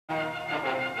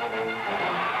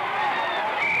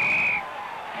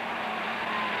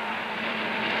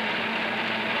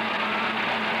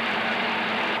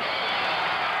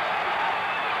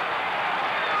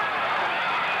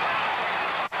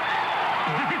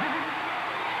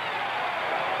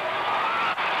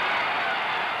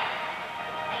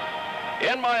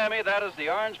In Miami, that is the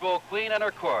Orange Bowl Queen and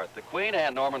her court. The Queen,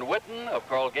 Ann Norman Whitten of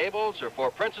Coral Gables, her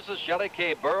four princesses, Shelley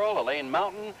K. Burrell, Elaine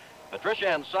Mountain, Patricia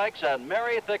Ann Sykes, and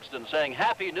Mary Thixton, saying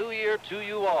Happy New Year to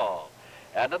you all.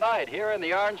 And tonight, here in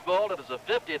the Orange Bowl, it is the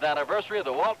 50th anniversary of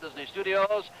the Walt Disney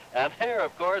Studios, and there,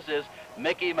 of course, is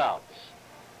Mickey Mouse.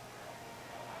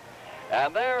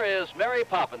 And there is Mary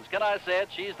Poppins. Can I say it?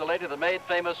 She's the lady that made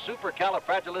famous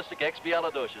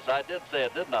supercalifragilisticexpialidocious. I did say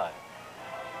it, didn't I?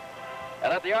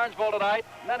 And at the Orange Bowl tonight,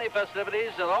 many festivities,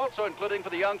 and also including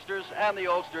for the youngsters and the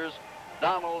oldsters,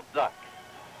 Donald Duck.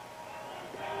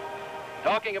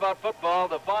 Talking about football,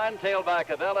 the fine tailback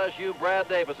of LSU, Brad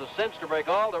Davis, is cinched to break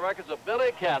all the records of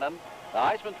Billy Cannon, the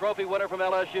Heisman Trophy winner from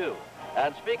LSU.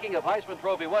 And speaking of Heisman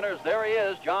Trophy winners, there he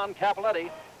is, John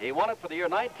Cappelletti. He won it for the year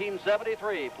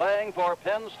 1973, playing for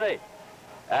Penn State.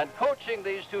 And coaching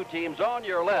these two teams on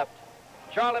your left,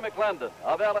 Charlie McClendon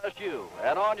of LSU,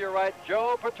 and on your right,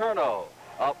 Joe Paterno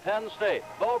of Penn State,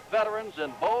 both veterans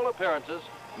in bowl appearances,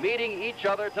 meeting each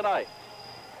other tonight.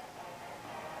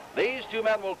 These two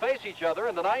men will face each other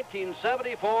in the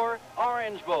 1974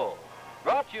 Orange Bowl,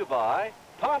 brought to you by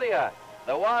Pontiac.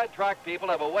 The wide track people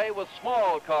have a way with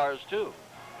small cars, too.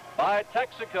 By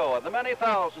Texaco and the many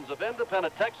thousands of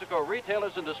independent Texaco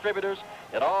retailers and distributors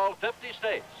in all 50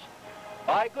 states.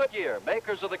 By Goodyear,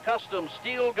 makers of the custom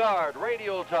Steel Guard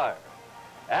radial tire.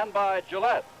 And by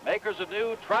Gillette, makers of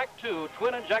new Track 2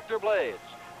 twin injector blades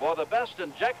for the best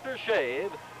injector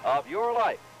shave of your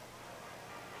life.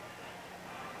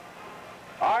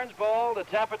 Orange Bowl, the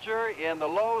temperature in the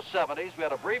low 70s. We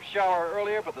had a brief shower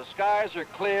earlier, but the skies are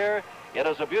clear. It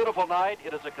is a beautiful night.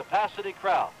 It is a capacity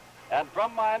crowd. And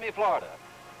from Miami, Florida,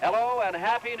 hello and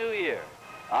Happy New Year.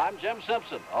 I'm Jim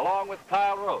Simpson, along with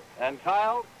Kyle Rote. And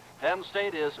Kyle, Penn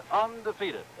State is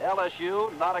undefeated.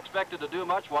 LSU, not expected to do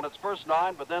much, won its first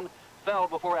 9, but then fell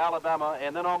before Alabama,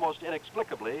 and then almost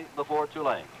inexplicably before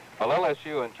Tulane. Well,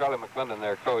 LSU and Charlie McClendon,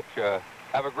 their coach,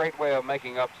 have a great way of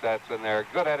making upsets, and they're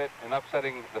good at it in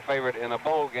upsetting the favorite in a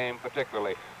bowl game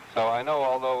particularly. So I know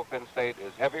although Penn State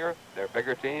is heavier, they're a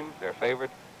bigger team, they're favored,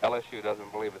 LSU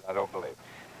doesn't believe it, I don't believe.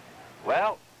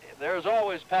 Well, there's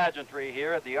always pageantry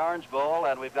here at the Orange Bowl,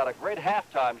 and we've got a great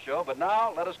halftime show, but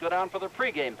now let us go down for the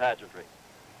pregame pageantry.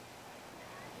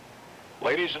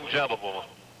 Ladies and gentlemen,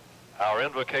 our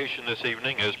invocation this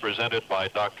evening is presented by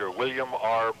Dr. William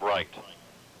R. Bright,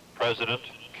 President,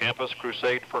 Campus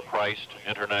Crusade for Christ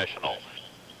International.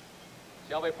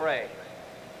 Shall we pray?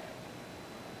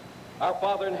 Our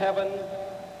Father in heaven,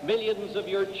 millions of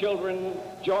your children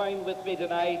join with me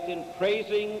tonight in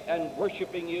praising and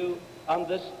worshiping you on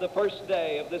this, the first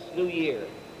day of this new year.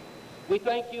 We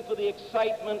thank you for the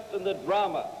excitement and the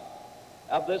drama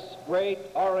of this great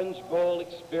Orange Bowl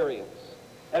experience,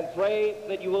 and pray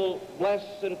that you will bless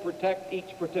and protect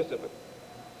each participant.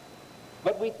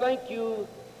 But we thank you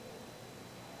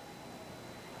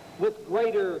with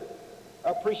greater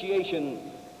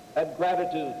appreciation and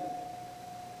gratitude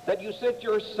that you sent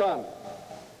your Son,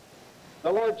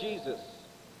 the Lord Jesus,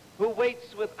 who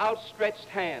waits with outstretched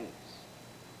hands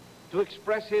to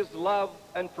express his love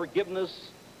and forgiveness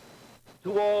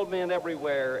to all men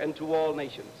everywhere and to all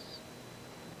nations.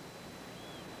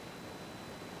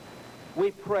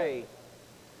 We pray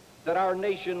that our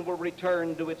nation will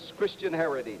return to its Christian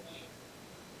heritage,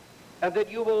 and that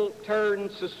you will turn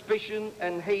suspicion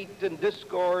and hate and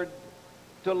discord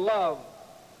to love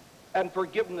and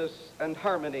forgiveness and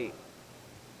harmony.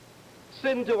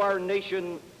 Send to our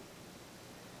nation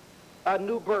a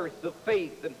new birth of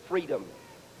faith and freedom.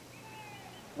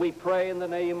 We pray in the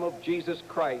name of Jesus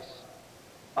Christ,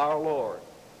 our Lord.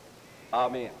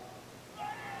 Amen.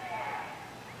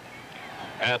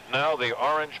 And now the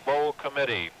Orange Bowl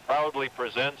Committee proudly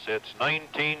presents its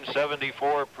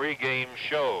 1974 pregame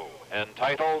show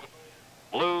entitled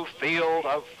Blue Field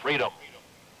of Freedom.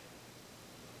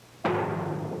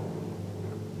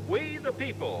 We, the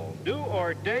people, do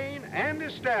ordain and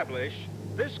establish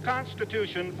this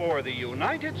Constitution for the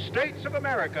United States of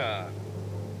America.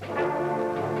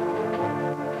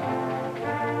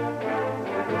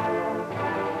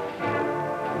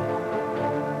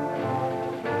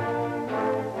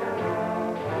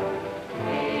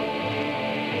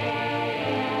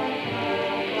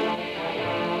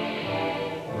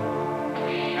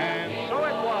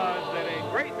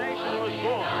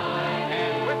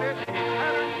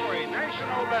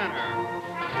 Banner.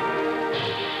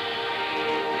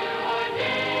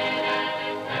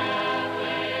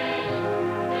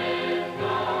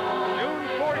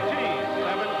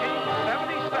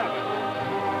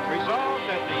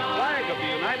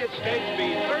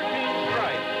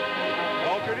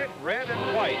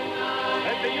 white.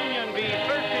 Let the union be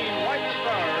 13 white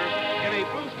stars in a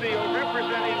blue field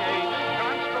representing a new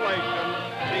constellation,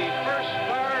 the first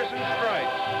Stars and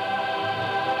Stripes.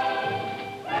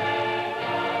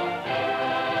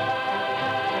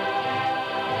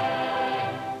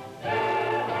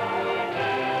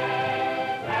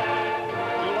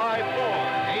 July 4,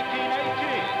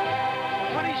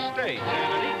 1818, 20 states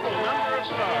and an equal number of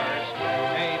stars,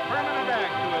 a permanent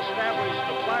act to establish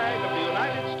the flag of the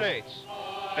United States,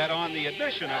 that on the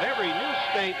admission of every new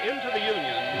state into the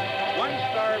Union, one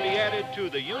star be added to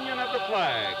the Union of the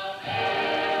flag.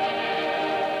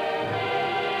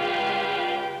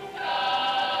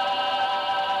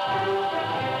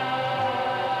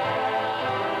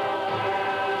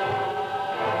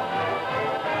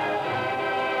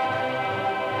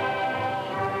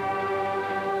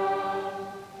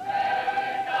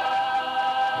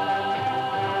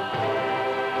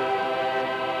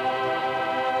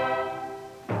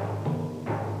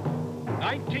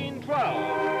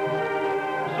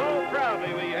 So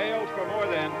proudly we hailed for more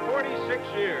than 46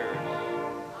 years.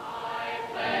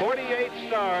 48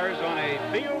 stars on a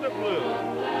field of blue,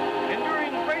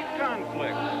 enduring great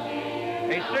conflicts,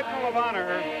 a signal of honor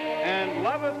and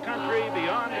love of country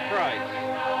beyond price.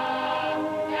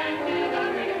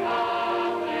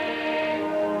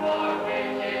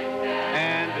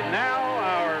 And now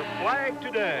our flag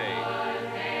today,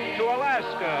 to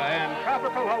Alaska and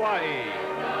tropical Hawaii,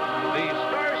 the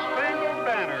Star-Spangled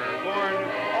Banner, born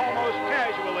almost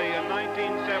casually in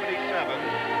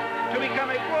 1977, to become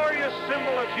a glorious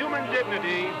symbol of human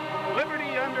dignity,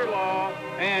 liberty under law,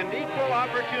 and equal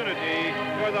opportunity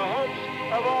for the hopes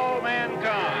of all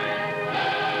mankind.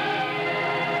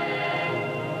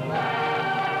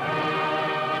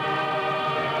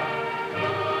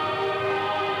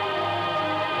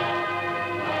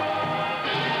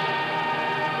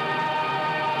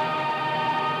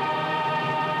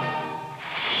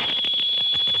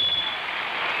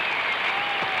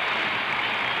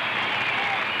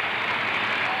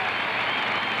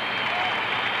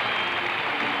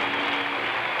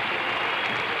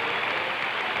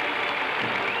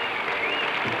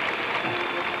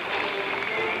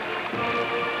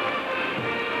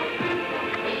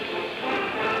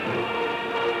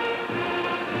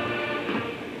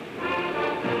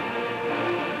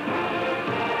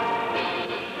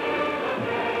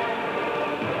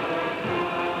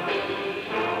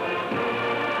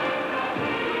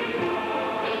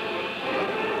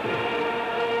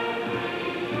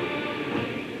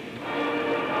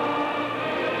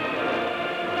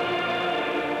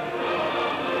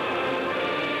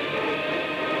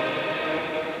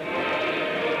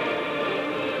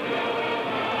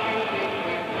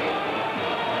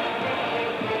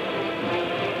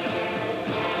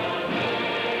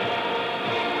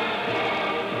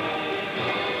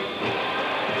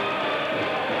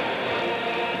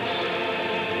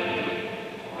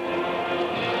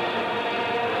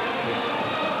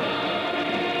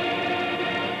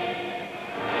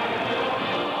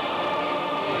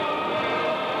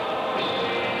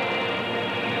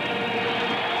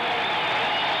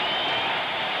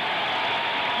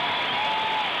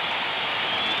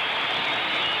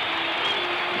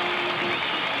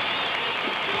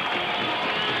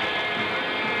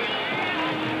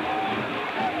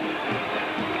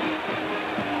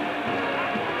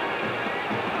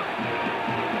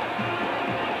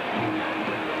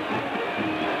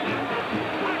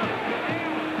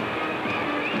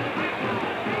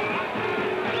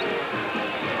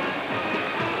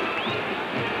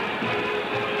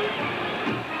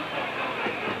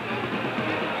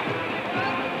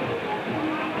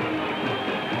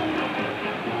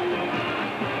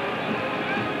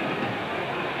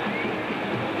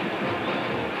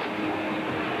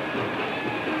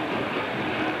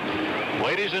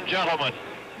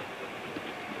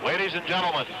 Ladies and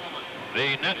gentlemen,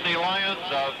 the Nittany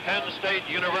Lions of Penn State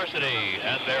University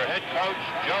and their head coach,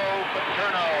 Joe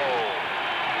Paterno.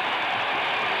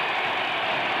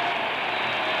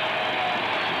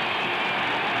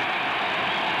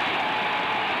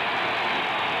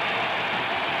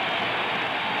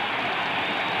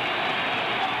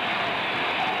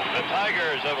 The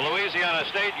Tigers of Louisiana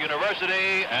State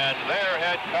University and their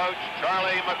head coach,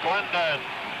 Charlie McClendon.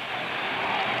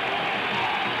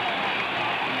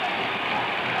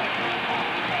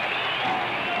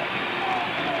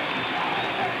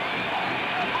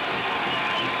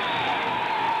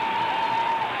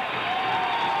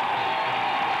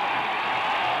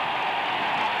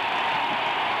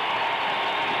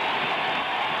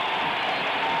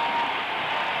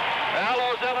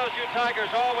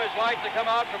 Tigers always like to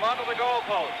come out from under the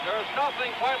goalpost. There's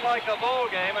nothing quite like a bowl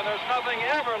game, and there's nothing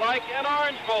ever like an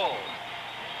Orange Bowl.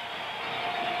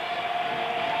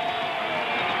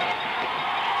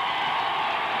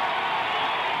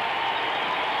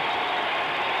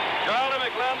 Charlie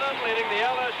McClendon leading the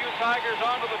LSU Tigers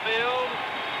onto the field.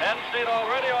 Penn State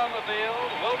already on the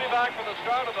field. We'll be back for the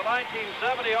start of the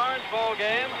 1970 Orange Bowl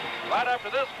game right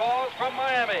after this pause from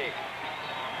Miami.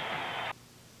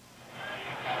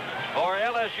 For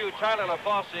LSU, Tyler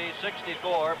LaFosse,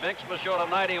 64. Binks Machota,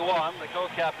 91, the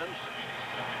co-captains.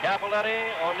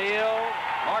 Capoletti, O'Neill,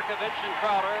 Markovich, and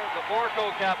Crowder, the 4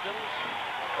 co-captains.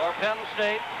 For Penn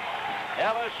State,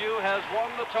 LSU has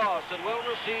won the toss and will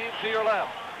receive to your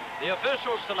left. The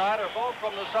officials tonight are both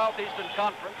from the Southeastern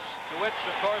Conference, to which,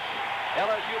 of course,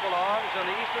 LSU belongs, and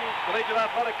the Eastern Collegiate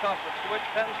Athletic Conference, to which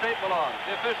Penn State belongs.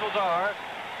 The officials are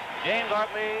James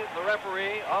Hartley, the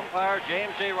referee, umpire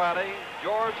James J. Riley,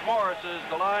 George Morris is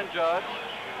the line judge.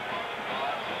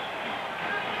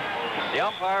 The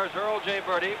umpire is Earl J.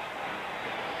 Birdie.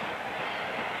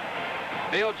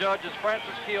 Field judge is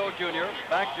Francis Keogh Jr.,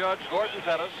 back judge Gordon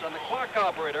Pettis, and the clock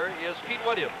operator is Pete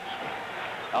Williams.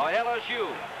 Now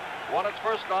LSU won its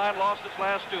first 9, lost its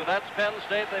last 2. That's Penn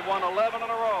State. They've won 11 in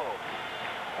a row.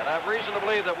 And I have reason to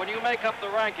believe that when you make up the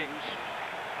rankings,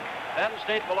 Penn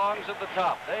State belongs at the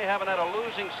top. They haven't had a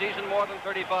losing season more than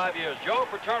 35 years. Joe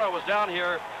Paterno was down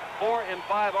here 4 in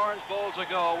 5 Orange Bowls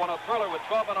ago, won a thriller with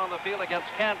 12 men on the field against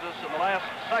Kansas in the last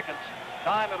seconds.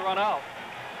 Time had run out.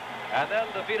 And then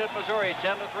defeated Missouri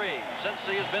 10-3. Since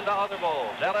he has been to other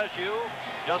bowls. LSU,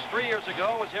 just 3 years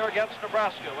ago, was here against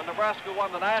Nebraska when Nebraska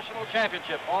won the national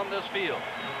championship on this field.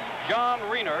 John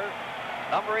Reiner,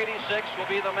 number 86, will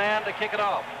be the man to kick it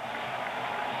off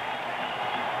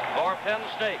for Penn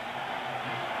State.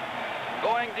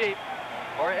 Going deep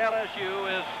for LSU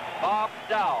is Bob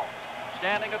Dow,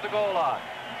 standing at the goal line.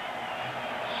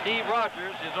 Steve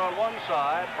Rogers is on one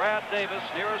side, Brad Davis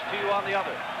nearest to you on the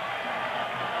other.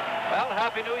 Well,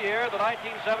 Happy New Year. The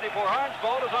 1974 Orange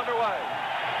Bowl is underway.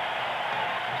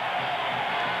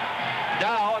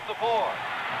 Dow at the 4.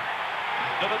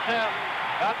 To the 10.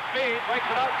 Got speed. Breaks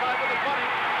it outside to the 20.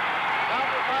 Down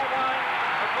the sideline.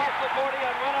 Across the 40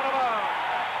 and run out of bounds.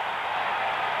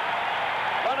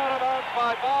 Run out of bounds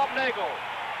by Bob Nagel.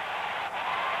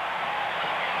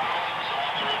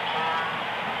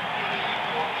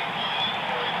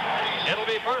 It'll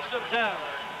be 1st and 10.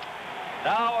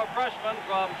 Now a freshman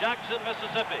from Jackson,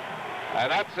 Mississippi.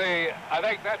 And I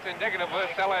think that's indicative of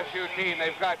this LSU team.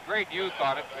 They've got great youth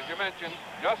on it. As you mentioned,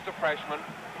 just a freshman.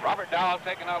 Robert Dowell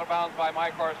taken out of bounds by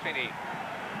Mike Orsini.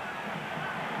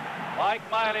 Mike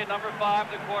Miley, number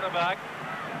 5, the quarterback.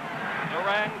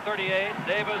 Durang, 38.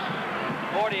 Davis,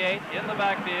 48 in the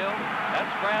backfield.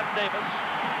 That's Grant Davis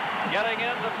getting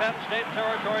into Penn State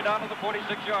territory down to the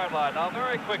 46-yard line. Now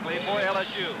very quickly for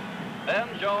LSU. Ben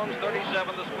Jones,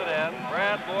 37, the split end.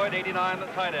 Brad Boyd, 89, the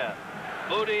tight end.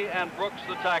 Moody and Brooks,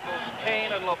 the tackles.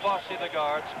 Kane and LaFosse, the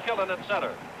guards. Killen at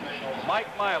center. Mike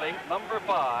Miley, number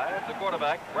 5, the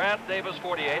quarterback. Brad Davis,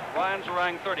 48. Ryan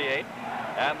Zerang, 38.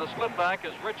 And the split back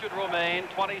is Richard Romaine,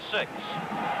 26.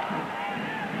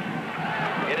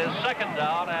 It is 2nd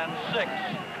down and 6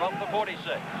 from the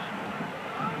 46.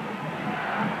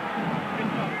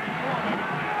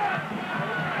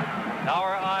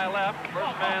 Our eye left,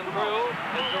 first man through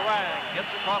is Durang.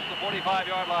 Gets across the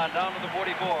 45-yard line down to the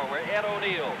 44, where Ed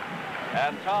O'Neill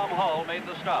and Tom Hull made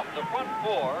the stop. The front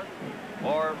 4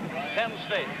 for Penn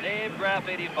State: Dave Graff,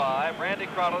 85, Randy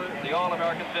Crowder, the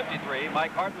All-American, 53,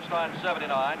 Mike Hartenstein,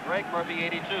 79, Greg Murphy,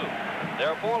 82. There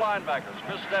are 4 linebackers: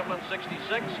 Chris Devlin, 66,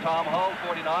 Tom Hull,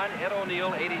 49, Ed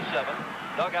O'Neill, 87,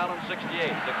 Doug Allen, 68.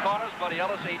 The corners: Buddy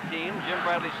Ellis, 18, Jim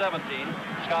Bradley, 17,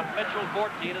 Scott Mitchell,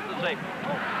 14 is the safety.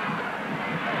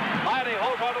 Miley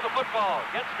holds onto the football,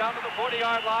 gets down to the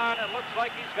 40-yard line, and looks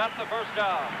like he's got the first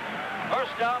down.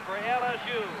 First down for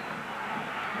LSU.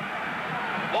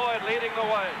 Boyd leading the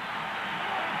way.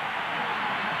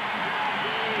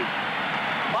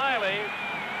 Miley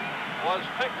was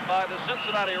picked by the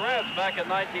Cincinnati Reds back in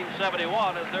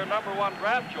 1971 as their number 1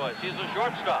 draft choice. He's a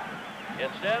shortstop.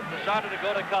 Instead, decided to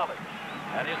go to college.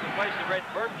 And he's replaced the great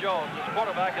Bert Jones as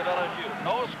quarterback at LSU.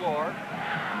 No score.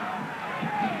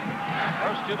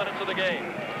 First 2 minutes of the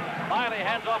game. Miley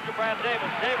hands off to Brad Davis.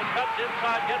 Davis cuts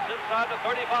inside, gets inside the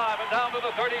 35 and down to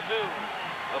the 32.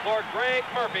 Before Greg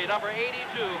Murphy, number 82,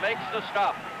 makes the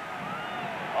stop.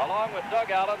 Along with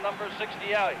Doug Allen, number 68.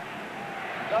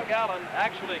 Doug Allen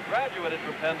actually graduated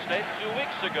from Penn State 2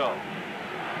 weeks ago.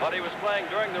 But he was playing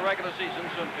during the regular season,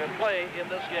 so could play in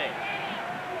this game.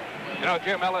 You know,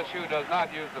 Jim, LSU does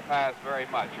not use the pass very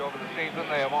much. Over the season,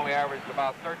 they have only averaged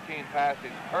about 13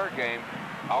 passes per game.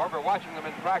 However, watching them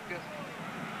in practice,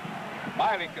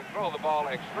 Miley can throw the ball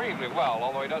extremely well,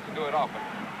 although he doesn't do it often.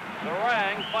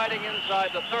 Zarang fighting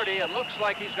inside the 30, and looks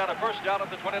like he's got a first down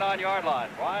at the 29-yard line.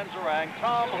 Brian Zarang,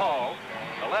 Tom Hall,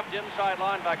 the left inside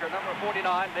linebacker, number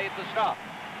 49, made the stop.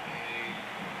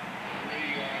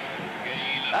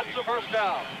 That's the first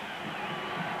down.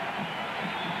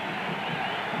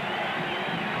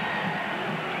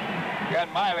 Again,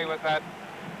 Miley with that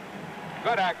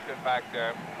good action back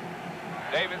there.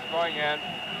 Davis going in.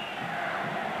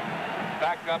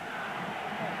 Stacked up.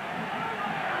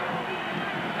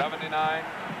 79.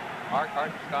 Mark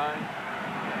Hartenstein.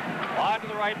 Wide to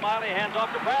the right, Miley hands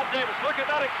off to Brad Davis. Look at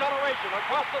that acceleration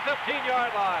across the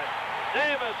 15-yard line.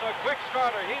 Davis, a quick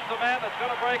starter. He's the man that's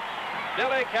going to break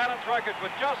Billy Cannon's record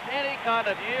with just any kind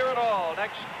of year at all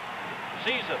next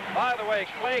season. By the way,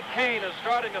 Clay Kane is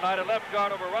starting tonight at left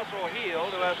guard over Russell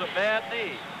Heald, who has a bad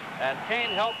knee. And Kane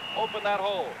helped open that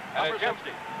hole. Number 60.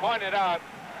 Pointed out,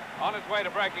 on his way to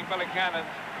breaking Billy Cannon's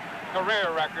career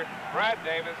record, Brad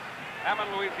Davis, Hammond,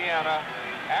 Louisiana,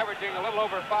 averaging a little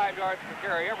over 5 yards per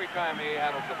carry every time he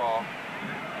handles the ball.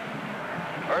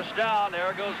 First down,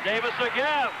 there goes Davis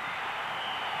again.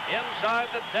 Inside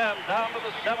the 10, down to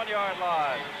the 7-yard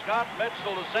line. Scott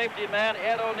Mitchell, the safety man,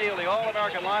 Ed O'Neill, the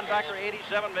All-American linebacker,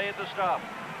 87, made the stop.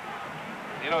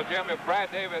 You know, Jim, if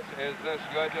Brad Davis is this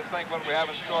good, just think what we have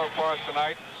in store for us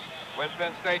tonight when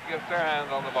Penn State gets their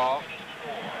hands on the ball.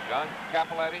 John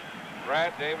Capoletti,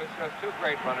 Brad Davis, just two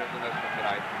great runners in this one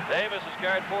tonight. Davis has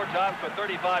carried 4 times for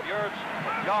 35 yards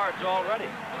already.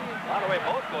 By the way,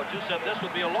 both coaches said this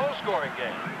would be a low-scoring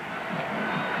game.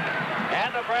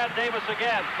 And to Brad Davis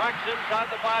again. Tracks inside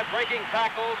the 5, breaking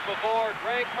tackles before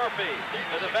Greg Murphy,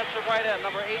 the defensive right end,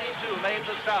 number 82, made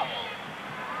the stop.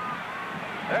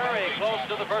 Very close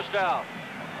to the first down.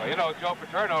 Well, you know, Joe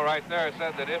Paterno right there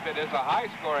said that if it is a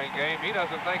high-scoring game, he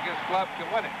doesn't think his club can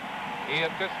win it. He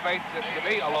anticipates it to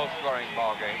be a low-scoring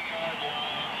ball game.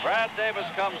 Brad Davis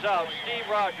comes out. Steve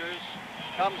Rogers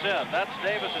comes in. That's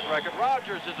Davis's record.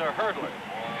 Rogers is a hurdler.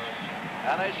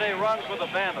 And they say runs with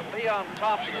abandon. Leon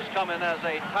Thompson has come in as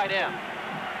a tight end,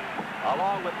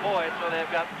 along with Boyd, so they've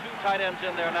got 2 tight ends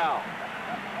in there now.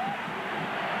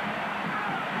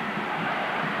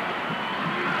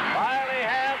 Miley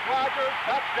hands Rogers,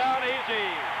 touchdown easy.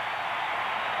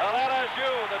 Well, LSU,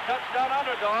 the touchdown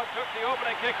underdog, took the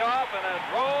opening kickoff and has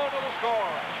rolled to the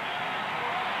score.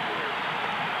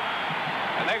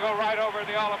 And they go right over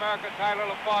the All-American Tyler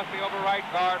LaFosse over right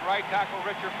guard, right tackle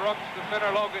Richard Brooks, the center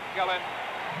Logan Gillen,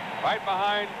 right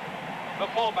behind the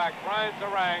fullback Brian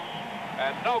Zarang,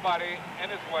 and nobody in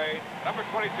his way. Number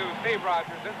 22, Steve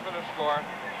Rogers, in for the score.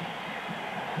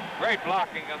 Great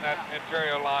blocking on that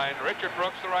interior line. Richard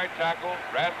Brooks, the right tackle,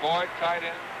 Brad Boyd, tight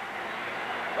end.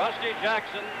 Rusty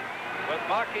Jackson with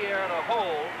Bakier to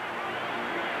hold.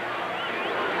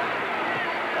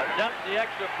 Attempts the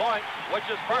extra point, which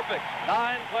is perfect.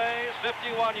 9 plays,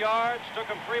 51 yards. Took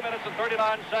them 3 minutes and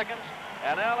 39 seconds.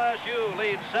 And LSU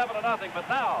leads 7-0. But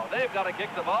now they've got to kick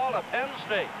the ball to Penn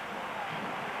State.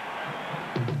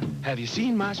 Have you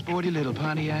seen my sporty little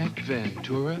Pontiac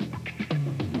Ventura?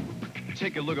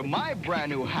 Take a look at my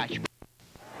brand new hatchback.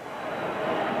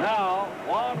 Now,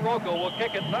 Juan Rocco will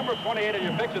kick it. Number 28 in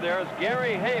your picture there is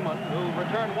Gary Heyman, who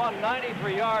returned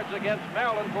 193 yards against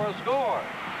Maryland for a score.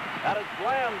 That is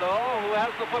Blando, who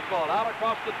has the football out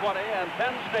across the 20, and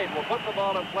Penn State will put the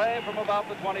ball in play from about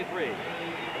the 23.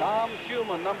 Tom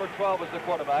Schumann, number 12, is the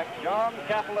quarterback. John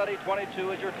Capoletti,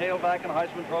 22, is your tailback and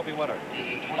Heisman Trophy winner.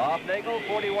 Bob Nagel,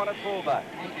 41 at fullback.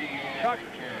 Chuck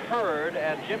Hurd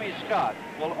and Jimmy Scott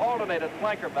will alternate at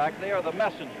flanker back. They are the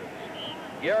messengers.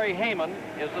 Gary Heyman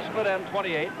is the split end,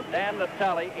 28. Dan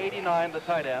Natale, 89, the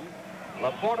tight end.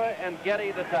 Laporta and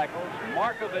Getty, the tackles.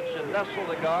 Markovich and Nessel,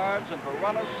 the guards. And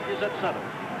Varunas is at center.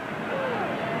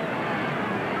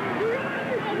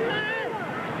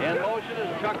 In motion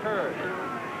is Chuck Hurd.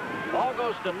 Ball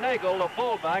goes to Nagel, the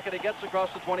fullback, and he gets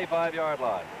across the 25-yard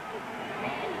line.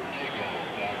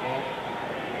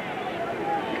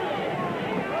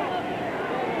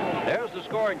 There's the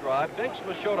scoring drive. Vince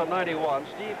Machota, 91.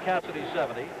 Steve Cassidy,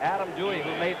 70. Adam Dewey, who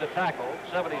made the tackle,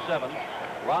 77.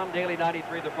 Ron Daly,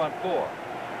 93, the front 4.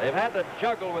 They've had to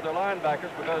juggle with their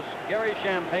linebackers because Gary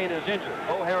Champagne is injured.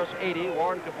 Bo Harris, 80.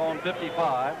 Warren Capone,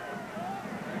 55.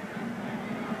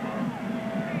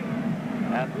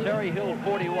 And Terry Hill,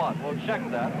 41. We'll check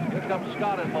that. Here comes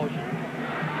Scott in motion.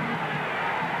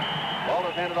 Ball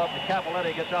is handed off to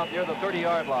Capoletti. Gets out near the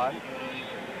 30-yard line.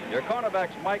 Your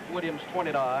cornerbacks, Mike Williams,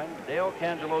 29. Dale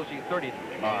Cangelosi,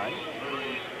 39.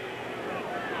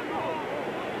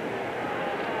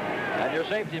 And your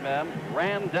safety man,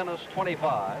 Rand Dennis,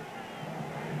 25.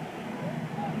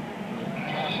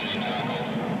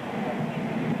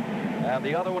 And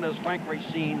the other one is Frank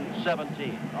Racine,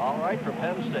 17. All right, for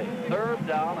Penn State. 3rd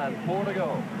down and 4 to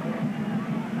go.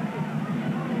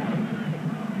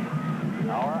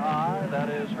 Our eye, that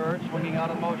is Hurd, swinging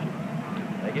out in motion.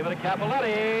 They give it to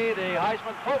Capoletti, the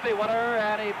Heisman Trophy winner,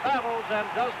 and he battles and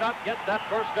does not get that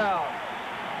first down.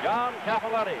 John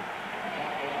Capoletti.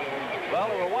 Well,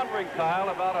 we were wondering, Kyle,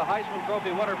 about a Heisman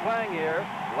Trophy winner playing here.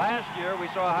 Last year, we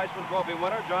saw a Heisman Trophy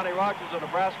winner, Johnny Rogers of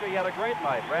Nebraska. He had a great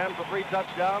night. Ran for 3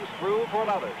 touchdowns, threw for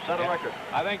another. Set a record.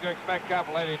 I think to expect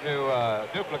Capoletti to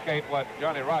duplicate what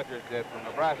Johnny Rogers did from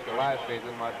Nebraska last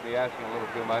season must be asking a little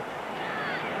too much.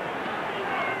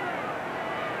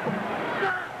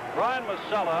 Brian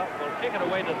Masella will kick it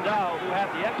away to Dow, who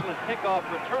had the excellent kickoff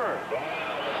return.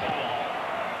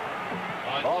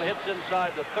 Ball hits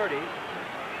inside the 30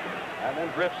 and then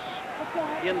drifts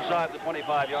inside the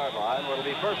 25-yard line, where it'll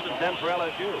be 1st and 10 for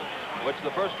LSU, which the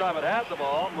first time it had the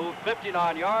ball moved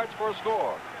 59 yards for a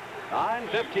score.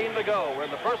 9:15 to go. We're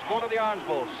in the first quarter of the Orange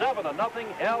Bowl.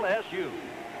 7-0 LSU.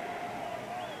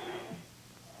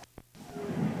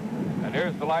 And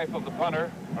here's the life of the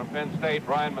punter from Penn State,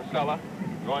 Brian Masella,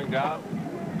 going down.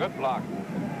 Good block.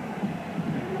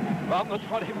 From the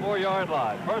 24-yard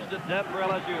line. 1st and 10 for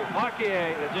LSU.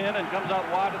 Marquier is in and comes out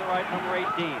wide to the right, number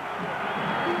 18.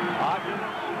 Hodgins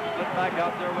split back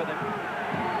out there with him.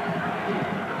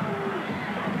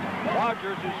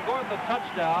 Rogers, who scored the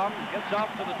touchdown, gets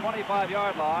out to the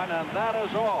 25-yard line, and that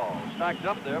is all. Stacked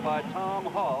up there by Tom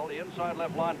Hall, the inside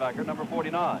left linebacker, number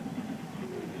 49.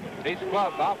 These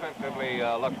clubs offensively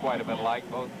look quite a bit alike,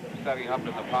 both setting up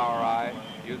in the power eye,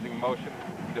 using motion.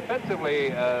 Defensively,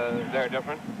 they're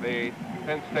different. The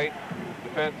Penn State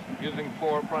defense using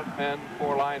 4 front men,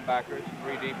 4 linebackers,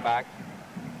 3 deep backs.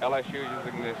 LSU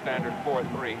using the standard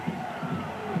 4-3.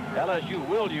 LSU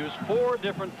will use 4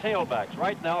 different tailbacks.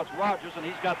 Right now it's Rogers, and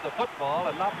he's got the football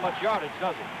and not much yardage,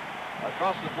 does he?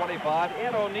 Across the 25,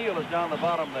 Ed O'Neill is down the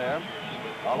bottom there,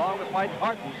 along with Mike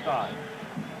Hartenstein.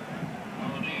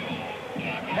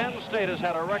 Penn State has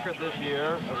had a record this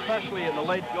year, especially in the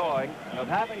late going, of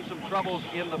having some troubles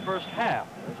in the first half.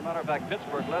 As a matter of fact,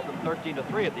 Pittsburgh led them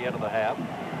 13-3 at the end of the half,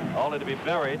 only to be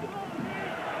buried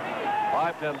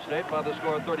by Penn State by the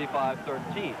score of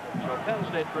 35-13. So Penn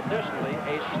State traditionally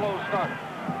a slow starter.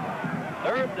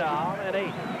 3rd down and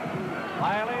 8.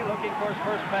 Miley looking for his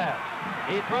first pass.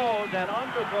 He throws and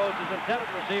underthrows his intended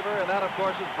receiver, and that, of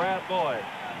course, is Brad Boyd,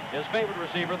 his favorite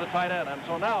receiver, the tight end. And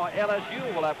so now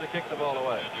LSU will have to kick the ball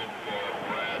away.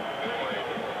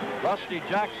 Rusty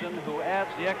Jackson, who adds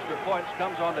the extra points,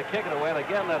 comes on to kick it away. And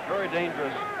again, that very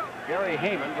dangerous Gary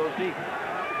Heyman goes deep.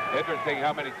 Interesting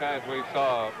how many times we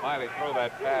saw Miley throw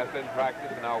that pass in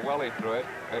practice and how well he threw it.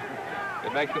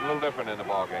 It makes it a little different in the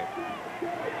ball game.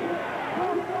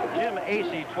 Jim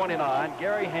Acey, 29.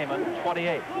 Gary Heyman,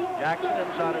 28. Jackson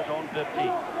inside his own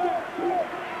 15.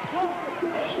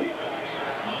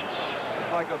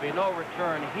 Looks like there'll be no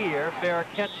return here. Fair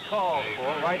catch called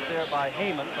for right there by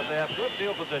Heyman, but they have good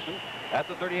field position at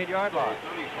the 38-yard line.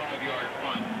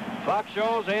 Clock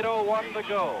shows 8:01 to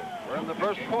go. We're in the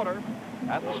first quarter.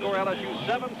 At the score, LSU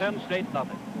 7, Penn State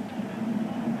nothing.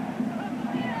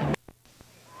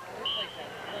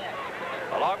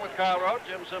 Along with Kyle Rote,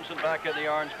 Jim Simpson back in the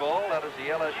Orange Bowl. That is the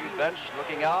LSU bench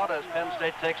looking out as Penn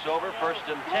State takes over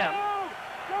 1st and 10.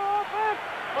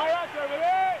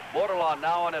 Bordelon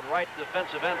now on at right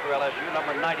defensive end for LSU,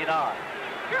 number 99.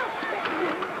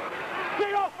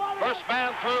 First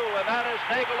man through, and that is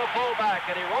Nagel, the fullback,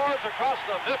 and he roars across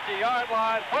the 50-yard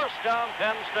line. 1st down,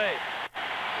 Penn State.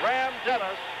 Ram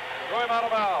Dennis threw him out of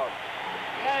bounds.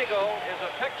 Nagel is a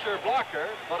picture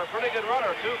blocker, but a pretty good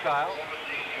runner too, Kyle.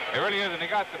 It really is, and he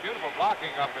got the beautiful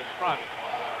blocking up in front,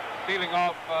 stealing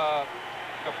off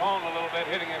Capone a little bit,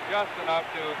 hitting him just enough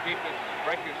to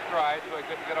break his stride, so he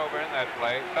couldn't get over in that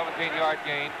play. 17-yard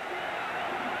gain.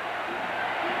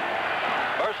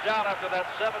 1st down after that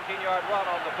 17-yard run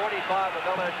on the 45 of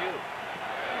LSU.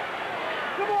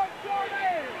 Come on,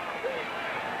 Jordan!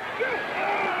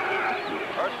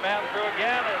 First man through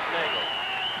again is Nagel.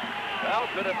 Well,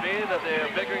 could it be that they're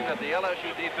figuring that the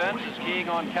LSU defense is keying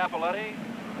on Capoletti?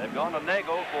 They've gone to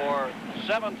Nagel for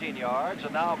 17 yards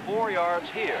and now 4 yards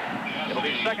here. It'll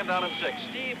be 2nd down and 6.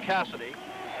 Steve Cassidy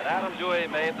and Adam Dewey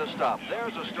made the stop.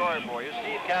 There's a story for you.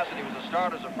 Steve Cassidy was a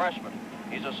start as a freshman.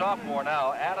 He's a sophomore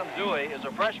now. Adam Dewey is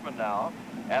a freshman now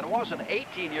and wasn't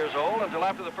 18 years old until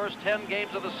after the first 10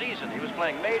 games of the season. He was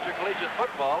playing major collegiate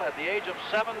football at the age of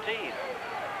 17.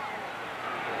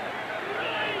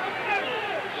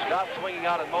 Scott swinging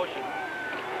out in motion.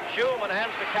 Schumann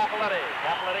hands to Capoletti.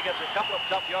 Capoletti gets a couple of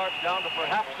tough yards down to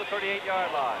perhaps the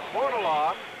 38-yard line.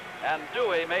 Bordelon and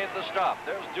Dewey made the stop.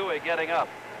 There's Dewey getting up.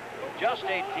 Just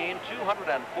 18,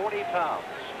 240 pounds.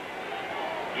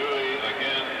 Dewey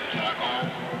again,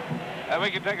 tackle. And we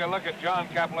can take a look at John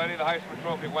Capoletti, the Heisman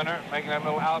Trophy winner, making that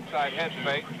little outside head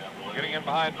fake, getting in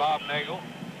behind Bob Nagel,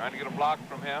 trying to get a block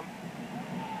from him.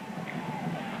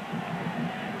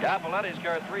 Capoletti's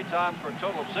carried 3 times for a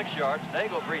total of 6 yards.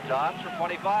 Nagel 3 times for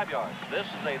 25 yards. This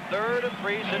is a 3rd and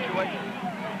 3 situation.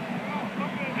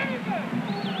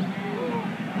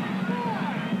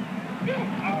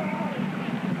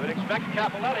 You would expect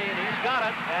Capoletti, and he's got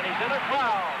it, and he's in a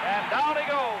crowd, and down he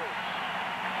goes.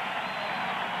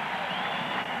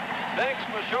 Vince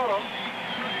Machado,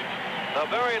 the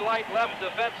very light left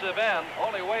defensive end,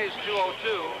 only weighs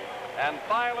 202, and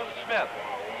Thylan Smith,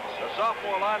 the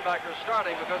sophomore linebacker,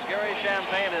 starting because Gary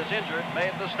Champagne is injured,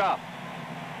 made the stop.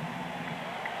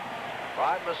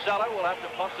 Brian Masella will have to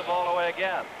punt the ball away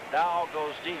again. Dow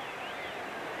goes deep.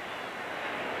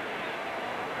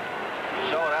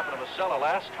 You saw what happened to Masella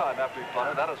last time after he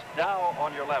punted. That is Dow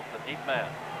on your left, the deep man.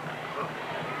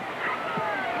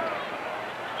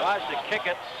 Tries to kick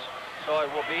it, so it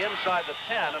will be inside the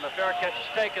 10, and a fair catch is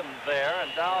taken there,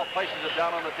 and Dow places it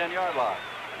down on the 10-yard line.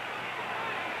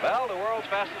 Well, the world's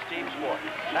fastest team sport.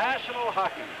 National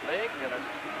Hockey League.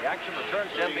 The action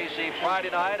returns to NBC Friday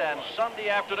night and Sunday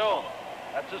afternoon.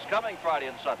 That's this coming Friday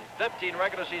and Sunday. 15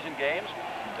 regular season games,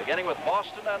 beginning with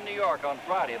Boston and New York on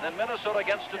Friday, and then Minnesota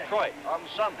against Detroit on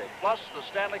Sunday, plus the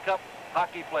Stanley Cup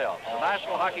hockey playoffs. The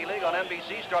National Hockey League on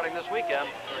NBC starting this weekend.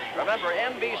 Remember,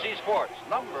 NBC Sports,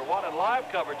 #1 in live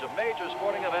coverage of major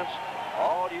sporting events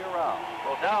all year round.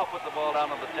 So Dow put the ball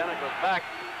down on the 10. It goes back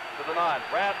to the 9.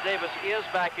 Brad Davis is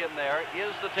back in there,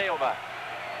 is the tailback.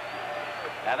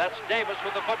 And that's Davis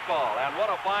with the football. And what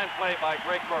a fine play by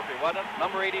Greg Murphy, wasn't it?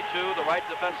 Number 82, the right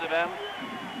defensive end,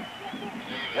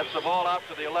 gets the ball out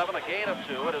to the 11, a gain of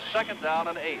 2. It is 2nd down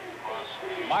and 8.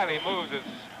 Miley moves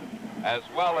as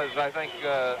well as I think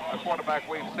a quarterback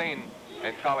we've seen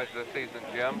in college this season,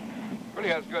 Jim. Really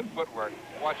has good footwork.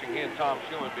 Watching he and Tom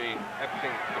Schumann be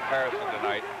interesting comparison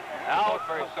tonight. Both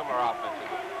very similar offenses.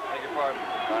 Beg your pardon,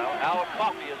 Kyle. Al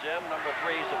Coffey is in, number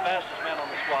 3. He's the fastest man on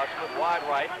the squad, split wide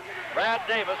right. Brad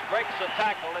Davis breaks a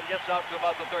tackle and gets out to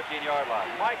about the 13-yard line.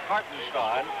 Mike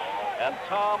Hartenstein and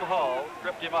Tom Hull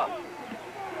tripped him up.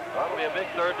 That'll be a big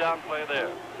 3rd down play there.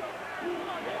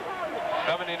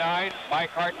 79,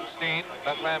 Mike Hartenstein,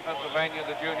 Bethlehem, Pennsylvania,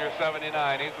 the junior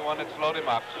 79. He's the one that slowed him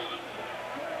up.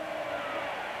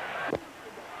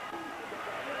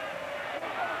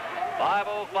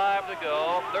 .505 to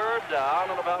go, 3rd down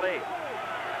and about 8.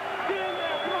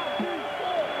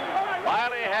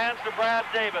 Miley hands to Brad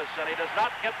Davis, and he does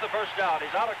not get the first down.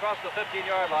 He's out across the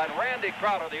 15-yard line. Randy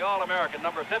Crowder, the All-American,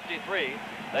 number 53.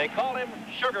 They call him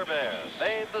Sugar Bear.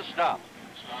 Made the stop.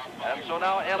 And so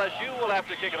now LSU will have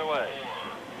to kick it away.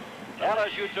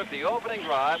 LSU took the opening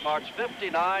drive, marched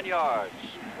 59 yards.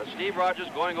 But Steve Rogers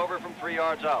going over from 3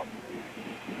 yards out.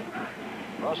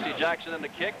 Rusty Jackson in the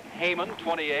kick. Heyman,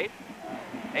 28.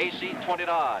 AC,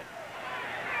 29.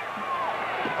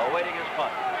 Awaiting his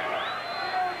punt.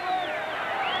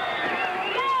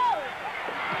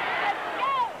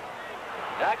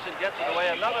 Jackson gets it away.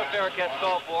 Another fair catch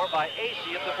called for by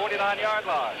AC at the 49-yard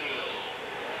line.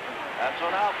 And so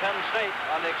now Penn State,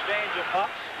 on the exchange of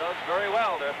punts, does very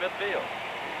well there at midfield.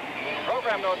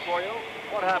 Program note for you.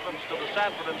 What happens to the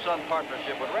Sanford & Son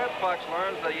partnership when Red Fox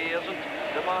learns that he isn't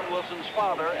Devon Wilson's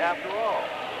father after all?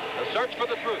 The Search for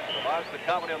the Truth provides the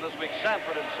comedy on this week's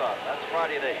Sanford & Son. That's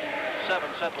Friday at 8, 7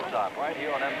 Central Time, right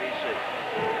here on NBC.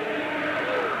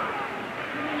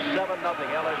 7-0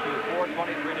 LSU,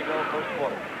 4:23 to go, first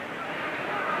quarter.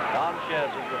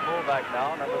 Donchez is the fullback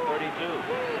now, number 32.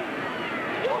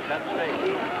 For Penn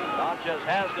State. Donchez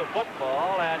has the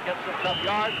football and gets some tough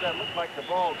yards. That looked like the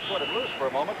ball footed loose for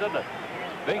a moment, didn't it?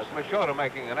 Vince Machado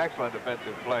making an excellent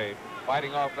defensive play,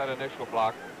 fighting off that initial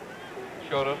block.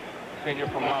 Machado, senior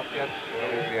from Lafayette,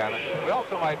 Louisiana. We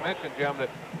also might mention, Jim, that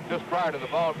just prior to the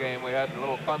ball game, we had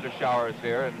little thunder showers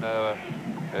here, and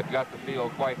it got the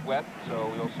field quite wet,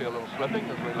 so we'll see a little slipping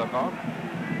as we look on.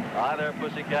 Hi there,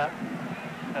 Pussycat.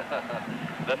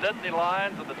 The Nittany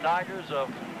Lions and the Tigers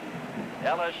of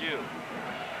LSU.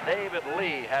 David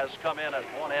Lee has come in at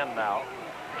one end now.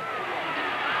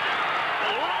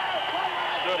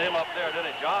 Stood him up there,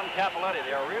 didn't he? John Capoletti,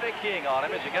 they are really keying on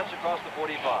him as he gets across the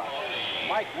 45.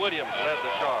 Mike Williams led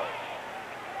the charge.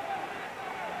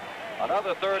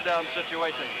 Another 3rd down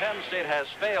situation. Penn State has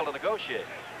failed to negotiate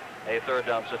a 3rd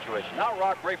down situation. Now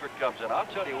Rock Rayford comes in. I'll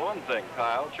tell you one thing,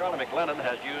 Kyle. Charlie McLennan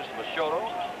has used Machado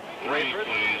Rayford,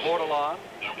 Bordelon,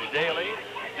 Daly,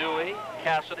 Dewey,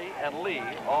 Cassidy, and Lee,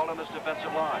 all in this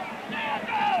defensive line.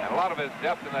 And a lot of his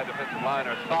depth in that defensive line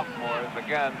are sophomores.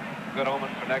 Again, good omen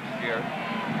for next year.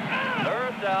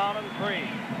 3rd down and 3.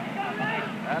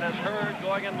 That is Hurd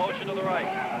going in motion to the right.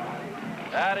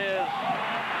 That is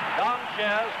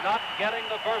Donchez not getting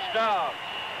the first down.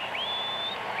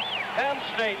 Penn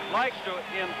State likes to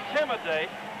intimidate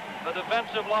the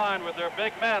defensive line with their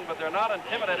big men, but they're not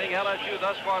intimidating LSU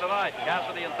thus far tonight.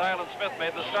 Cassidy and Thielen Smith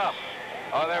made the stop.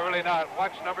 Oh, they're really not.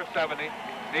 Watch number 70,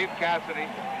 Steve Cassidy,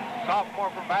 sophomore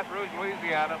from Baton Rouge,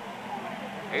 Louisiana.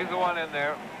 He's the one in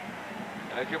there.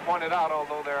 And as you pointed out,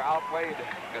 although they're outweighed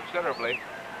considerably,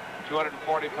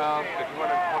 240 pounds to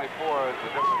 224 is the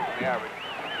difference in the average.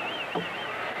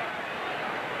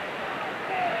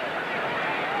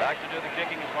 Back to do the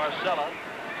kicking is Marcella.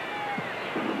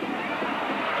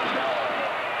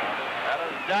 That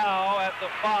is Dow at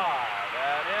the 5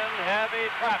 and in heavy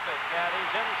traffic, and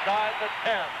he's inside the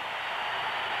 10.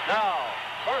 Now,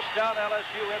 first down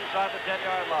LSU inside the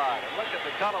 10-yard line. And look at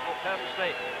the colorful Penn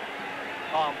State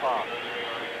compound.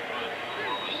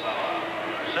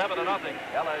 7-0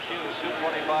 LSU,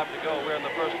 2:25 to go. We're in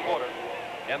the first quarter.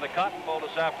 In the Cotton Bowl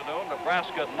this afternoon,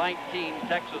 Nebraska 19,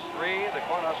 Texas 3. The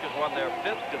Cornhuskers won their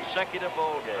 5th consecutive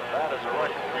bowl game. That is a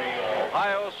record.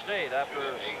 Ohio State, after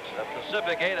the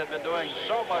Pacific 8 had been doing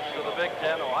so much to the Big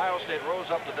Ten, Ohio State rose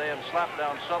up today and slapped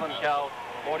down Southern Cal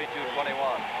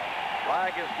 42-21.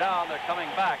 Flag is down. They're coming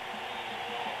back.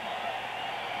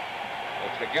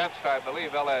 It's against, I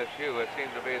believe, LSU. It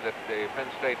seemed to be that the Penn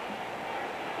State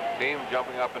team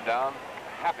jumping up and down,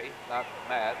 happy, not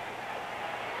mad.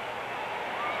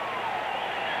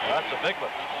 That's a big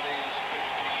one.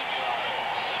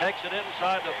 Takes it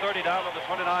inside the 30 down to the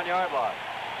 29-yard line.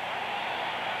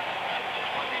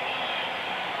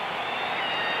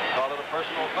 Call it a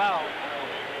personal foul.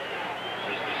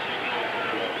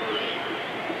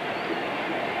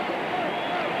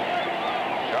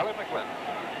 Charlie McClendon.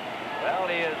 Well,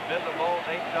 he has been to bowls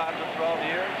 8 times in 12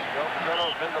 years. Joe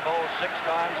Paterno's been to bowls 6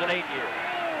 times in 8 years.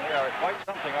 They are quite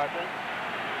something, aren't they?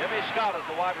 Jimmy Scott is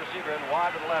the wide receiver and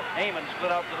wide to the left. Heyman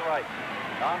split out to the right.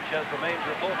 Donchez remains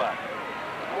your fullback.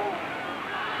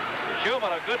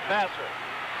 Schumann, a good passer.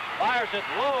 Fires it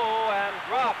low and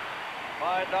dropped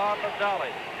by Don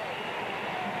Natale.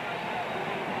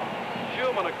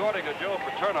 Schumann, according to Joe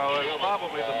Paterno, is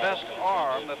probably the best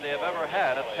arm that they have ever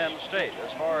had at Penn State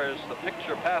as far as the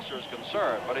picture passer is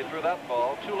concerned, but he threw that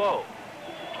ball too low.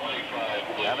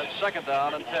 And it's 2nd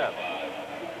down and 10.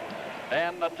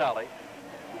 Dan Natale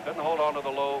couldn't hold on to the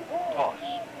low toss.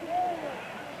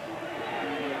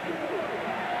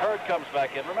 Hurd comes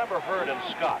back in. Remember, Hurd and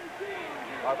Scott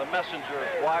are the messenger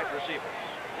wide receivers.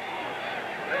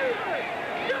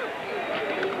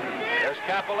 There's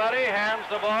Capoletti, hands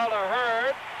the ball to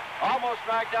Hurd. Almost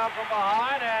dragged down from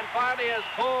behind, and finally is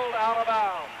pulled out of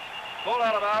bounds. Pulled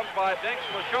out of bounds by Binks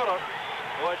Machota,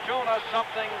 who has shown us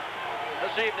something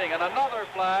this evening. And another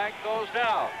flag goes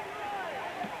down.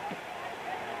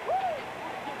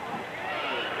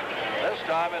 This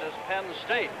time it is Penn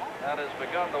State that has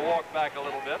begun to walk back a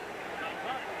little bit.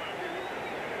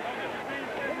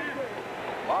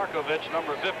 Markovich,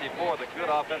 number 54, the good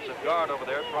offensive guard over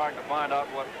there, trying to find out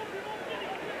what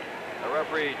the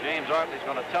referee, James Artley, is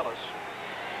going to tell us.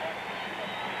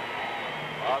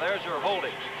 There's your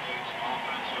holding.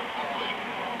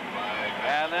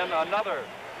 And then another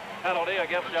penalty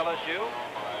against LSU.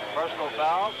 Personal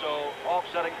foul, so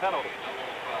offsetting penalty.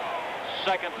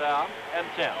 2nd down and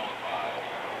 10.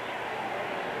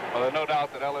 Well, there's no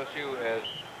doubt that LSU is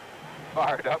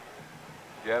fired up,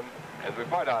 Jim. As we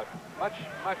point out, much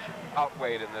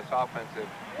outweighed in this offensive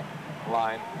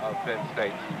line of Penn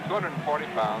State. 240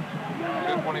 pounds,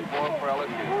 224 for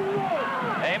LSU.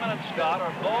 Heyman and Scott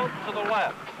are both to the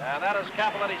left, and that is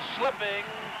Capoletti slipping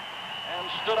and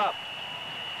stood up.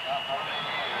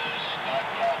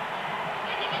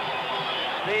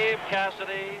 Steve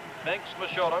Cassidy, Binks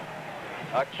Machota.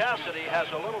 Cassidy has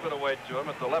a little bit of weight to him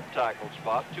at the left tackle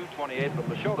spot, 228, but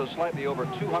Machota's slightly over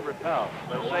 200 pounds.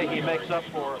 They say he makes up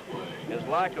for his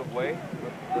lack of weight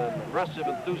with the aggressive,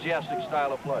 enthusiastic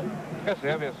style of play. I guess the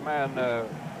heaviest man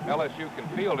LSU can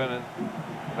field in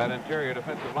that interior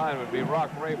defensive line would be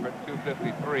Rock Rayford,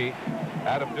 253.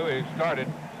 Adam Dewey started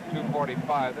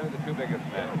 245. They're the 2 biggest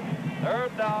men.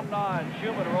 3rd down 9.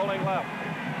 Schumann rolling left.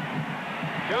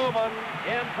 Schumann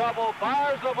in trouble,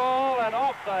 fires the ball, and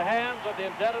off the hands of the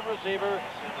intended receiver,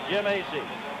 Jim Acey.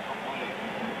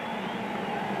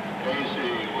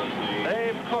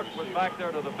 Dave Cook was back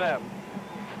there to defend.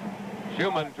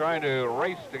 Schumann trying to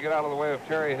race to get out of the way of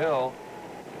Terry Hill.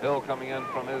 Hill coming in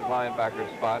from his linebacker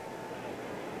spot.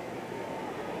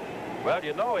 Well,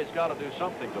 you know he's got to do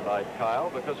something tonight,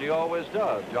 Kyle, because he always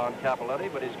does, John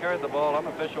Cappelletti, but he's carried the ball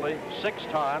unofficially 6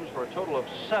 times for a total of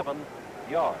 7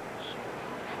 yards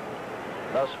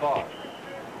thus far.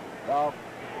 Now,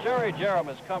 Jerry Jerem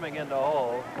is coming in the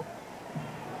hole,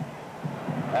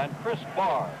 and Chris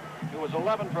Barr, who was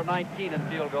 11 for 19 in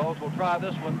field goals, will try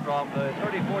this one from the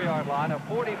 34-yard line, a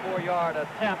 44-yard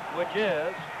attempt, which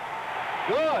is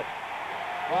good.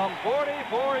 From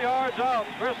 44 yards out,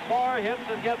 Chris Barr hits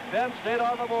and gets Penn State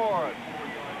on the board.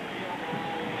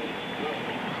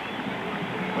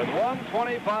 With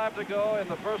 1:25 to go in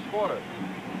the first quarter.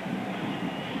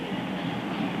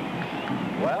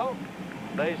 Well,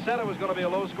 they said it was going to be a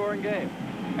low-scoring game.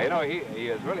 You know, he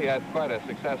has really had quite a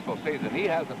successful season. He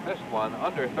hasn't missed one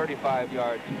under 35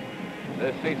 yards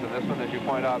this season. This one, as you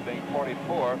point out, being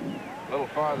 44, a little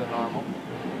farther than normal.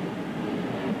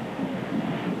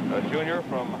 A junior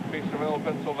from Feasterville,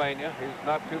 Pennsylvania. He's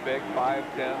not too big,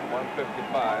 5'10",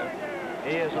 155.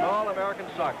 He is an All-American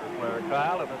soccer player,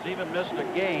 Kyle, and has even missed a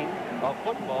game of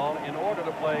football in order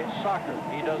to play soccer.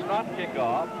 He does not kick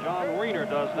off. John Weiner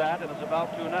does that and is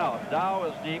about to now. Dow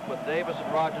is deep with Davis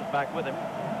and Rogers back with him.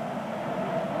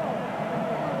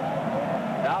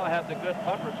 Dow had the good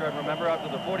punt return, remember, up to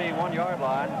the 41-yard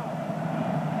line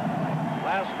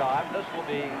last time. This will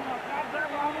be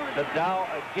the Dow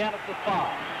again at the 5.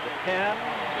 The 10,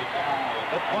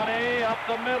 the 20, up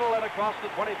the middle and across the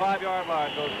 25-yard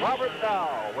line goes Robert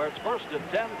Dow, where it's 1st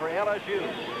and 10 for LSU.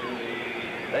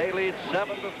 They lead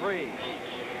 7-3.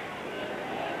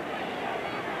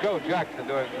 Joe Jackson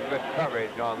doing some good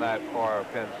coverage on that for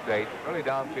Penn State. Really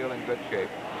downfield in good shape.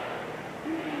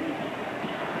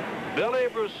 Billy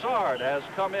Broussard has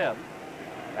come in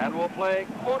and will play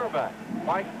quarterback.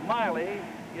 Mike Miley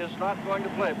is not going to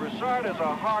play. Broussard is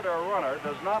a harder runner,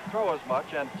 does not throw as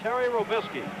much, and Terry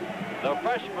Robisky, the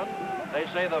freshman, they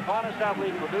say the finest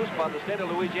athlete produced by the state of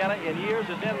Louisiana in years,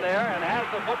 is in there and has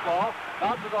the football,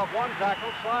 bounces off one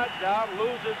tackle, slides down,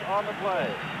 loses on the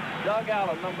play. Doug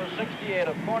Allen, number 68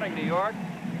 of Corning, New York,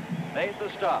 made the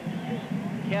stop.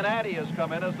 Ken Addy has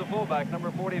come in as the fullback, number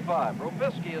 45.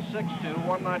 Robisky is 6'2",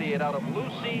 198 out of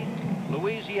Lucy,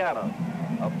 Louisiana,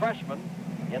 a freshman.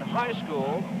 In high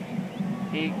school,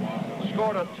 he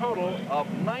scored a total of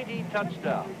 90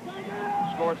 touchdowns.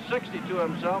 Scored 62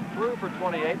 himself, threw for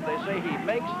 28. They say he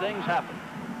makes things happen.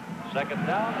 2nd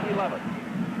down and 11.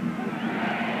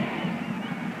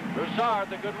 Broussard,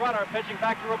 the good runner, pitching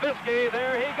back to Robisky.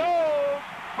 There he goes.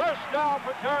 1st down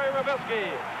for Terry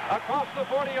Robisky across the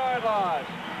 40-yard line.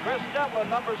 Chris Devlin,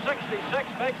 number 66,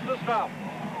 makes the stop.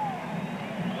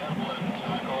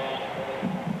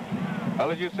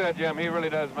 Well, as you said, Jim, he really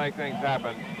does make things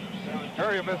happen.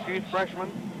 Terry Robisky,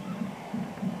 freshman.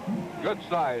 Good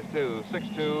size, too.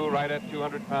 6'2", right at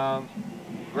 200 pounds.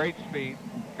 Great speed.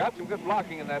 Got some good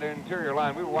blocking in that interior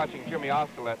line. We were watching Jimmy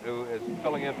Ostolet, who is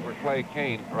filling in for Clay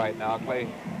Kane right now. Clay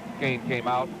Kane came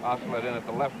out, Ostolet in at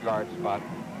the left guard spot.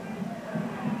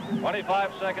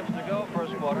 25 seconds to go,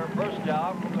 first quarter. 1st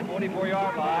down from the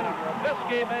 44-yard line. And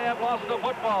Robisky may have lost the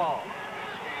football.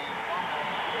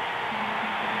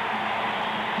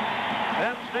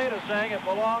 Penn State is saying it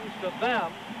belongs to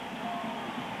them.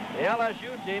 The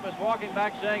LSU team is walking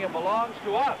back saying it belongs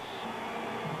to us.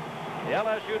 The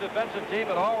LSU defensive team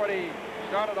had already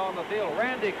started on the field.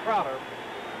 Randy Crowder,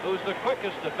 who's the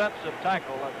quickest defensive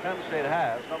tackle that Penn State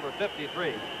has, number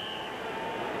 53,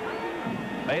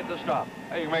 made the stop.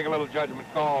 Hey, you can make a little judgment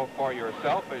call for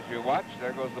yourself as you watch.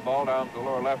 There goes the ball down to the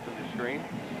lower left of the screen.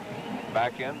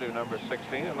 Back in to number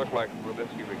 16. It looked like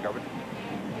Robisky recovered.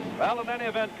 Well, in any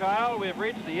event, Kyle, we've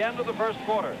reached the end of the first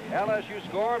quarter. LSU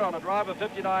scored on a drive of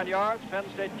 59 yards. Penn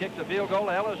State kicked a field goal.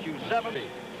 LSU 70.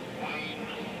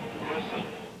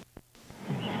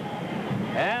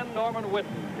 Ann Norman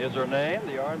Whitten is her name,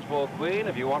 the Orange Bowl queen.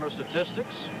 If you want her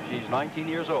statistics, she's 19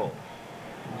 years old.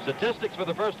 Statistics for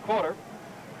the first quarter.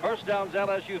 First downs,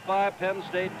 LSU 5, Penn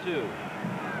State 2.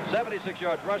 76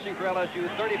 yards rushing for LSU,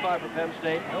 35 for Penn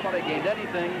State. Nobody gained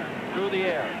anything through the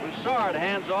air. Broussard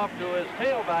hands off to his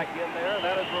tailback in there, and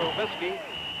that is for Robisky,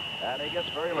 and he gets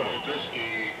very little.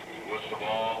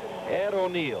 Ed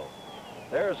O'Neill.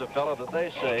 There's a fellow that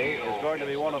they say is going to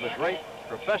be one of the great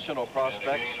professional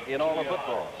prospects in all of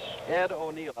football. Ed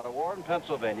O'Neill out of Warren,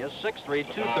 Pennsylvania,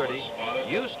 6'3", 230,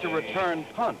 used to return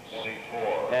punts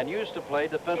and used to play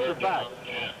defensive back,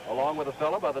 along with a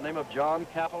fellow by the name of John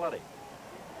Cappelletti.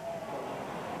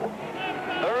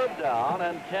 3rd down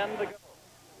and 10 to go.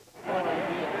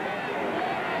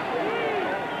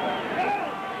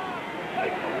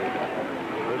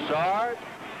 Broussard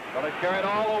going to carry it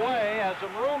all the way, has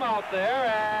some room out there,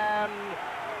 and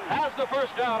has the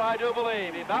first down, I do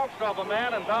believe. He bounced off a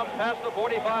man and bounced past the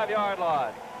 45-yard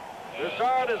line.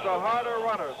 Broussard is the harder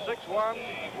runner, 6'1",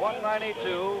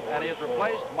 192, and he has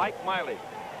replaced Mike Miley.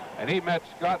 And he met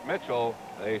Scott Mitchell,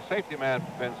 the safety man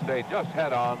for Penn State, just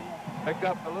head on. Picked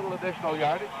up a little additional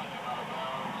yardage.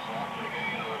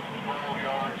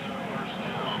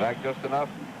 In fact, just enough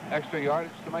extra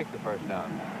yardage to make the first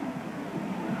down.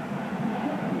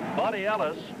 Buddy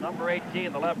Ellis, number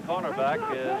 18, the left cornerback,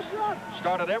 has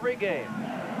started every game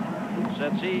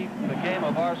since he became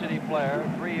a varsity player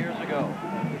 3 years ago.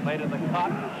 He played in the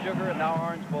Cotton, Sugar, and now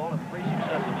Orange Bowl in 3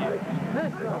 successive years.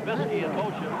 Trubisky in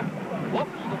motion.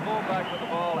 Whoops, the fullback with the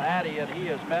ball, Addy, and he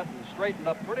is met and straightened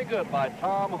up pretty good by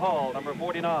Tom Hull, number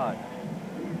 49.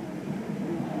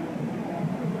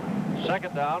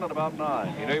 Second down and about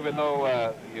 9. You know, even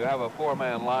though you have a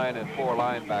 4-man line and 4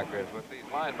 linebackers, with these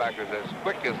linebackers as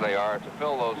quick as they are to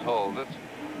fill those holes,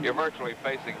 you're virtually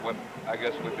facing what I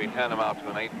guess would be tantamount to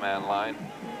an 8-man line.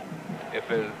 If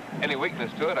there's any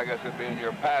weakness to it, I guess it'd be in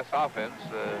your pass offense.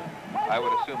 I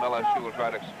would assume LSU will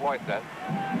try to exploit that.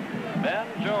 Ben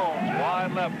Jones,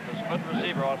 wide left, the split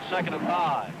receiver on 2nd and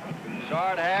 9.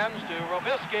 Broussard hands to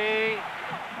Robisky.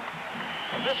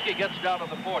 Robisky gets down to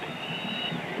the 40.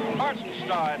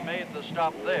 Hartenstein made the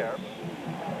stop there.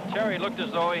 Terry looked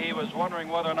as though he was wondering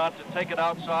whether or not to take it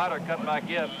outside or cut back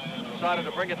in. Decided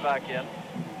to bring it back in.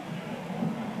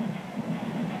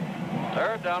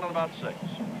 Third down and about 6.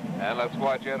 And let's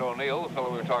watch Ed O'Neill, the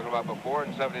fellow we were talking about before,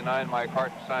 in 79, Mike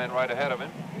Hartenstein right ahead of him.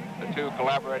 The two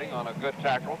collaborating on a good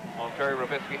tackle on Terry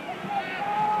Robisky.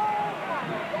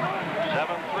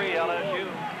 7-3 LSU,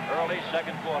 early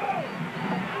second quarter.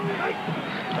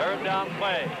 Third down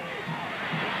play.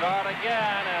 Broussard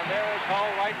again, and there's Hull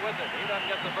right with it. He doesn't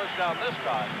get the first down this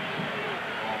time.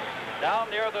 Down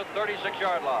near the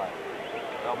 36-yard line.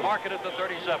 They'll mark it at the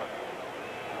 37.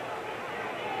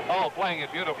 Oh, playing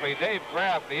it beautifully. Dave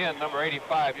Graff, the end, number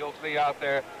 85, you'll see out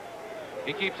there.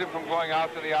 He keeps him from going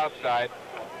out to the outside.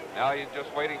 Now he's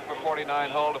just waiting for 49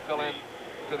 Hull to fill in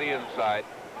to the inside.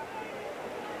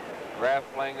 Graff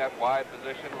playing that wide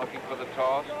position, looking for the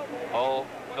toss. Hull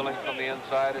filling from the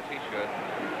inside as he should.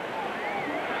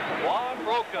 Juan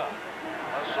Roca,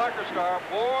 a soccer star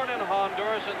born in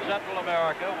Honduras in Central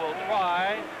America, will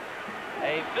try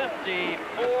a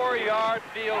 54-yard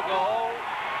field goal.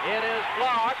 It is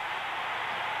blocked.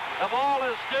 The ball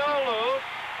is still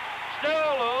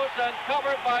loose and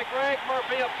covered by Greg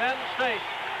Murphy of Penn State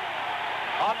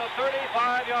on the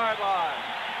 35-yard line.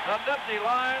 The Nittany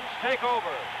Lions take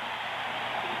over.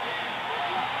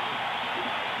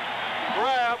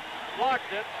 Graff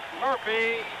blocked it.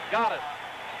 Murphy got it.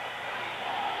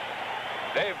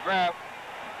 Dave Graff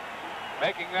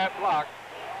making that block.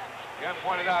 Again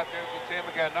pointed out there, you can see him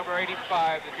again, number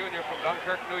 85, the junior from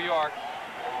Dunkirk, New York.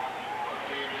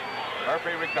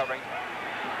 Murphy recovering.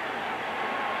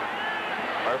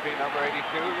 Murphy, number 82,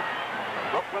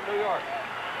 Brooklyn, New York.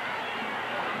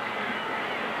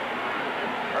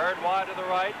 Hurd wide to the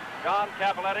right. John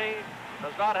Cappelletti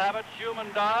does not have it.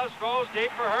 Schumann does. Throws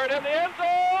deep for Hurd in the end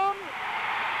zone.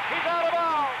 He's out of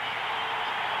bounds.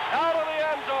 Out of the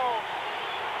end zone.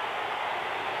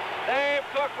 Dave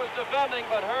Cook was defending,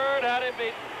 but Hurd had him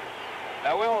beaten.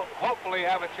 Now, we'll hopefully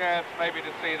have a chance maybe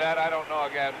to see that. I don't know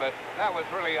again, but that was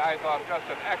really, I thought, just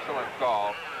an excellent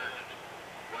call.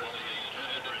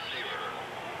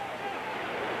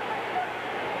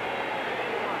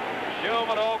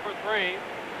 Schumann 0 for 3.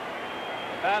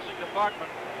 Passing department.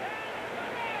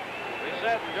 We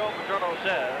said, Joe Paterno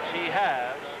says, he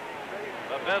has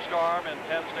the best arm in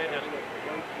Penn State history.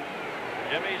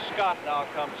 Jimmy Scott now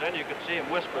comes in. You can see him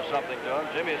whisper something to him.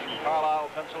 Jimmy's from Carlisle,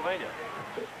 Pennsylvania,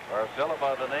 where a fellow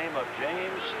by the name of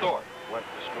James Thorpe went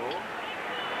to school.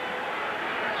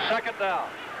 Second down.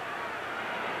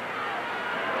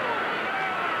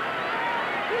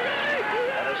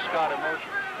 That is Scott in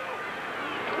motion.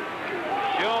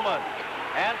 Schumann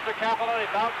hands to Cappelletti.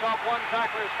 Bounce off one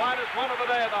tackler. His finest one of the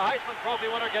day. And the Heisman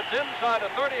Trophy winner gets inside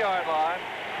the 30-yard line.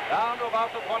 Down to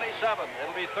about the 27.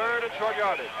 It'll be third and short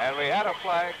yardage. And we had a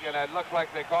flag, and it looked like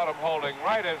they caught him holding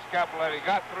right as Cappelletti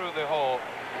got through the hole.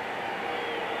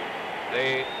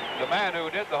 The man who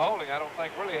did the holding, I don't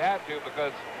think really had to,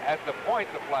 because at the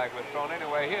point the flag was thrown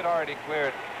anyway, he had already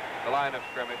cleared the line of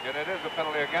scrimmage, and it is a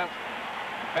penalty against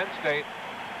Penn State.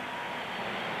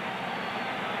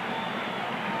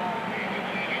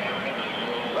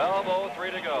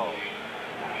 .12:03 to go.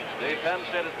 The Penn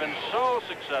State has been so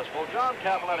successful. John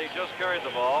Cappelletti just carried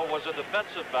the ball, was a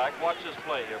defensive back. Watch this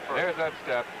play here first. There's that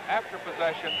step. After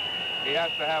possession, he has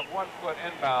to have 1 foot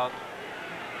inbounds.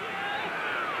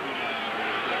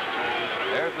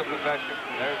 There's the possession.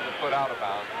 there's the foot out of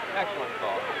bounds. Excellent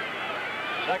call.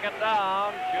 Second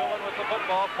down. Schumann with the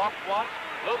football. Pumped once.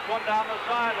 Looped one down the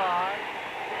sideline.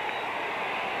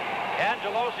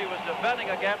 Angelosi was defending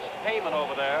against Heyman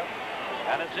over there,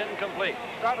 and it's incomplete.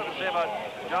 Started to say about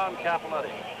John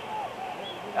Cappelletti.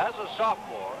 As a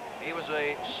sophomore, he was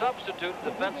a substitute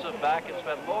defensive back and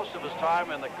spent most of his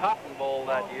time in the Cotton Bowl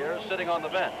that year, sitting on the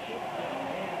bench.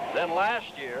 Then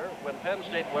last year, when Penn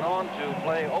State went on to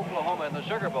play Oklahoma in the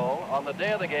Sugar Bowl, on the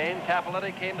day of the game,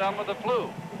 Cappelletti came down with the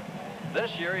flu.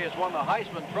 This year, he has won the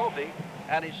Heisman Trophy,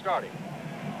 and he's starting.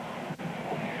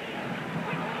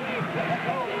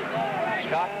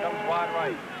 Scott comes wide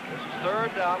right. This is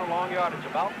third down, a long yardage,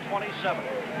 about 27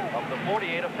 of the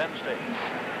 48 of Penn State.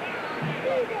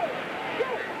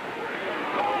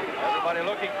 Everybody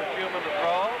looking for Schumann to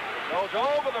throw. Goes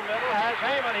over the middle, has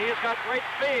Heyman. He's got great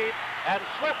speed and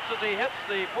slips as he hits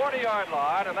the 40-yard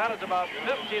line, and that is about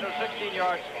 15 or 16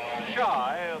 yards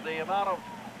shy of the amount of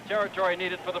territory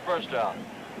needed for the first down.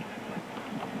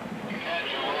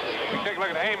 We take a look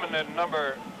at Heyman at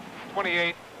number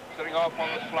 28, sitting off on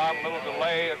the slot, a little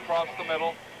delay across the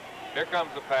middle. Here comes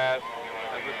the pass.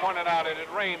 As we pointed out, it had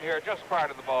rained here just prior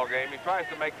to the ball game. He tries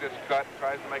to make this cut,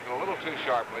 tries to make it a little too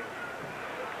sharply.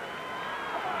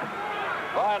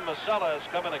 Brian Masella has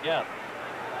come in again.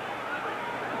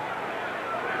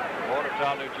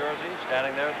 Watertown, New Jersey,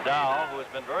 standing there. Dow, who has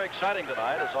been very exciting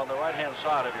tonight, is on the right-hand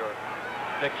side of your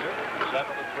picture.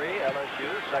 7-3,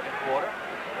 LSU, second quarter.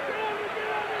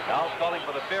 Dow's calling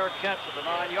for the fair catch at the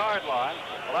 9-yard line.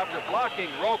 Well, after blocking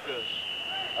Roca's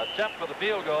attempt for the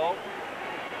field goal,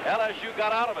 LSU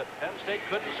got out of it. Penn State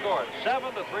couldn't score it.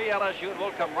 7-3 LSU, and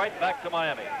we'll come right back to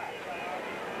Miami.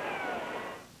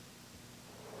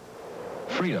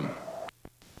 Freedom.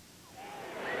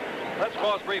 Let's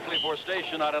pause briefly for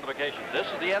station identification. This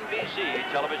is the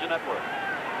NBC television network.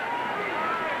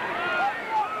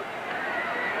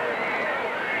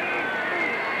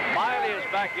 Miley is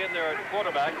back in there at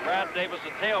quarterback. Brad Davis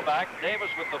at tailback. Davis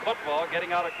with the football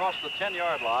getting out across the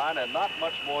 10-yard line, and not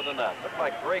much more than that. Looked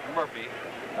like Greg Murphy,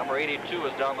 number 82,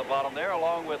 is down the bottom there,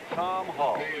 along with Tom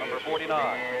Hall, number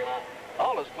 49.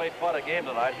 Hall has played quite a game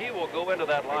tonight. He will go into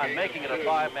that line, making it a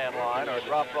 5-man line or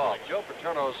drop off. Joe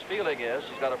Paterno's feeling is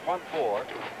he's got a front four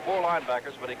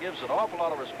linebackers, but he gives an awful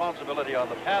lot of responsibility on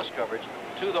the pass coverage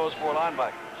to those 4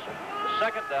 linebackers.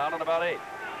 Second down and about 8.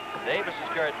 Davis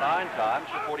has carried 9 times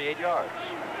for 48 yards.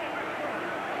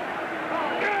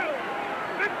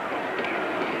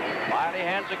 Miley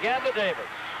hands again to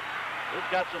Davis. He's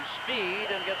got some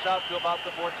speed and gets out to about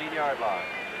the 14-yard line.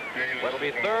 Well, it'll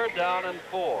be third down and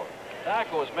 4.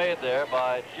 Tackle was made there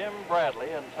by Jim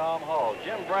Bradley and Tom Hall.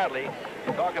 Jim Bradley,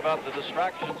 talk about the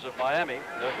distractions of Miami.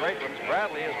 They're great ones.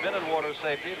 Bradley has been in water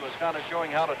safety and was kind of showing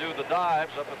how to do the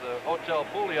dives up at the hotel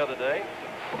pool the other day.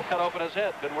 Cut open his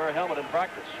head. Couldn't wear a helmet in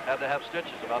practice. Had to have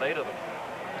stitches, about 8 of them.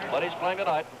 But he's playing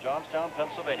tonight from Johnstown,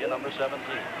 Pennsylvania, number 17.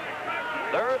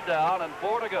 Third down and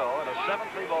 4 to go in a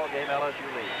 7-3 ball game.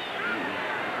 LSU leads.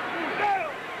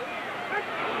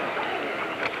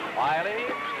 Miley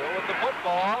still with the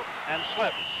football and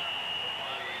slips.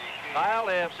 Kyle,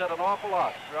 they have said an awful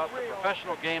lot throughout the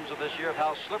professional games of this year of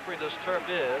how slippery this turf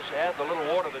is. Add the little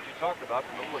water that you talked about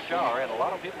from the little shower, and a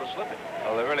lot of people are slipping.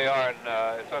 Well, they really are,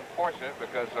 and it's unfortunate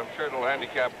because I'm sure it'll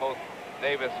handicap both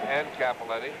Davis and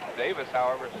Cappelletti. Davis,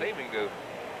 however, seeming to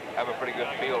have a pretty good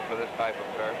feel for this type of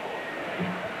turf.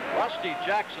 Rusty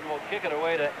Jackson will kick it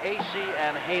away to AC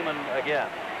and Heyman again.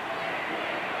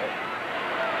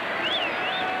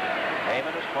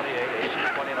 Heyman is 28, AC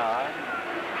is 29.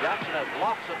 Jackson has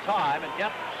lots of time and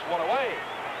gets one away.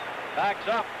 Backs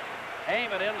up.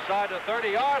 Heyman inside the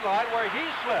 30-yard line where he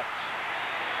slips.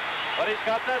 But he's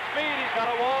got that speed. He's got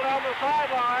a wall down the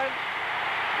sideline.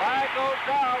 Flag goes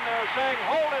down. They're saying,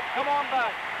 hold it. Come on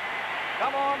back.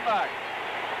 Come on back.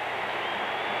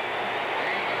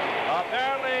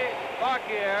 Apparently,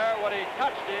 Barkier, when he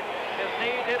touched him, his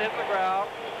knee did hit the ground.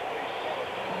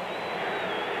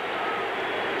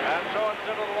 And so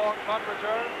instead of the long punt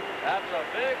return, that's a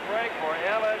big break for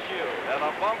LSU and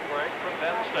a bump break for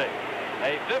Penn State.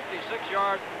 A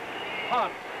 56-yard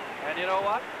punt. And you know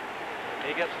what?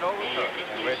 He gets no return.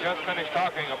 And we just finished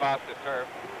talking about the turf,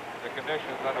 the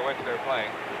conditions under which they're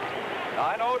playing.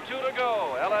 9:02 to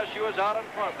go. LSU is out in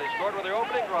front. They scored with their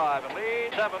opening drive and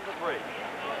lead 7-3.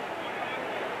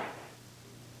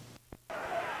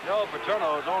 Joe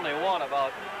Paterno has only won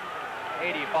about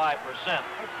 85%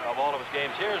 of all of his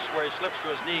games. Here's where he slips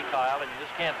to his knee, Kyle, and you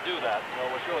just can't do that. So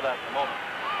we'll show that in a moment.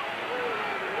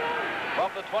 From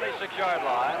the 26-yard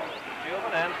line, Schumann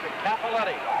hands to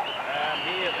Cappelletti, and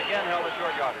he has again held a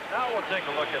short yardage. Now we'll take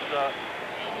a look at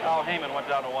how Heyman went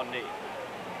down to one knee.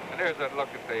 And here's a look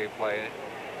at the play. And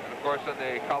of course, in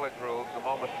the college rules, the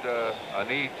moment a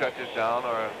knee touches down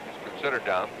or is considered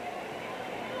down,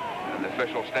 and the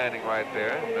official standing right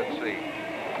there. Let's see.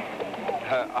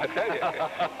 I tell you,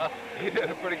 he did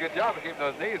a pretty good job of keeping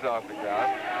those knees off the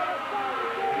ground.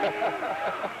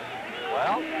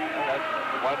 Well, that's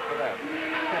one for them.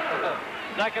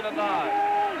 2nd and 9.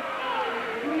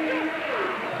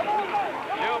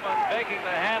 Newman making the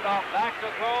handoff back to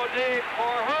throw deep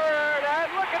for Hurd,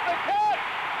 and look at the catch!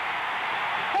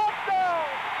 Touchdown!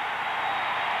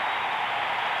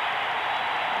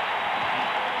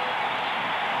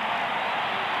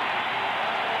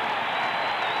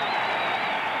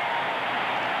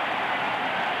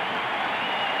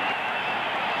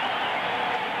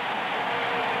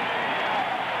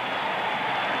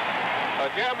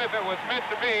 Jim, if it was meant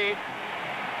to be,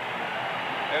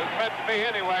 it was meant to be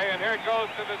anyway, and here it goes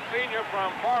to the senior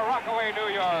from Far Rockaway, New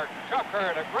York, Chuck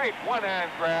Hurd, a great one-hand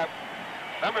grab.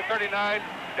 Number 39,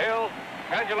 Dale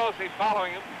Cangelosi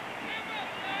following him.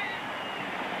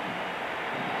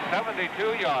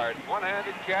 72 yards,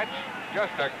 one-handed catch.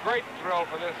 Just a great thrill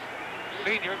for this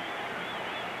senior.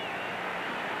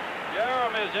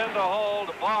 Jerem is in to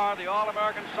hold. Barr, the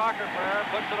All-American soccer player,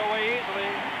 puts it away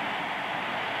easily.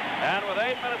 And with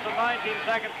 8 minutes and 19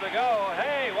 seconds to go,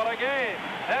 hey, what a game.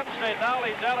 Penn State now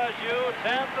leads LSU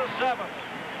 10-7.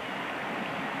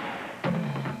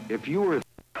 If you were...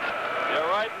 You're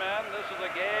right, man. This is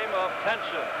a game of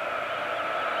tension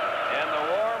in the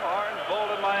warm Orange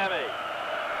Bowl in Miami.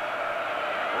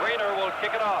 Greener will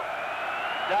kick it off.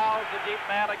 Dow's the deep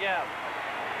man again.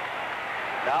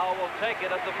 Dow will take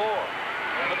it at the 4,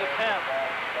 to the 10.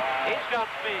 He's got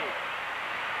speed.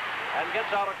 And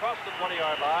gets out across the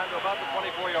 20-yard line to about the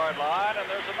 24-yard line, and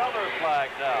there's another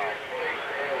flag down.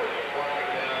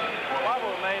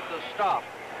 Buttle made the stop.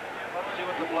 Let's see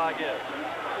what the flag is.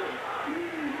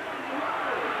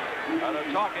 Now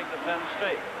they're talking to Penn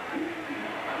State.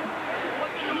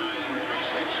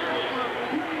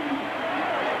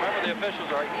 Remember, the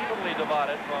officials are evenly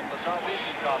divided from the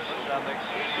Southeastern Conference and the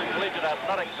Eastern Collegiate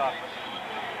Athletic Conference.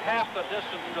 Half the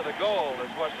distance to the goal is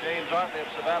what James Artley of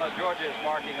Savannah, Georgia is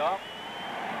marking off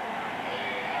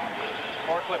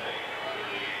for clipping.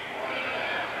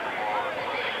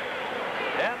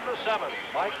 10-7,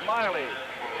 Mike Miley,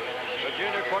 the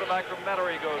junior quarterback from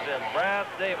Metairie, goes in. Brad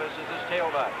Davis is his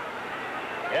tailback.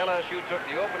 LSU took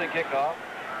the opening kickoff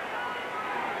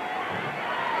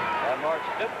and marched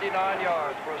 59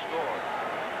 yards for a score.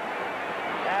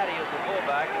 Addy is the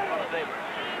fullback in front of Davis.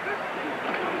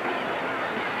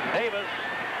 Davis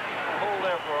hold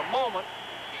there for a moment.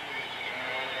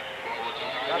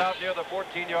 Got out near the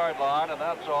 14-yard line, and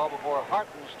that's all before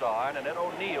Hartenstein and Ed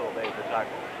O'Neill made the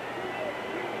tackle.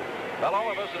 Well,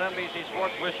 all of us at NBC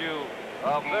Sports wish you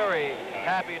a very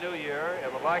happy new year,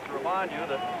 and would like to remind you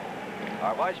that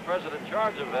our vice president in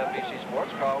charge of NBC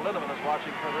Sports, Carl Lindemann, is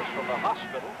watching for this from the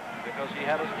hospital because he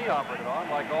had his knee operated on.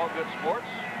 Like all good sports,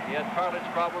 he had cartilage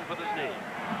problems with his knee.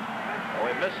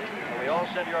 We miss him, and we all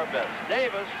send you our best.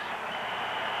 Davis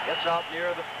gets out near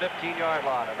the 15-yard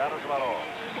line, and that is about all.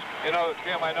 You know,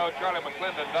 Jim, I know Charlie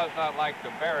McClendon does not like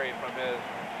to vary from his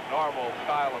normal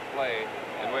style of play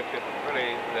in which it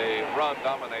really, the run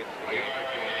dominates the game.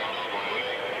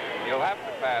 He'll have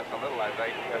to pass a little, I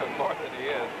think, more than he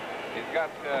is. He's got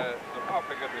some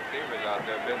awfully good receivers out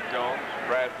there. Ben Jones,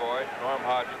 Brad Boyd, Norm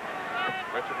Hodgins,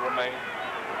 Richard Romaine.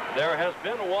 There has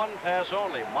been one pass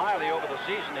only. Miley over the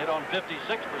season hit on 56%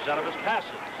 of his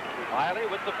passes. Miley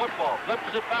with the football, flips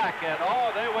it back, and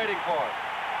oh, they're waiting for it.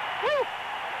 Woo!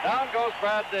 Down goes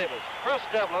Brad Davis. Chris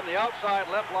Devlin, the outside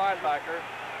left linebacker,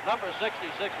 number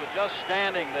 66, was just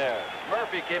standing there.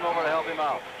 Murphy came over to help him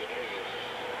out.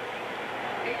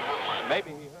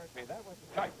 Maybe he heard me. That was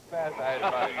the type of pass I had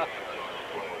about it.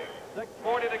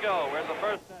 6:40 to go. We're in the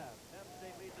first half. Penn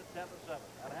State leads at 10-7.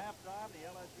 At halftime, the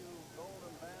LSU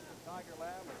Golden Band of Tiger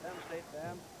Lamb, the Penn State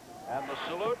band, and the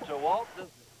salute to Walt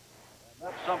Disney. And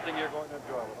that's something you're going to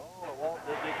enjoy with all the Walt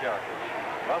Disney characters.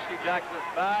 Rusty Jackson is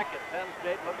back, and Penn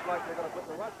State looks like they're going to put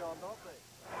the rush on, don't they?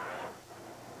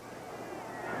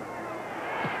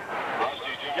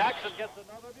 Jackson gets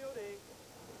another beauty.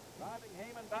 Driving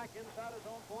Heyman back inside his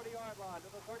own 40-yard line to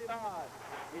the 39.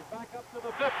 He's back up to the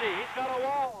 50. He's got a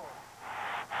wall.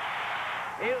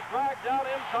 He is dragged down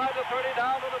inside the 30,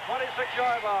 down to the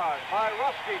 26-yard line by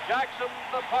Rusty Jackson,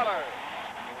 the punter.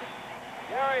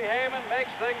 Gary Heyman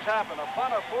makes things happen. A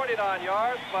punt of 49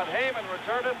 yards, but Heyman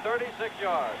returned it 36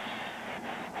 yards.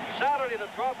 Saturday, the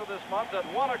 12th of this month at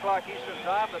 1 o'clock Eastern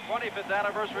Time, the 25th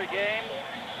anniversary game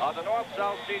of the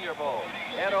North-South Senior Bowl.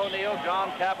 Ed O'Neill,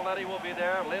 John Cavalletti will be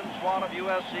there, Lynn Swan of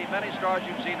USC, many stars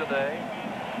you've seen today.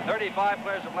 35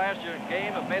 players of last year's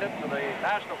game have made it to the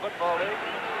National Football League.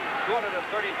 235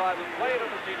 have played in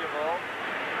the Senior Bowl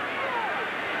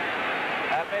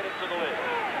and made it to the league.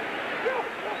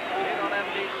 Seen on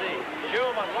NBC.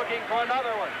 Schumann looking for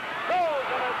another one. Goes,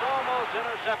 and it's almost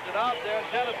intercepted out there,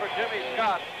 intended for Jimmy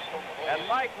Scott. And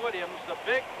Mike Williams, the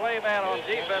big play man on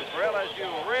defense for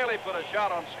LSU, really put a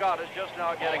shot on Scott, is just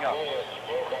now getting up.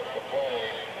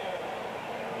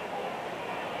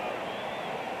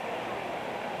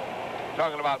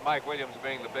 Talking about Mike Williams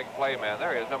being the big play man.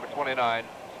 There he is, number 29,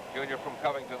 junior from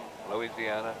Covington,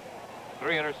 Louisiana.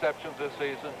 3 interceptions this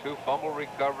season, 2 fumble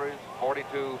recoveries,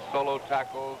 42 solo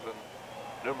tackles, and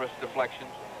numerous deflections.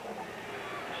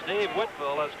 Steve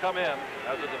Whitfield has come in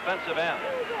as a defensive end,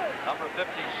 number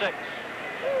 56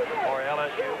 for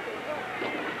LSU.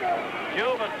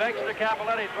 Schumann fakes to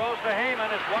Capoletti, throws to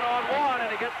Heyman. It's one-on-one, and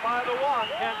he gets by the one,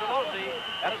 Cangelosi,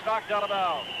 and it's knocked out of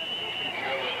bounds.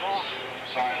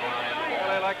 Well,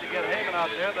 they like to get Heyman out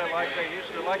there. They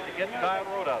used to like to get Kyle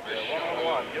Rote out there,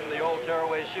 one-on-one. Give him the old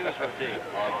tearaway shoes routine.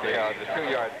 Yeah, the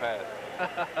 2-yard pass.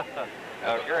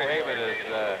 Gary Heyman is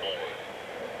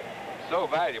so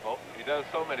valuable. He does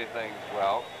so many things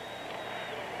well.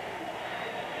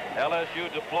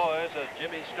 LSU deploys as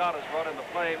Jimmy Scott has brought in the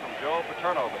play from Joe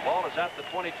Paterno. The ball is at the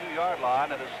 22-yard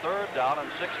line, and it's 3rd down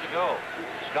and 6 to go.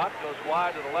 Scott goes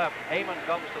wide to the left. Heyman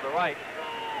comes to the right.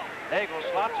 Nagel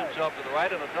slots himself to the right,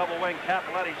 and a double wing.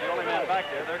 Capoletti's the only man back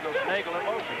there. There goes Nagel in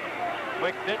motion.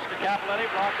 Quick pitch to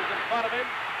Capoletti. Block is in front of him.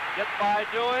 Gets by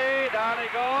Dewey. Down he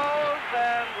goes,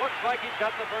 and looks like he's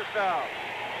got the first down.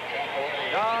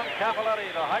 John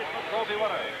Capoletti, the Heisman Trophy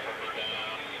winner.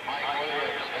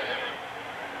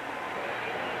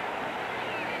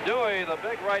 Dewey, the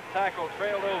big right tackle,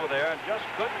 trailed over there and just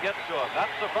couldn't get to him.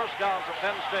 That's the first down for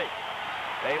Penn State.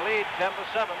 They lead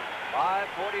 10-7,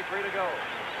 5:43 to go.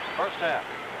 First half.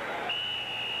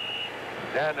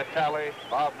 Dan Natale,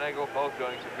 Bob Nagel, both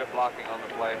doing some good blocking on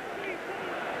the play.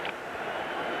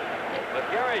 With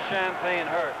Gary Champagne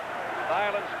hurt,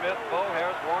 Stylen Smith, Bo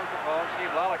Harris, Warren Capone,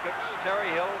 Steve Lollicux, Terry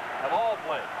Hill have all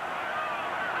played.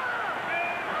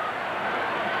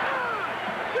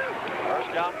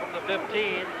 First down from the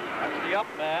 15. That's the up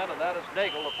man, and that is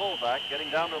Nagel, the fullback, getting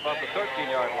down to about the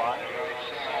 13-yard line.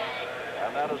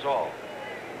 And that is all.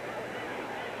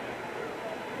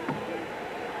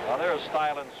 Now there's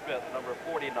Stylen Smith, number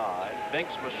 49.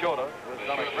 Binks Machota, who has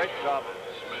done a great job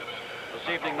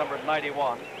this evening, number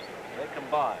 91. They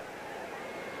combine.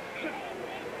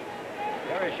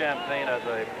 Gary Champagne has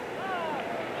a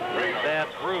very bad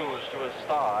bruise to his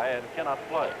thigh and cannot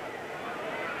play.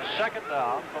 Second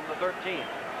down from the 13.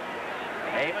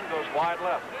 Heyman goes wide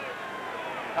left.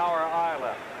 Tower I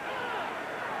left.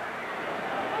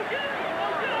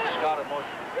 Scott in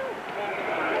motion.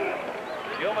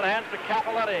 Schumann hands to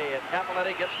Capoletti, and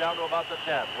Capoletti gets down to about the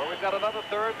 10. Well, we've got another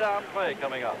 3rd down play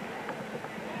coming up.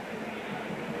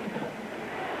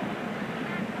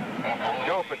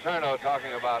 Joe Paterno,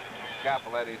 talking about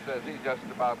Capoletti, says he's just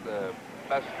about the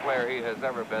best player he has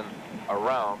ever been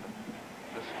around.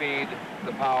 The speed,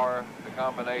 the power, the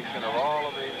combination of all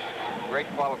of these great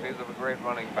qualities of a great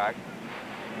running back.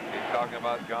 He's talking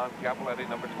about John Capoletti,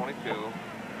 number 22,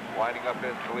 winding up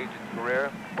his collegiate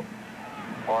career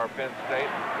for Penn State,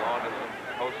 going to some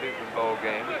postseason bowl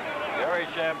games. Gary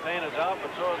Champagne is out, but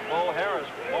so is Bo Harris,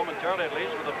 momentarily at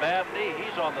least, with a bad knee.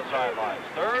 He's on the sidelines.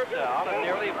 3rd down and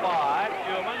nearly 5.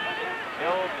 Schumann,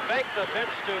 he'll make the pitch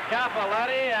to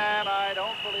Capoletti, and I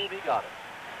don't believe he got it.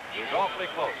 He's awfully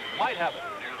close. Might have it.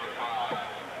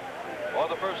 For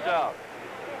the first down.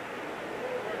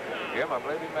 Jim, I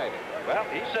believe he made it. Well,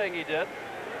 he's saying he did.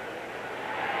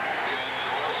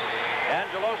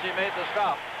 Angelosi made the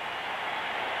stop.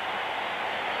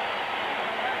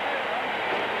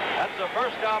 That's the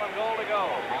first down and goal to go.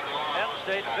 Penn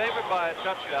State favored by a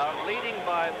touchdown, leading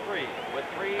by 3 with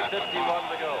 3:51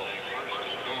 to go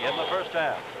in the first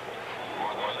half.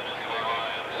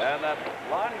 And that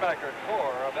linebacker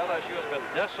core of LSU has been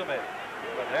decimated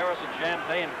with Harris and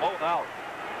Champagne both out.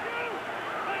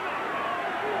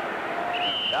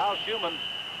 Now Schumann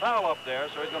foul up there,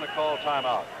 so he's going to call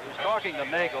timeout. He's talking to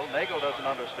Nagel. Nagel doesn't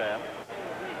understand.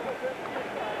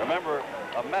 Remember,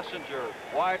 a messenger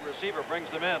wide receiver brings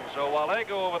them in. So while they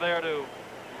go over there to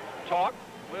talk,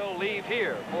 we'll leave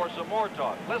here for some more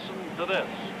talk. Listen to this.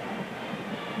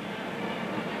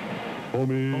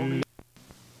 Homie.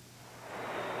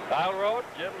 Kyle Rote,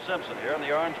 Jim Simpson here in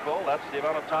the Orange Bowl. That's the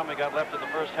amount of time we got left in the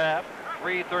first half.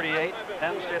 3:38.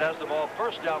 Penn State has the ball,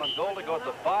 first down and goal to go at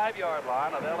the 5-yard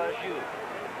line of LSU.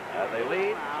 And they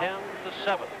lead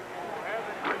 10-7.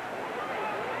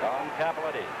 Don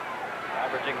Capoletti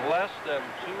averaging less than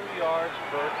 2 yards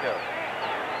per carry.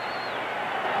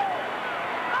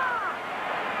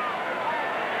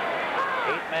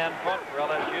 8-man front for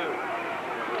LSU.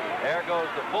 There goes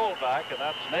the fullback, and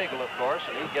that's Nagel, of course,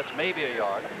 and he gets maybe a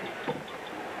yard.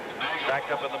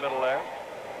 Stacked up in the middle there.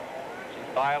 See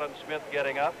Thielen Smith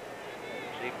getting up.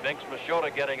 See Binks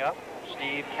Machota getting up.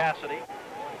 Steve Cassidy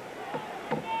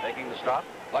making the stop.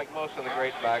 Like most of the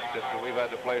great backs that we've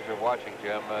had the pleasure of watching,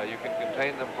 Jim, you can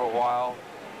contain them for a while.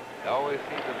 They always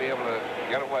seem to be able to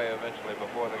get away eventually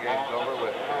before the game's over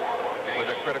with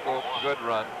a critical, good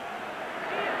run.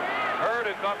 Hurd,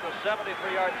 who caught the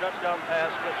 73-yard touchdown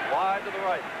pass, splits wide to the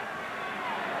right.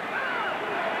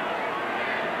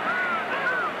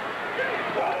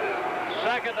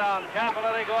 Second down,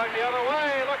 Caponetti going the other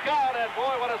way. Look out, and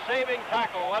boy, what a saving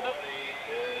tackle, wasn't it?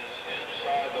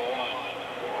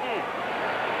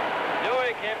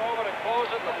 Dewey came over to close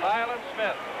it with Thielen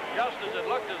Smith, just as it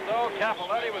looked as though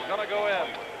Caponetti was going to go in.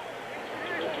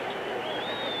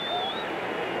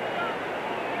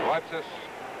 Watch this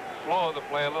flow of the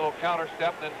play, a little counter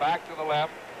step, then back to the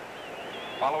left.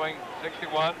 Following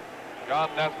 61, John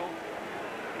Nessel.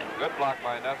 Good block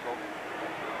by Nessel.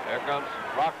 There comes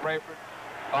Rock Rayford,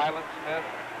 Thielen Smith.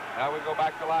 Now we go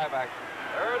back to live action.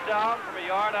 Third down from a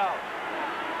yard out.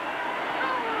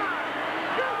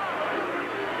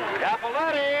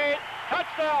 Caponetti,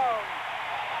 touchdown!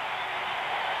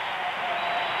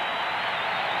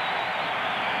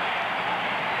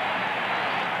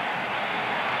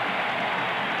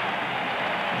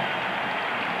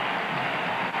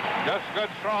 Just good,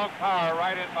 strong power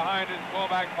right in behind his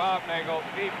fullback, Bob Nagel.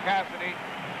 Steve Cassidy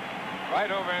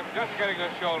right over him, just getting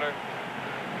his shoulder.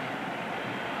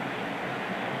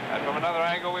 And from another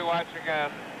angle, we watch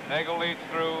again. Nagel leads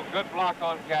through. Good block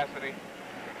on Cassidy,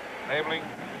 enabling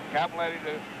Caponetti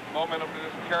to momentum to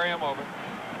just carry him over.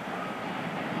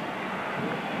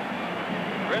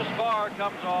 Chris Barr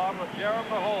comes on with Jerem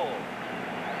the hole.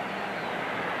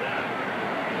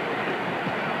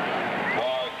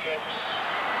 Barr kicks.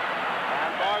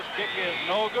 And Barr's kick is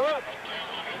no good.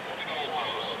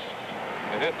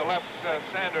 It hit the left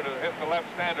standard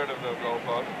of the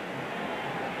goalpost.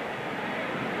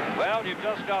 Well, you've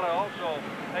just got to also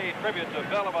pay tribute to a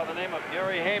fellow by the name of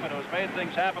Gary Heyman, who has made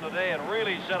things happen today and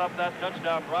really set up that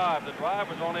touchdown drive. The drive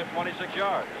was only 26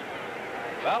 yards.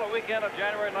 Well, the weekend of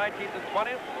January 19th and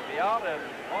 20th will be out in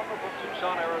wonderful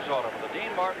Tucson, Arizona for the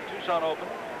Dean Martin Tucson Open.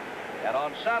 And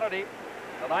on Saturday,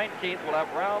 the 19th, we'll have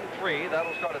round 3.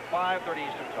 That'll start at 5:30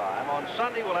 Eastern Time. On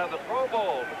Sunday, we'll have the Pro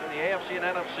Bowl between the AFC and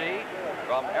NFC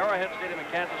from Arrowhead Stadium in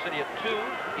Kansas City at 2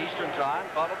 Eastern Time,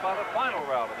 followed by the final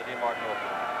round of the Dean Martin Open.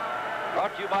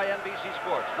 Brought to you by NBC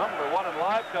Sports, #1 in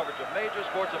live coverage of major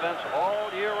sports events all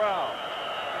year round.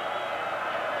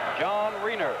 John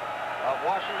Reiner of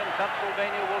Washington,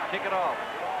 Pennsylvania will kick it off.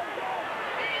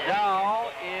 Dow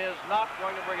is not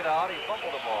going to bring it out. He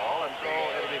fumbled the ball, and so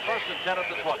it'll be 1st and 10 at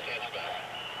the 20.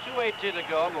 2:18 to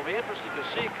go, and we'll be interested to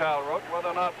see, Kyle Roach, whether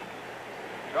or not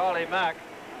Charlie Mack,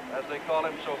 as they call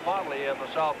him so fondly in the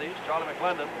Southeast, Charlie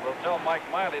McClendon, will tell Mike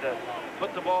Miley to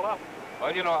put the ball up.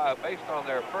 Well, you know, based on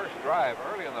their first drive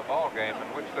early in the ball game,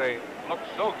 in which they looked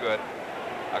so good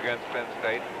against Penn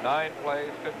State, 9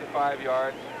 plays, 55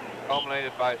 yards,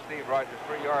 culminated by Steve Rogers'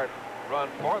 3-yard run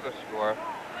for the score.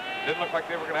 Didn't look like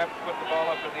they were going to have to put the ball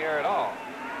up in the air at all.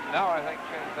 Now I think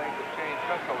things have changed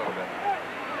just a little bit.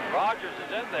 Rogers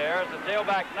is in there as the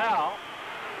tailback now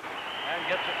and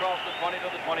gets across the 20 to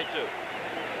the 22.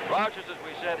 Rogers, as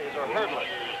we said, is a hurdler,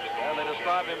 and they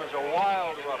describe him as a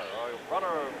wild runner, or a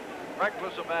runner of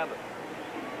reckless abandon.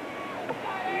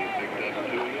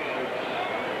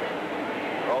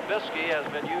 Robisky has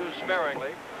been used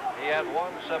sparingly. He had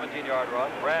one 17-yard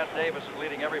run. Brad Davis is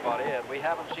leading everybody, and we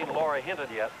haven't seen Laurie Hinton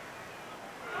yet.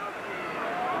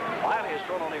 Miley has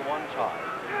thrown only one time.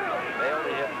 Failed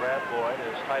to hit Brad Boyd,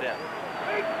 his tight end.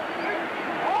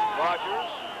 Rogers.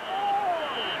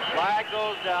 Flag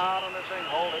goes down, and they're saying,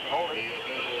 hold it, hold it.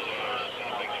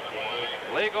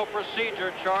 Legal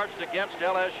procedure charged against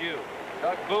LSU.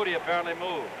 Doug Booty apparently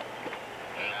moved.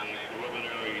 And the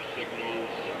preliminary signals.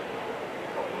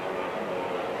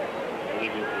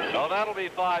 So that'll be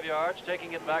 5 yards,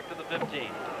 taking it back to the 15.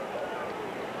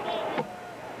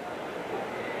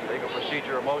 Legal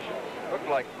procedure in motion. Looked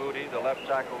like Booty, the left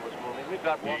tackle, was moving. We've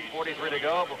got 1:43 to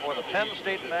go before the Penn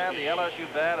State band, the LSU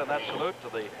band, and that salute to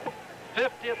the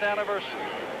 50th anniversary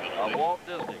of Walt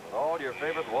Disney with all your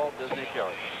favorite Walt Disney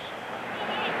characters.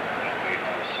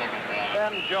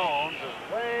 Ben Jones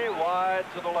is way wide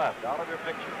to the left, out of your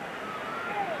picture.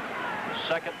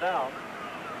 2nd down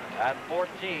at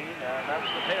 14, and that's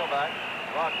the tailback.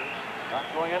 Rogers not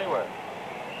going anywhere.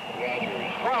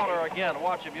 Crowder again,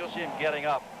 watch him, you'll see him getting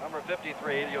up. Number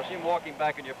 53, you'll see him walking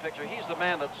back in your picture. He's the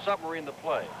man that submarined the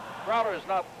play. Crowder is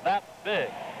not that big,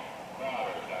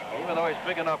 even though he's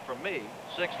big enough for me,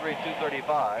 6'3",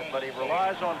 235, but he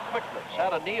relies on quickness.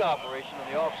 Had a knee operation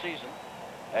in the offseason,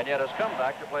 and yet has come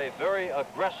back to play very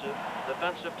aggressive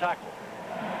defensive tackle.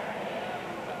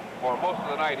 For most of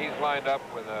the night, he's lined up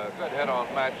with a good head-on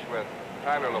match with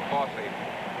Tyler LaFosse,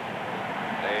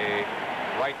 a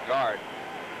right guard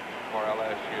for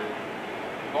LSU.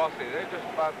 LaFosse, they're just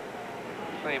about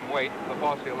the same weight.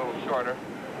 LaFosse a little shorter.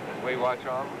 As we watch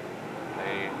on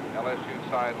the LSU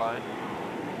sideline.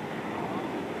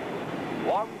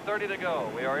 1:30 to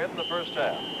go. We are in the first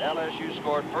half. LSU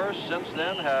scored first. Since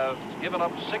then have given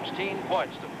up 16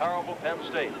 points to powerful Penn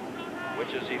State, which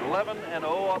is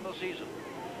 11-0 on the season.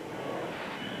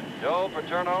 Joe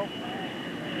Paterno,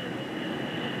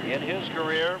 in his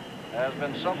career, has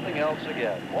been something else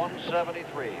again.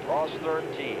 173, lost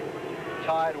 13,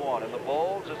 tied 1. In the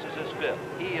bowls, this is his 5th.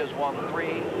 He has won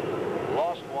 3,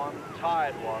 lost 1,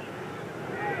 tied 1.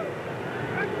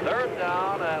 3rd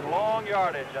down and long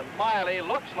yardage, and Miley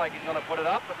looks like he's going to put it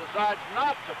up, but decides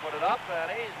not to put it up,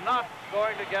 and he's not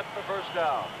going to get the first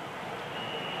down.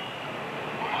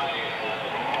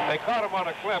 They caught him on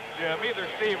a clip, Jim. Either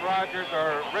Steve Rogers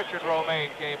or Richard Romaine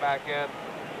came back in,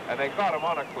 and they caught him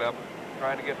on a clip,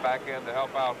 trying to get back in to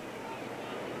help out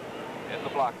in the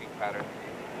blocking pattern.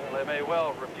 Well, they may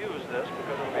well refuse this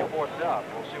because it'll be 4th down.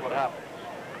 We'll see what happens.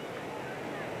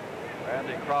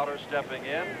 Randy Crowder stepping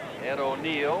in. Ed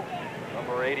O'Neill,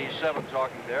 number 87,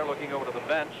 talking there, looking over to the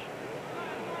bench.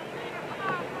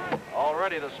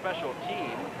 Already the special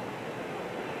team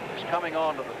is coming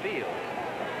onto the field.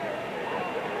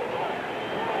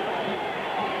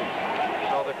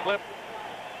 So the clip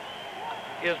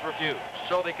is refused,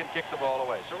 so they can kick the ball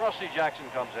away. So Rusty Jackson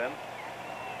comes in.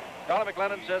 Charlie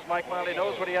McLennan says Mike Miley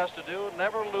knows what he has to do,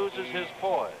 never loses his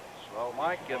poise. Well,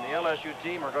 Mike and the LSU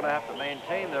team are going to have to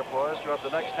maintain their poise throughout the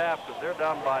next half because they're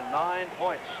down by 9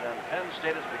 points, and Penn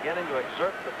State is beginning to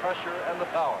exert the pressure and the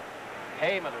power.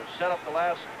 Heyman, who set up the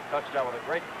last touchdown with a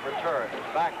great return,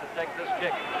 is back to take this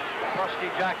kick. Rusty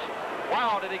Jackson.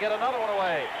 Wow, did he get another one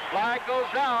away? Flag goes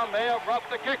down. May have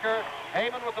roughed the kicker.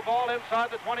 Heyman with the ball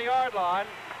inside the 20-yard line.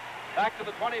 Back to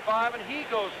the 25, and he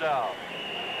goes down.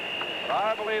 But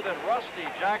I believe that Rusty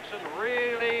Jackson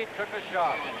really took a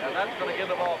shot, and that's going to give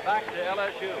the ball back to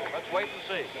LSU. Let's wait and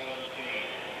see.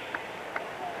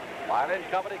 Miley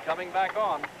and company coming back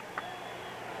on.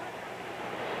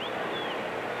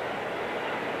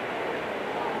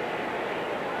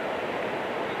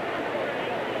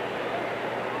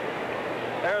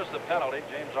 There's the penalty.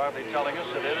 James Ardley telling us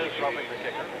that it is roughing the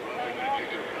kicker.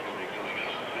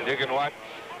 You can watch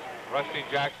Rusty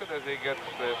Jackson as he gets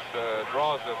this,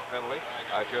 draws this penalty.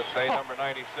 I should say number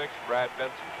 96, Brad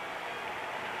Benson,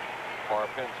 for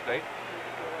Penn State,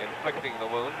 inflicting the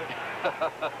wound.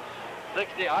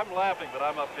 60, I'm laughing, but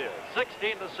I'm up here.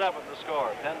 16-7 the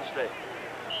score, Penn State.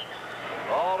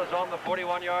 Ball is on the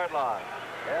 41-yard line.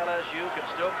 LSU can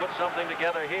still put something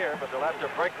together here, but they'll have to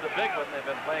break the big one. They've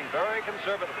been playing very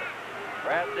conservatively.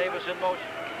 Brad Davis in motion.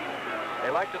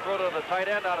 They like to throw to the tight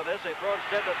end out of this. They throw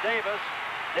instead to Davis.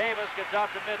 Davis gets out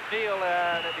to midfield,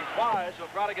 and if he's wise,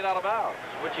 he'll try to get out of bounds,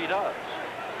 which he does.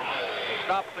 He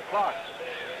stops the clock.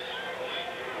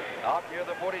 Out near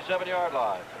the 47-yard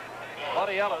line.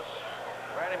 Buddy Ellis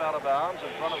ran him out of bounds in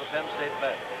front of the Penn State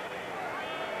bench.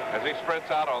 As he sprints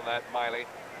out on that, Miley,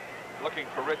 looking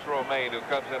for Rich Romaine, who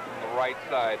comes in from the right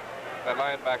side. That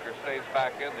linebacker stays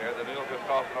back in there, then he'll just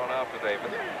toss it on out to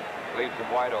Davis. Leaves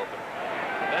him wide open.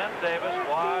 Ben Davis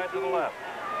wide to the left.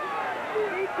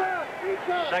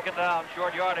 2nd down,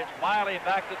 short yardage. Miley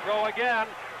back to throw again.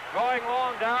 Throwing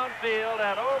long downfield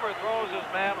and overthrows his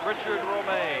man, Richard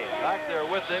Romaine. Back there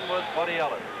with him was Buddy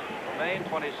Ellis. Romaine,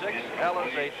 26,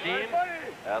 Ellis, 18.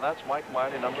 And that's Mike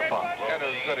Miley, number 5. Kind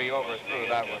of good he overthrew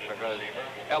that one because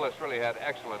Ellis really had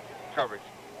excellent coverage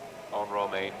on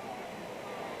Romaine.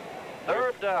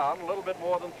 3rd down, a little bit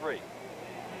more than 3.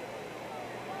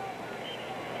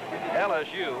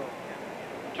 LSU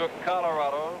took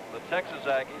Colorado, the Texas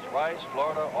Aggies, Rice,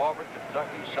 Florida, Auburn,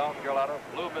 Kentucky, South Carolina,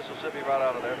 flew Mississippi right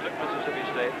out of there, took Mississippi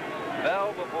State,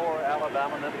 fell before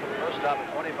Alabama, and then for the first time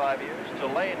in 25 years,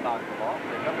 Tulane knocked them off.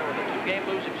 They come here with a 2-game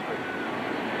losing streak.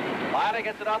 Miley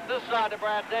gets it out this side to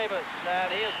Brad Davis,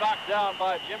 and he is knocked down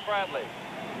by Jim Bradley.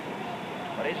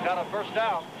 But he's got a first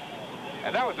down.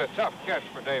 And that was a tough catch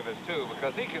for Davis, too,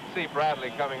 because he could see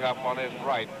Bradley coming up on his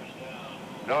right,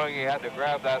 knowing he had to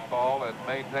grab that ball and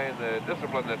maintain the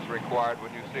discipline that's required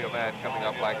when you see a man coming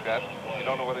up like that. You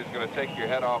don't know whether he's going to take your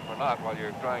head off or not while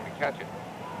you're trying to catch it.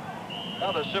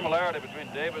 Now, the similarity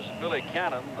between Davis and Billy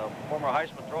Cannon, the former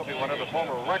Heisman Trophy winner, the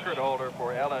former record holder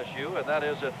for LSU, and that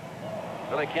is that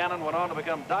Billy Cannon went on to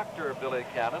become Dr. Billy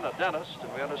Cannon, a dentist,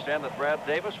 and we understand that Brad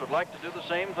Davis would like to do the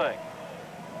same thing.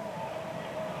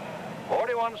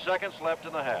 41 seconds left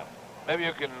in the half. Maybe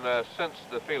you can sense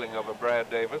the feeling of a Brad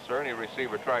Davis or any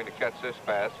receiver trying to catch this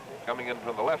pass. Coming in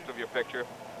from the left of your picture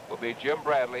will be Jim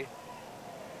Bradley.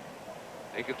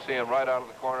 You can see him right out of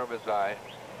the corner of his eye.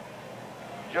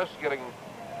 Just getting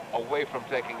away from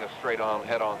taking a straight-on,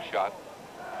 head-on shot.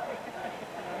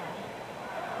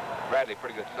 Bradley,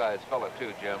 pretty good sized fella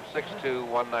too, Jim. 6'2",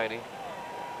 190.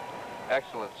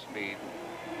 Excellent speed.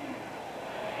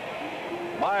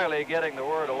 Miley getting the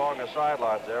word along the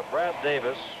sidelines there. Brad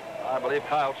Davis, I believe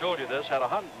Kyle told you this, had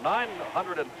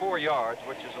 904 yards,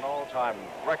 which is an all-time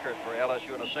record for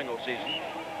LSU in a single season.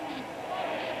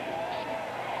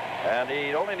 And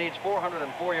he only needs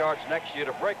 404 yards next year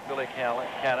to break Billy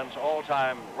Cannon's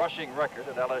all-time rushing record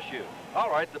at LSU. All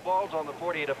right, the ball's on the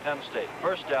 48 of Penn State.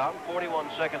 First down,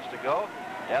 41 seconds to go.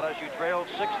 LSU trailed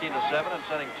 16-7 and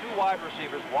sending two wide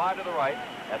receivers wide to the right,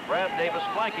 and Brad Davis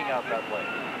flanking out that way.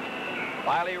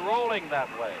 Miley rolling that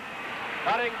way.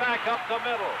 Cutting back up the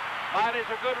middle. Miley's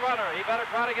a good runner. He better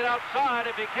try to get outside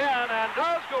if he can, and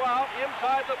does go out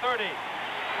inside the 30.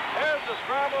 There's the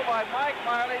scramble by Mike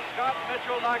Miley. Scott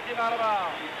Mitchell knocked him out of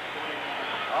bounds,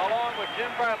 along with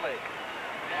Jim Bradley.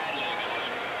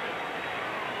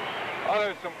 Oh,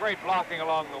 there's some great blocking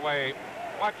along the way.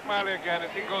 Watch Miley again as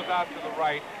he goes out to the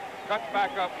right. Cuts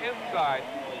back up inside.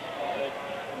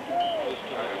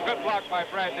 Good block by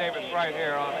Brad Davis right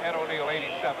here on Ed O'Neill,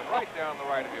 87, right there on the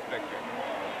right of your picture.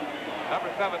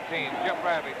 Number 17, Jim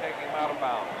Bradley taking him out of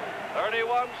bounds.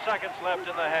 31 seconds left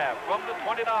in the half from the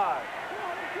 29.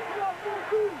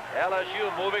 LSU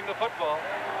moving the football.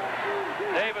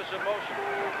 Davis in motion.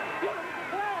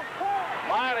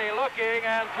 Miley looking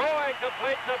and throwing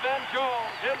complete to Ben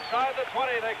Jones. Inside the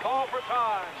 20, they call for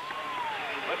time.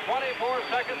 With 24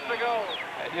 seconds to go.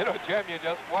 And you know, Jim, you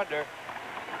just wonder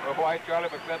why Charlie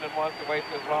McClendon wants to wait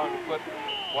this long to put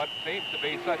what seems to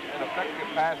be such an effective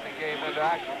passing game into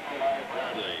action.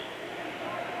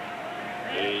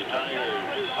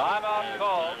 Timeout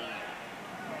called.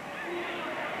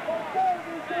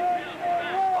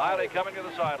 Miley coming to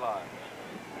the sideline.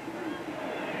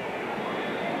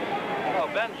 Well,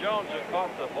 Ben Jones, who caught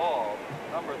the ball,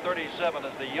 number 37,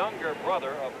 is the younger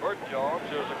brother of Bert Jones,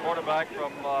 who is a quarterback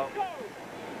from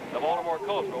the Baltimore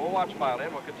Colts. But we'll watch Miley,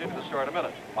 and we'll continue the story in a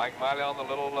minute. Mike Miley on the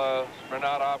little sprint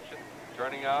out option,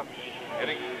 turning out,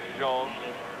 hitting Jones.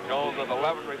 Jones with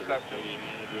 11 receptions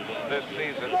this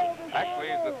season. Actually,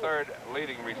 he's the third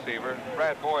leading receiver.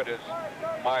 Brad Boyd is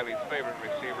Miley's favorite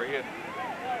receiver. He had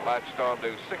latched on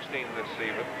to 16 this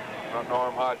season.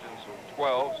 Norm Hodgins with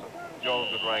 12, so Jones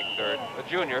would rank third. The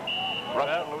junior,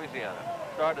 Ruston, Louisiana.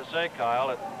 It's hard to say, Kyle,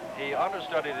 that he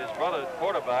understudied his brother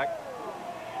quarterback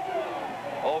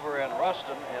over in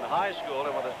Ruston in high school,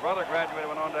 and when his brother graduated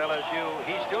and went on to LSU,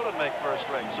 he still didn't make first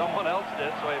string. Someone else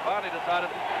did, so he finally decided,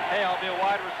 hey, I'll be a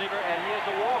wide receiver, and he is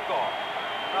a walk-on,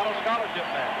 not a scholarship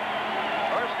man.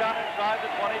 First down inside the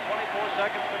 20, 24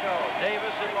 seconds to go.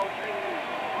 Davis in motion.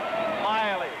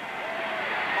 Miley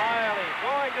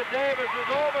going to Davis,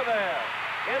 who's over there,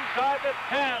 inside the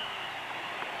 10,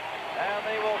 and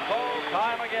they will call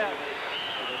time again.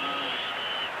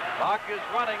 Clock is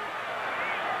running.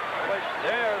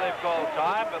 There they've called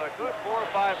time, but a good 4 or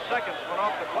 5 seconds went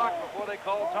off the clock before they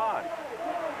called time.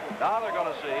 Now they're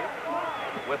going to see,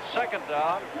 with second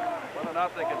down, whether or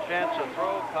not they can chance to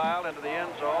throw Kyle into the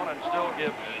end zone and still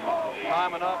give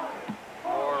time enough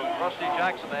for Rusty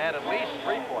Jackson to add at least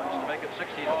 3 points to make it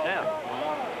 16-10.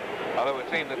 Well, it would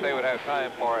seem that they would have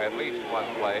time for at least one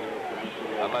play,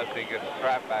 unless he gets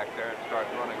trapped back there and starts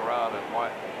running around and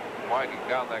winding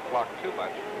down that clock too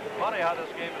much. Funny how this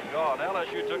game has gone.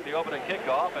 LSU took the opening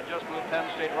kickoff and just moved Penn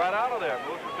State right out of there.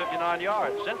 Moved for 59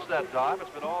 yards. Since that time, it's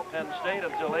been all Penn State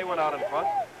until they went out in front,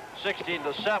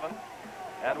 16-7.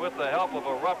 And with the help of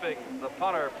a roughing the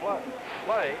punter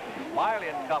play, Miley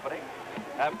and company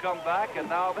have come back, and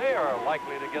now they are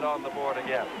likely to get on the board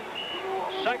again.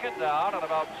 Second down and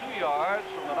about 2 yards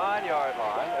from the 9-yard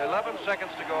line. 11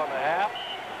 seconds to go in the half.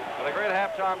 With a great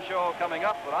halftime show coming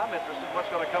up, but I'm interested in what's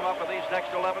going to come up in these next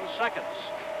 11 seconds.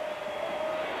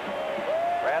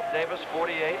 Brad Davis,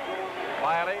 48.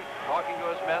 Miley talking to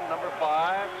his men, number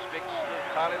 5. Speaks to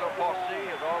Tyler LaFosse,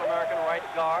 his All-American right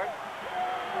guard.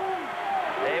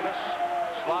 Davis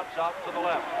slots out to the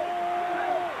left.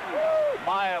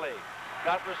 Miley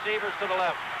got receivers to the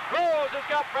left. Throws, has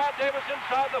got Brad Davis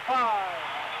inside the 5.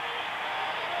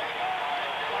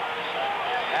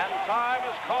 And time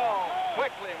is called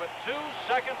quickly with 2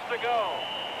 seconds to go.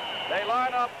 They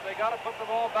line up. They got to put the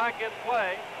ball back in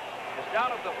play. It's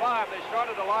down at the 5. They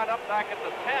started to line up back at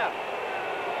the 10.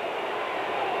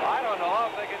 I don't know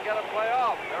if they can get a play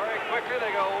off. Very quickly,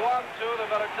 they go 1-2. They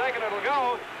better take it. It'll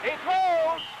go. He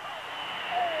throws.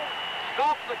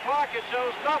 Stops the clock. It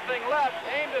shows nothing left.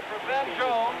 Aimed it for Ben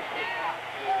Jones.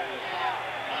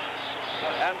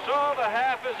 And so the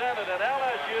half is ended, and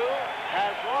LSU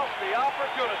has lost the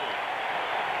opportunity.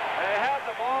 They had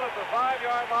the ball at the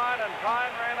 5-yard line, and time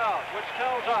ran out, which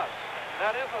tells us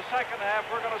that in the second half,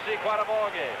 we're going to see quite a ball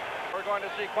game. We're going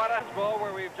to see quite a ball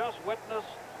where we've just witnessed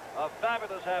a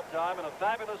fabulous halftime and a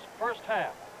fabulous first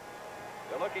half.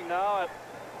 You're looking now at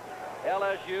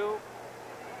LSU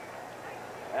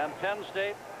and Penn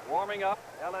State warming up.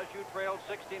 LSU trailed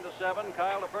 16-7.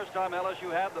 Kyle, the first time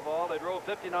LSU had the ball, they drove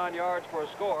 59 yards for a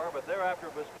score, but thereafter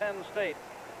it was Penn State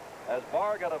as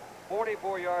Barr got a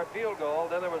 44-yard field goal.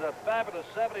 Then there was a fabulous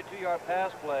 72-yard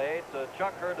pass play to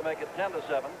Chuck Hurd to make it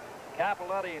 10-7.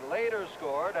 Cappelletti later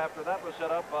scored after that was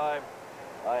set up by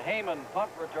a Heyman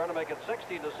punt return to make it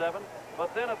 16-7.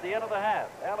 But then at the end of the half,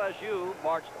 LSU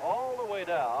marched all the way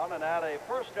down and had a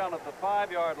first down at the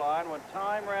 5-yard line when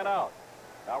time ran out.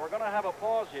 Now we're going to have a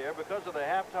pause here because of the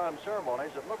halftime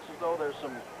ceremonies. It looks as though there's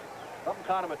some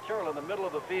kind of material in the middle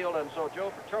of the field, and so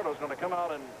Joe Paterno is going to come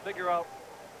out and figure out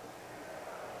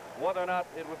whether or not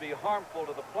it would be harmful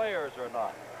to the players or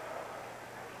not.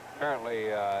 Apparently,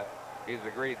 he's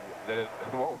agreed that it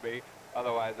won't be.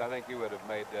 Otherwise, I think he would have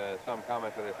made some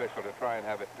comment to the official to try and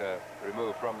have it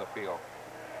removed from the field.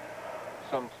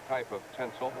 Some type of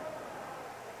tinsel.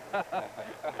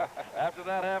 After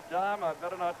that halftime, I'd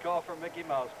better not call for Mickey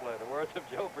Mouse play. The words of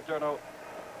Joe Paterno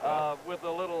with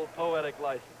a little poetic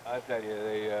license. I tell you,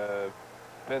 the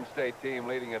Penn State team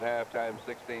leading at halftime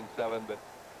 16-7, but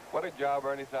what a job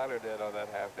Ernie Seiler did on that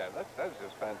halftime. That's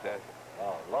just fantastic.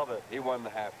 Oh, love it. He won the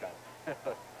halftime.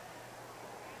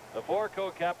 The 4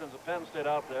 co-captains of Penn State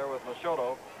out there with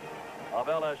Machado of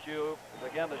LSU,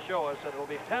 again to show us that it will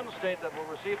be Penn State that will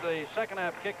receive the second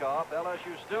half kickoff.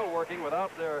 LSU still working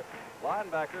without their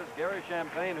linebackers, Gary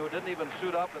Champagne, who didn't even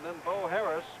suit up, and then Bo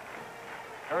Harris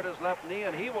hurt his left knee,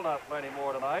 and he will not play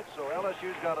anymore tonight. So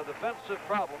LSU's got a defensive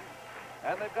problem,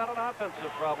 and they've got an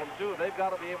offensive problem, too. They've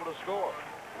got to be able to score.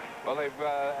 Well, they've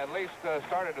at least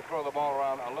started to throw the ball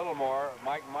around a little more.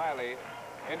 Mike Miley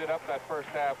ended up that first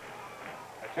half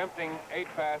attempting 8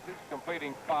 passes,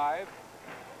 completing 5.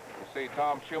 You see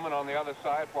Tom Schumann on the other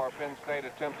side for Penn State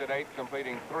attempted 8,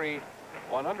 completing 3.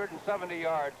 170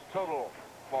 yards total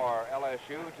for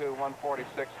LSU to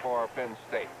 146 for Penn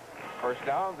State. First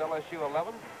downs, LSU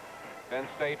 11, Penn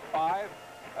State 5.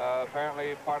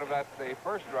 Apparently part of that the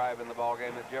first drive in the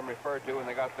ballgame that Jim referred to when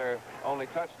they got their only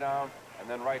touchdown, and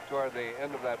then right toward the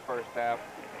end of that first half,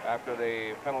 after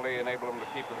the penalty enabled them to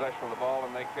keep possession of the ball,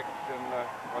 and they kicked in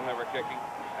when they were kicking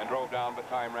and drove down, but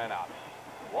time ran out.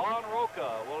 Juan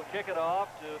Roca will kick it off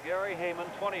to Gary Heyman,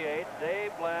 28,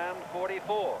 Dave Bland,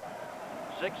 44.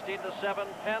 16-7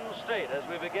 Penn State as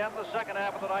we begin the second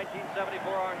half of the 1974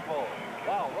 Orange Bowl.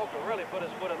 Wow, Roca really put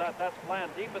his foot in that. That's Bland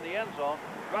deep in the end zone,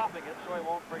 dropping it so he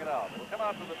won't bring it out. We'll come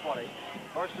out to the 20,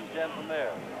 first and 10 from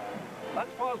there.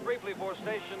 Let's pause briefly for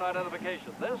station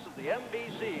identification. This is the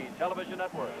NBC television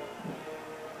network.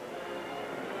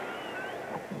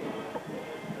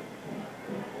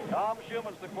 Tom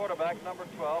Schuman's the quarterback, number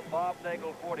 12. Bob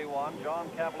Nagel, 41. John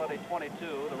Cappelletti,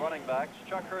 22. The running backs.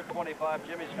 Chuck Hurd, 25.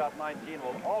 Jimmy Scott, 19,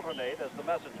 will alternate as the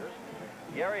messengers.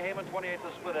 Gary Heyman, 28,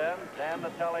 the split end. Dan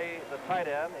Natale, the tight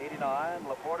end, 89.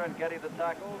 Laporta and Getty, the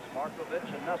tackles. Markovich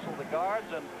and Nessel, the guards.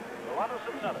 And the runners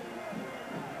at center.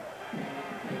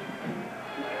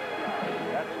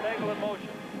 That's Nagel in motion.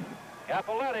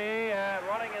 Cappelletti and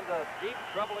running into deep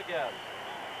trouble again.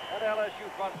 That LSU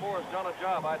front four has done a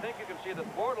job. I think you can see that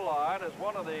Borderline is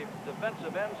one of the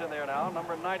defensive ends in there now,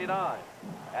 number 99.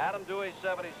 Adam Dewey,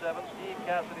 77. Steve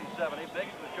Cassidy, 70.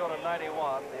 Biggs Machado,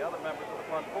 91. The other members of the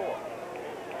front four.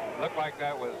 Looked like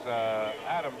that was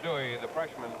Adam Dewey, the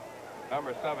freshman,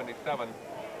 number 77.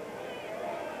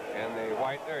 And the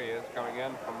white, there he is, coming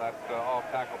in from that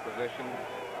off-tackle position.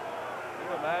 Can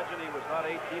you imagine he was not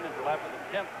 18 until after the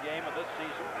 10th game of this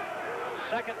season?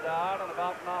 Second down and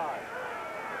about 9.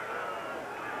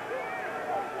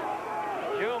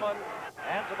 Schumann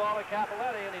hands the ball to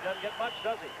Cappelletti, and he doesn't get much,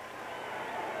 does he?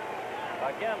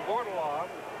 Again, Bordelon,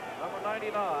 number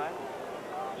 99,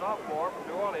 sophomore from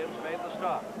New Orleans, made the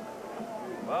stop.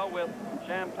 Well, with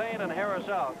Champagne and Harris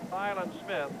out, Nyland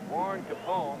Smith, Warren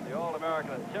Capone, the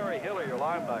All-American, and Terry Hill are your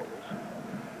linebackers.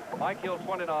 Mike Hill,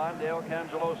 29, Dale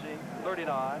Cangelosi,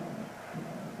 39.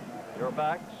 Your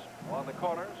backs on the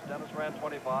corners, Dennis Rand,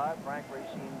 25, Frank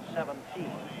Racine, 17.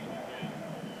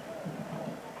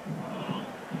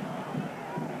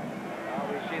 Now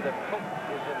we see that Cook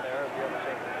is in there as the other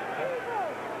safety.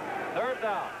 Third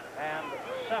down, and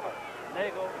 7.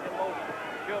 Nagel in motion.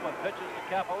 Schumann pitches to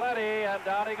Capoletti, and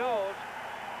down he goes.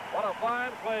 What a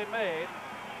fine play made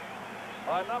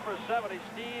by number 70,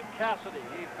 Steve Cassidy.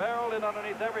 He barreled in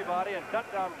underneath everybody and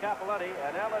cut down Capoletti,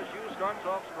 and LSU starts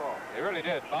off strong. He really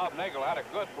did. Bob Nagel had a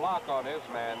good block on his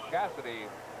man. Cassidy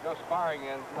just firing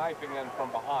in, knifing in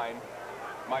from behind.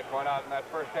 Might point out in that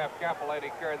first half,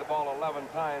 Capoletti carried the ball 11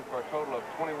 times for a total of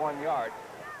 21 yards.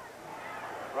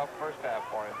 Rough first half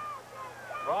for him.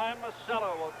 Brian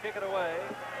Masello will kick it away.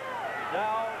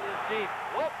 Down is deep.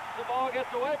 Whoops, the ball gets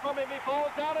away from him. He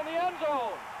falls down in the end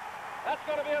zone. That's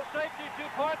going to be a safety, 2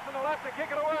 points, and they'll have to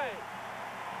kick it away.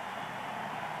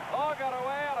 Ball got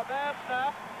away on a bad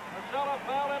snap. Masello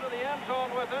fell into the end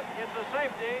zone with it. It's a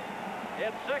safety.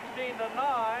 It's 16-9.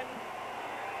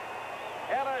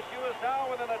 LSU is now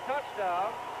within a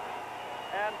touchdown,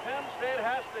 and Penn State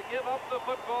has to give up the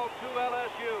football to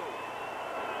LSU.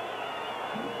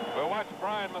 We'll watch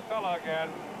Brian Masello again,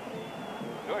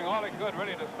 doing all he could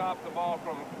really to stop the ball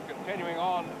from continuing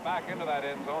on back into that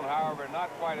end zone. However, not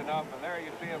quite enough, and there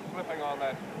you see him slipping on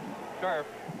that turf,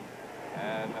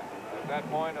 and at that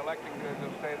point electing to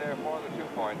just stay there for the 2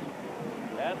 points.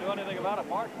 Can't do anything about it.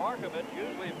 Mark Markovich,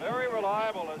 usually very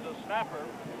reliable as a snapper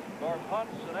for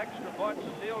punts and extra points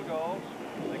and field goals.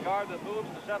 The guard that moves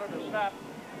the center to snap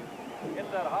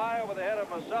hit that high over the head of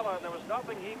Masello, and there was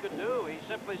nothing he could do. He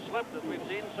simply slipped, as we've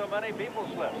seen so many people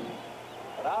slip.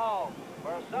 Now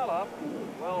Masello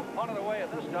will punt it away,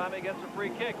 and this time he gets a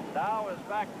free kick. Dow is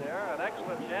back there. An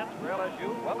excellent chance for LSU.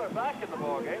 Well, they're back in the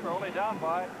ball game. They're only down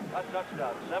by a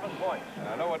touchdown, 7 points. And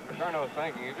I know what Paterno's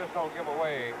thinking. You just don't give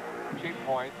away cheap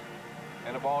points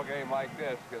in a ball game like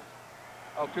this, because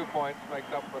 2 points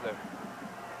makes up for the,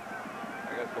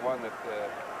 I guess, the one that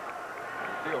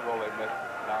field goal they missed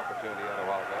an opportunity in a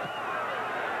while ago.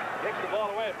 Kicks the ball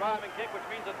away, a driving kick, which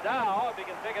means a Dow, if he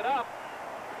can pick it up.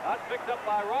 That's picked up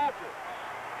by Rogers.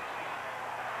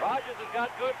 Rogers has got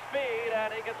good speed,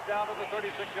 and he gets down to the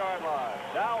 36-yard line.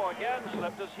 Dow again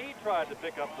slipped as he tried to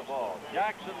pick up the ball.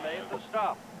 Jackson made the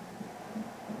stop.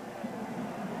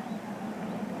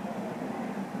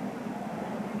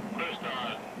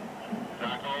 Christon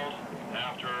tackles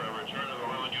after a return of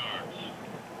 11 yards.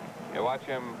 You watch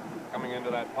him coming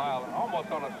into that pile,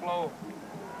 almost on a slow,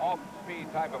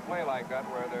 off-speed type of play like that,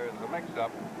 where there's a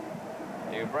mix-up.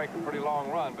 You break a pretty long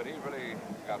run, but he really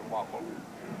got waffled.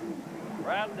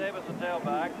 Brad Davis, the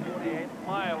tailback, 48.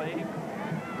 Miley,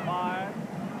 5.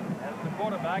 As the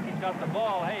quarterback, he's got the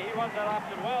ball. Hey, he runs that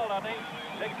option well, doesn't he?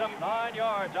 Picks up 9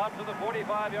 yards out to the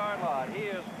 45-yard line. He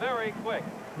is very quick.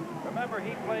 Remember,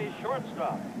 he plays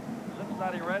shortstop.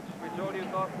 Cincinnati Reds, we told you,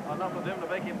 thought enough of him to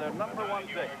make him their #1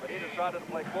 pick, but he decided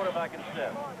to play quarterback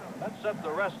instead. Let's set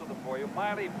the rest of them for you.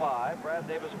 Miley, 5. Brad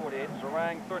Davis, 48.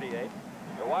 Sarang, 38.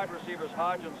 The wide receivers,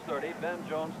 Hodgins, 30. Ben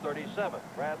Jones, 37.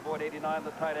 Brad Boyd, 89,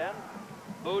 the tight end.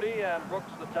 Booty and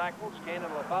Brooks, the tackles. Kane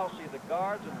and LaFauci, the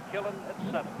guards, and Killen at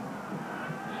 7.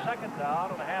 Second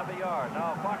down and a half a yard.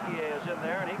 Now Fauquier is in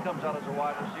there, and he comes out as a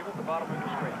wide receiver at the bottom of the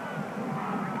screen.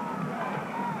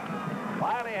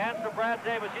 Miley hands to Brad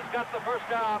Davis. He's got the first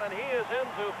down, and he is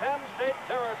into Penn State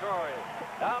territory.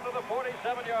 Down to the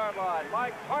 47-yard line.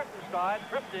 Mike Hartenstein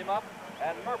tripped him up,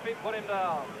 and Murphy put him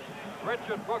down.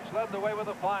 Richard Brooks led the way with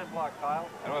a fine block, Kyle.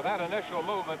 And with that initial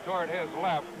movement toward his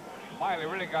left, Miley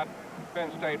really got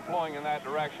Penn State flowing in that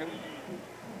direction.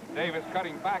 Davis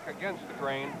cutting back against the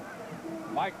grain.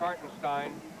 Mike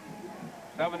Hartenstein,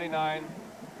 79,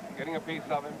 getting a piece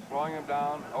of him, slowing him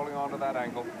down, holding on to that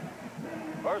ankle.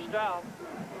 First down.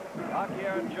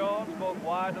 Fauquier and Jones both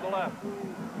wide to the left.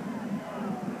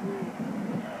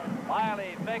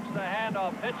 Miley fakes the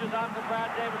handoff, pitches out to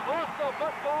Brad Davis. Lost the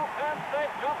football. Penn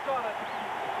State jumps on it.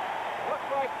 Looks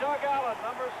like Doug Allen,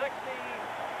 number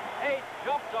 68,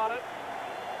 jumped on it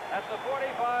at the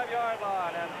 45-yard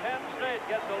line, and Penn State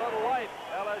gets a little life.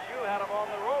 LSU had him on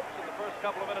the ropes in the first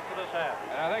couple of minutes of this half.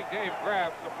 And I think Dave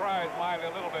Graff surprised Miley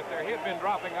a little bit there. He had been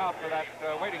dropping out for that,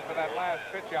 waiting for that last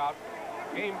pitch out.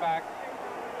 Came back.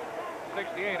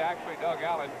 68, actually, Doug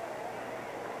Allen,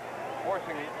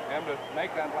 forcing him to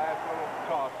make that last little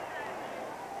toss.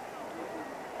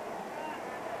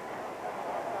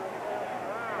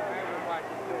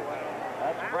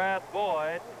 That's Brad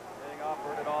Boyd being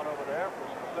operated on over there for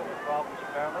some specific problems,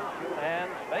 apparently. Shooting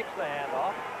hands, makes the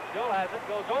handoff, still has it,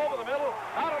 goes over the middle,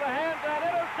 out of the hands, and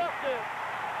intercepted.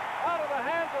 Out of the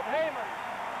hands of Heyman.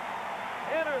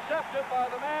 Intercepted by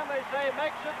the man they say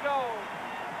makes it go.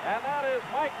 And that is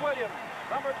Mike Williams,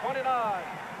 number 29.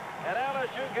 And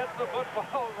LSU gets the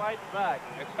football right back.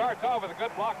 It starts off with a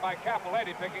good block by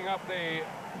Capoletti, picking up the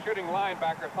shooting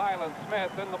linebacker, Thylan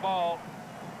Smith, in the ball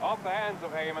off the hands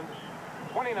of Heyman.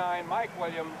 29, Mike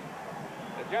Williams,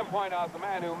 As Jim pointed out, the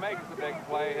man who makes the big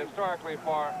play historically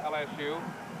for LSU.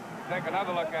 Take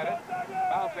another look at it.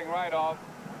 Bouncing right off.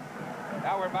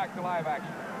 Now we're back to live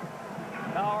action.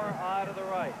 Power eye to the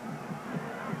right.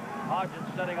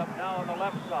 Hodgins setting up now on the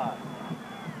left side.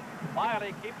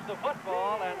 Miley keeps the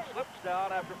football and slips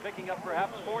down after picking up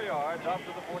perhaps 4 yards out to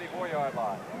the 44-yard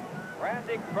line.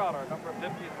 Randy Crowder, number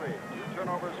 53. 2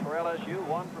 turnovers for LSU,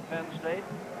 1 for Penn State.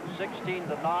 16-9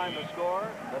 the score.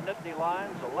 The Nittany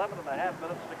Lions, 11.5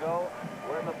 minutes to go.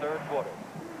 We're in the third quarter.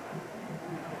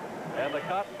 And the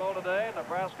Cotton Bowl today,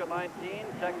 Nebraska 19,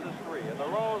 Texas 3. In the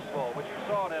Rose Bowl, which you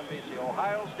saw on NBC,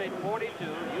 Ohio State 42,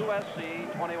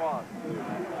 USC 21.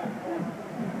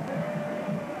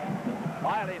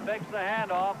 Miley fakes the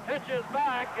handoff, pitches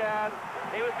back, and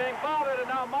he was being bothered, and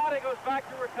now Miley goes back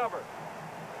to recover.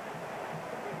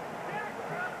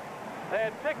 They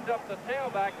had picked up the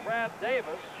tailback, Brad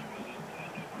Davis.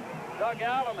 Doug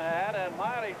Allen had, and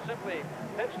Miley simply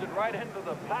pitched it right into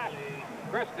the pack.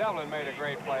 Chris Devlin made a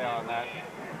great play on that.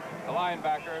 The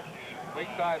linebacker, weak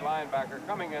side linebacker,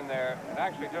 coming in there and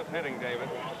actually just hitting Davis.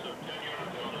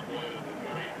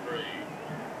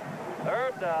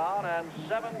 Third down and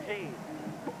 17.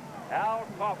 Al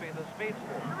Coffey, the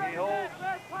speedster. He holds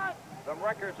some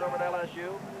records over at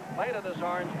LSU. Played in this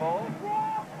Orange Bowl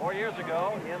 4 years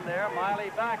ago. In there,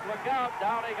 Miley back. Look out.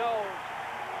 Down he goes.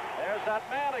 There's that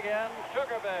man again,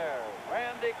 Sugar Bear.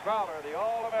 Randy Crowder, the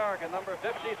All-American, number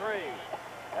 53.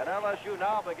 And LSU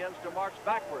now begins to march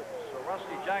backwards. So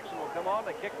Rusty Jackson will come on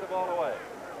to kick the ball away.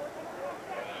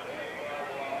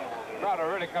 Crowder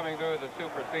really coming through the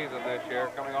super season this year,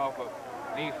 coming off of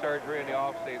knee surgery in the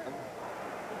off season.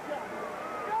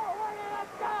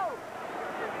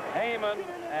 Heyman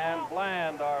and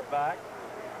Bland are back.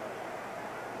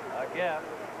 Again,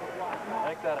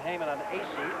 make that Heyman an AC.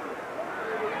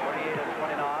 28 and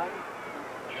 29.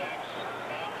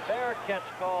 Fair catch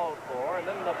called for, and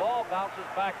then the ball bounces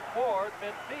back toward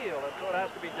midfield, and so it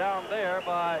has to be down there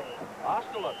by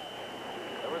Osterlund,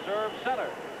 the reserve center.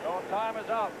 So time is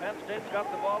out. Penn State's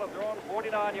got the ball at their own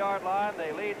 49-yard line.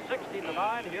 They lead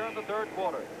 16-9 here in the third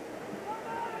quarter.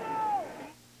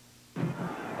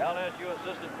 LSU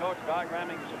assistant coach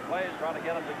diagramming some plays, trying to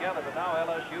get them together, but now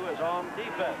LSU is on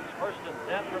defense. First and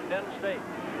 10 for Penn State.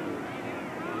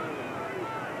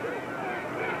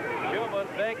 Schumann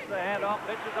fakes the handoff,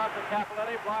 pitches out to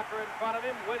Capoletti, blocker in front of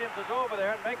him. Williams is over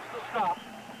there and makes the stop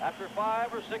after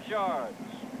 5 or 6 yards.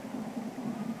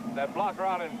 That blocker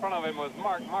out in front of him was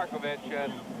Mark Markovich,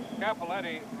 and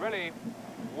Capoletti really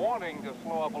wanting to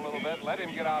slow up a little bit, let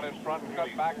him get out in front and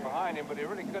cut back behind him, but he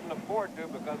really couldn't afford to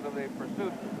because of the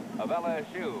pursuit of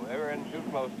LSU. They were in too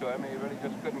close to him. He really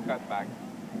just couldn't cut back.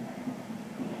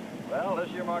 Well, this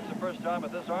year marks the first time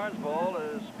that this Orange Bowl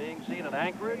is being seen in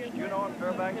Anchorage, Juneau, and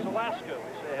Fairbanks, Alaska.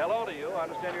 We say hello to you. I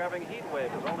understand you're having a heat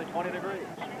wave. It's only 20 degrees.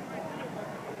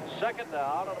 Second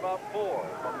down at about 4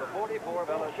 from the 44 of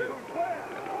LSU.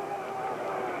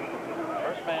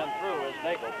 First man through is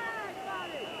Nagel.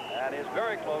 And is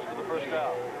very close to the first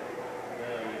down.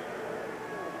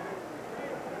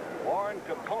 Warren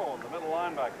Capone, the middle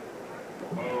linebacker,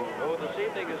 who this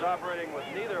evening is operating with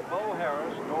neither Bo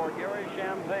Harris nor Gary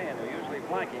Champagne, who usually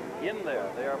flanking, in there.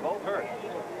 They are both hurt.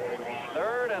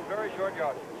 Third and very short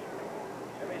yardage.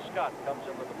 Jimmy Scott comes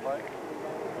into the play.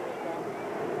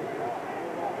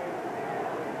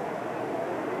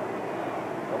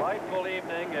 Delightful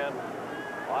evening in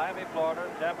Miami, Florida.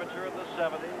 Temperature in the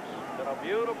 70s. It's been a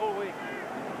beautiful week.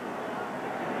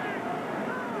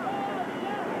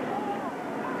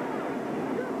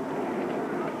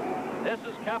 This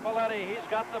is Capoletti. He's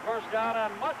got the first down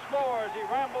and much more as he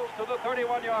rambles to the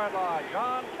 31-yard line.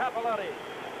 John Capoletti,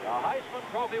 the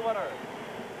Heisman Trophy winner.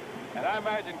 And I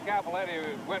imagine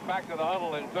Capoletti went back to the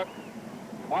huddle and took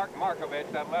Mark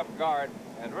Markovich, that left guard,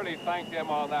 and really thanked him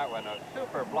on that one. A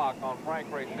super block on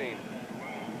Frank Racine.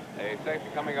 A safety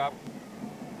coming up.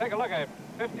 Take a look at it.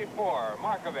 54,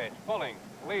 Markovich pulling,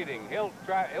 leading. He'll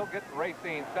get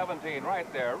Racine 17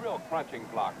 right there. A real crunching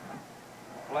block.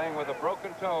 Playing with a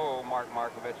broken toe, Mark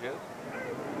Markovich is.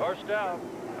 First down.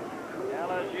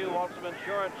 LSU wants some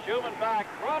insurance. Schumann back,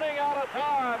 running out of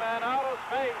time and out of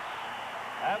space.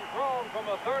 And thrown from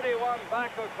the 31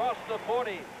 back across the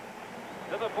 40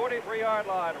 to the 43-yard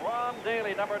line. Ron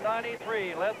Daly, number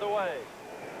 93, led the way.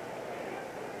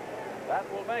 That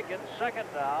will make it second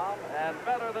down and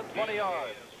better than 20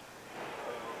 yards.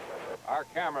 Our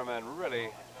cameraman really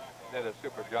did a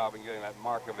super job in getting that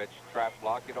Markovich trap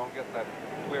block. You don't get that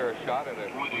clear shot at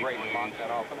a great block that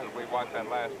often. As we watch that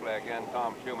last play again,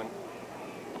 Tom Schumann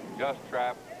just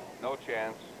trapped, no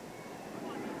chance.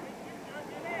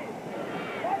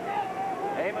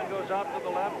 Heyman goes out to the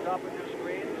left, top of your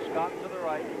screen. Scott to the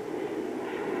right.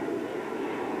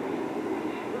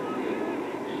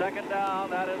 Second down,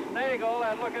 that is Nagel,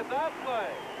 and look at that play.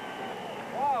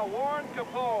 Wow, Warren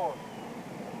Capone,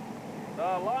 the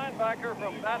linebacker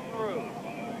from Baton Rouge.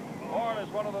 Warren is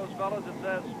one of those fellas that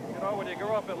says, you know, when you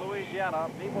grow up in Louisiana,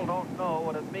 people don't know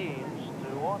what it means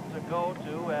to want to go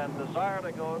to and desire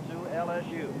to go to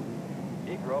LSU.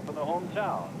 He grew up in the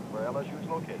hometown where LSU is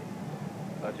located.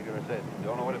 Thought you were going to say,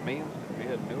 don't know what it means to be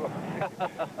a New York.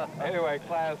 Anyway,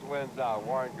 class wins out.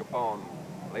 Warren Capone,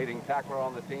 leading tackler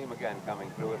on the team, again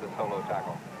coming through with a solo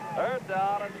tackle. Third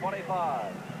down and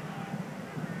 25.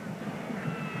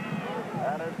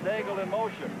 That is Nagel in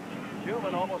motion.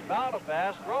 Schumann almost bound a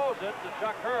pass, throws it to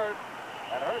Chuck Hurd,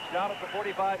 and Hurd's down at the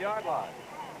 45-yard line.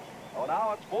 Oh,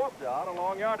 now it's fourth down and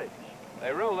long yardage.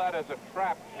 They rule that as a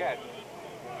trap catch.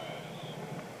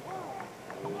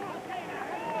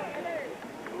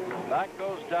 Back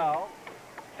goes Dow.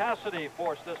 Cassidy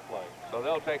forced this play. So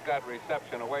they'll take that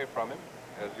reception away from him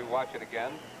as you watch it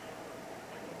again.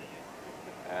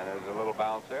 And there's a little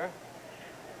bounce there.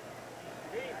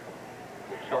 Good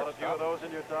Short a shortstop. few of those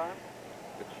in your time?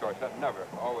 Good shortstop. Never.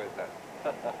 Always that.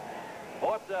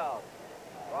 Fourth down.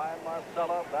 Ryan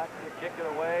Marcella back to kick it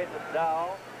away to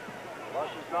Dow.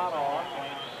 Rush is not on.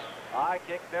 High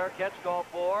kick, fair catch, call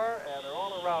for, and they're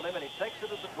all around him, and he takes it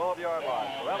at the 12-yard line.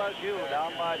 So LSU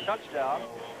down by touchdown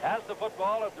has the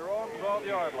football at their own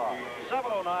 12-yard line.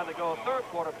 7:09 to go, third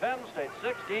quarter. Penn State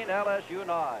 16, LSU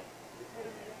 9.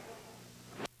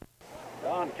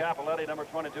 Don Capoletti, number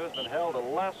 22, has been held to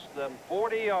less than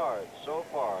 40 yards so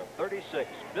far. 36.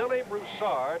 Billy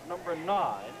Broussard, number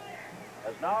 9,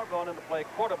 has now gone into play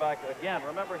quarterback again.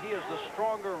 Remember, he is the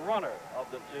stronger runner of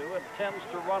the two and tends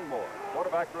to run more.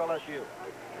 Quarterback for LSU.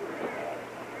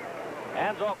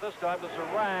 Hands off this time to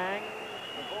Zarang,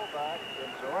 the fullback.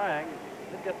 And Zarang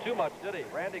didn't get too much, did he?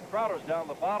 Randy Crowder's down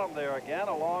the bottom there again,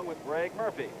 along with Greg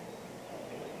Murphy.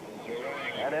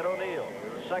 And Ed O'Neill.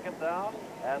 Second down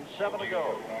and 7 to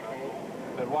go.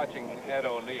 Been watching Ed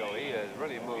O'Neill. He has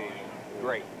really moved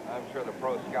great. I'm sure the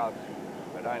pro scouts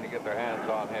are dying to get their hands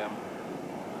on him.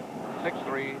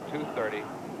 6'3", 230,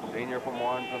 senior from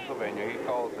Warren, Pennsylvania. He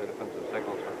calls the defensive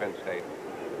signals for Penn State.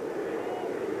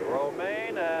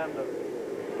 Romaine and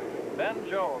Ben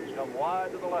Jones come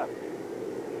wide to the left.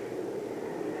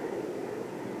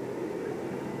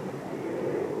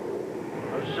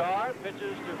 Broussard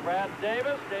pitches to Brad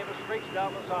Davis. Davis streaks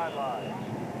down the sidelines.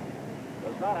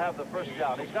 Does not have the first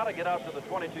down. He's got to get out to the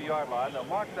 22-yard line. They'll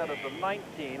mark that at the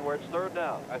 19 where it's third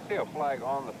down. I see a flag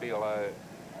on the field. I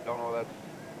don't know if that's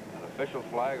an official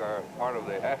flag or part of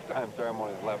the halftime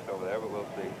ceremonies left over there, but we'll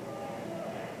see.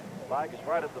 Flag is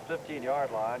right at the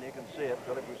 15-yard line. You can see it.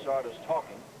 Billy Broussard is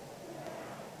talking.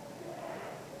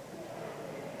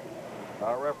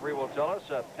 Our referee will tell us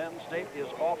that Penn State is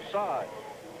offside.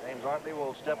 James Artley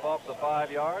will step off the 5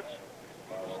 yards.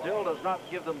 Still does not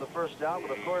give them the first down,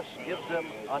 but of course gives them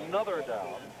another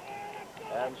down.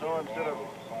 And so instead of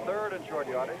third and short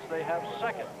yardage, they have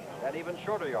second and even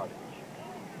shorter yardage.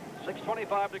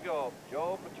 6:25 to go.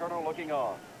 Joe Paterno looking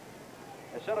on.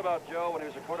 They said about Joe when he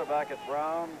was a quarterback at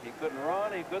Brown, he couldn't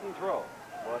run, he couldn't throw,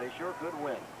 but he sure could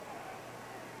win.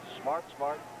 Smart,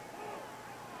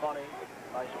 funny,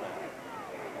 nice man.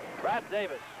 Brad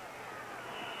Davis.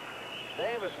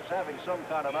 Davis is having some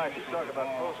kind of night. He's talking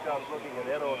about pro scouts looking at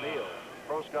Ed O'Neill,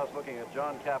 pro scouts looking at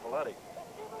John Capoletti.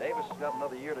 Davis has got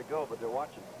another year to go, but they're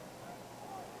watching.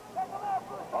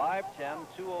 5'10",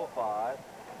 205.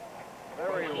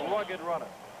 Very rugged runner.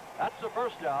 That's the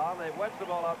first down. They've wedged the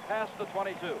ball out past the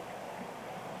 22.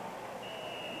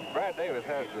 Brad Davis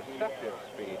has deceptive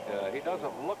speed. He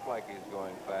doesn't look like he's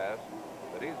going fast,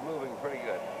 but he's moving pretty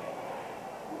good.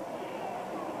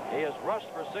 He has rushed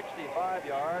for 65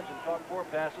 yards and caught 4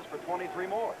 passes for 23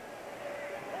 more.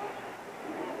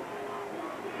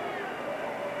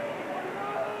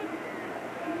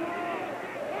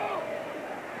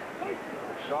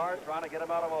 Broussard trying to get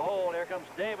him out of a hole. Here comes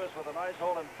Davis with a nice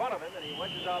hole in front of him, and he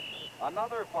wedges out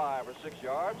another 5 or 6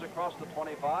 yards across the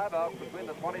 25 out between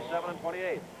the 27 and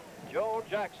 28. Joe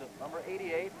Jackson, number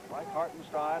 88, Mike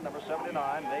Hartenstein, number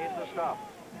 79, made the stop.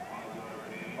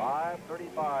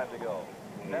 5:35 to go.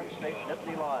 Penn State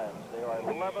Nittany Lions. They are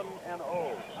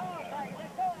 11-0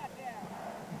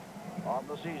 on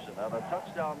the season, and a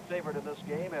touchdown favorite in this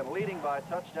game and leading by a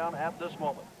touchdown at this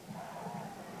moment.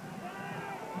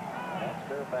 That's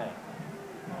their fan.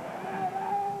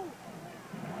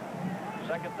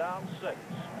 Second down, 6.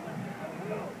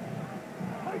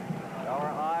 Our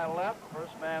eye left.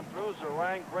 First man through.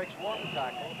 Zarang breaks one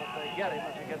tackle, but they get him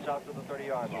as he gets out to the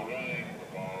 30-yard line.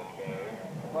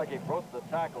 Looks like he broke the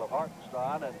tackle of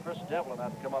Hartenstein, and Chris Devlin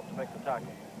had to come up to make the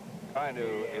tackle. trying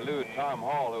to elude Tom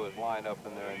Hall, who was lined up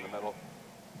in there in the middle.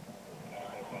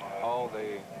 Hall,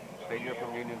 the senior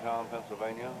from Uniontown,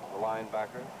 Pennsylvania, the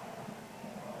linebacker.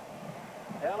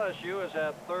 LSU has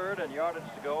had third and yardage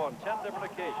to go on 10 different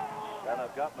occasions and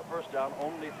have gotten a first down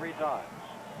only 3 times.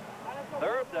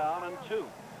 Third down and 2.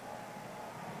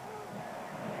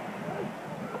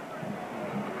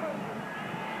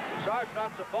 Sarge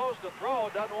not supposed to throw,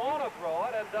 doesn't want to throw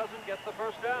it, and doesn't get the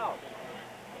first down.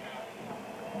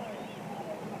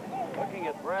 Looking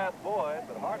at Brad Boyd,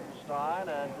 but Hartenstein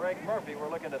and Greg Murphy were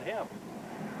looking at him.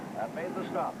 That made the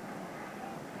stop.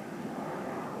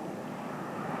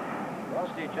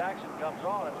 Rusty Jackson comes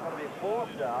on. It's going to be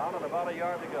 4th down and about a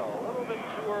yard to go. A little bit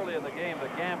too early in the game to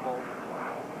gamble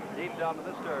deep down to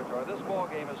this territory. This ball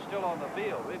game is still on the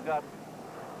field. We've got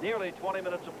nearly 20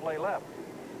 minutes of play left.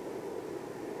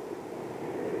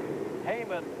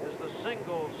 Heyman is the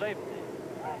single safety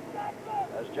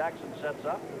as Jackson sets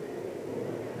up.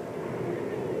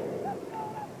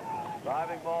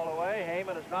 Driving ball away.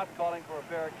 Heyman is not calling for a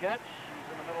fair catch.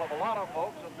 He's in the middle of a lot of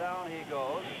folks, and down he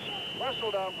goes.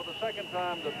 Wrestled down for the second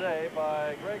time today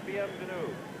by Greg Bienvenu.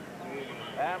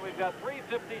 And we've got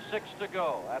 3:56 to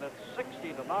go, and it's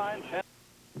 60-9.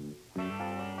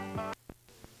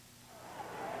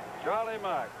 Charlie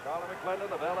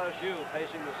McClendon of LSU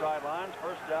pacing the sidelines.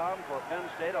 First down for Penn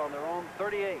State on their own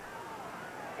 38.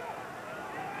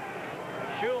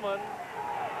 Schumann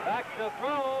back to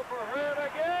throw for Hurd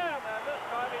again, and this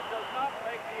time he does not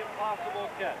make the impossible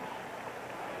catch.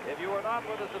 If you were not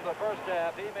with us in the first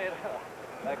half, he made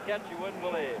a catch you wouldn't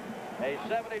believe. A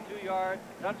 72-yard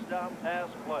touchdown pass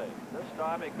play. This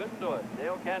time he couldn't do it.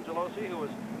 Dale Cangelosi, who was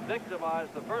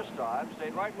victimized the first time,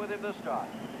 stayed right with him this time.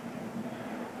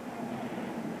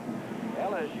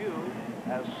 LSU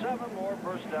has 7 more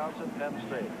first downs than Penn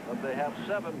State, but they have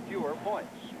 7 fewer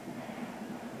points.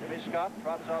 Jimmy Scott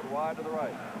trots out wide to the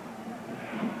right.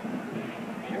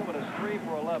 Schumann is 3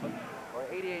 for 11 for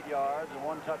 88 yards and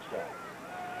 1 touchdown.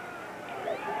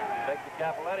 Back to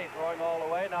Capoletti, throwing all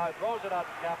the way. Now he throws it out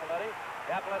to Capoletti.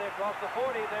 Capoletti across the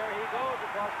 40. There he goes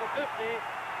across the 50.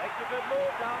 Makes a good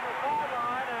move down the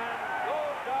sideline and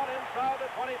goes down inside the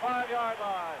 25-yard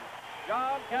line.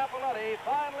 John Capoletti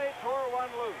finally tore one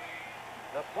loose.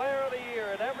 The player of the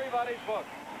year in everybody's book.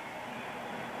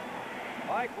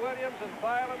 Mike Williams and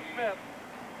Thielen Smith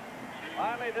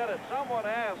finally did it. Someone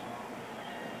asked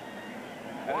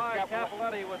why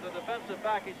Capoletti was the defensive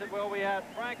back. He said, well, we had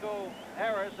Franco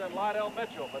Harris and Lydell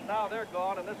Mitchell, but now they're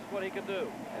gone, and this is what he can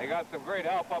do. And he got some great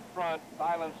help up front.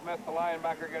 Thielen Smith, the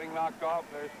linebacker, getting knocked off.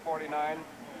 There's 49.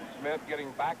 Smith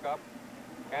getting back up.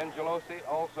 Angelosi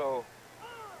also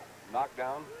knocked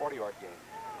down, 40-yard gain.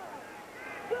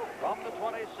 From the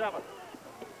 27.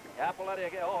 Capoletti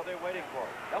again. Oh, they're waiting for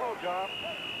it. Hello, John.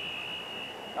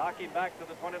 Knocking back to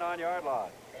the 29-yard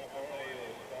line.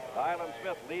 Thielen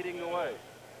Smith leading the way.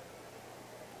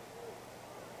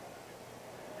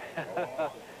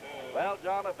 Well,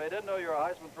 John, if they didn't know you're a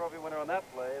Heisman Trophy winner on that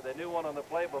play, they knew one on the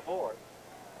play before.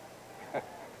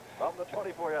 From the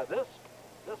 24-yard.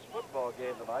 This football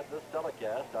game tonight, this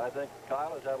telecast, I think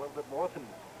Kyle has had a little bit more than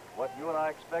what you and I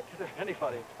expected or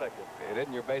anybody expected. It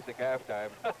isn't your basic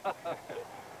halftime.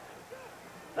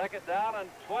 Second down and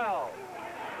 12.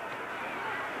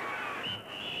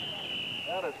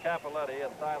 That is Capoletti,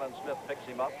 and Thielen Smith picks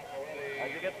him up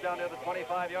as he gets down near the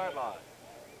 25-yard line.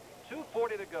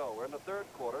 2:40 to go. We're in the third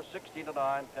quarter, 16-9,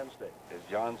 Penn State. As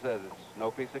John says, it's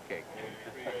no piece of cake.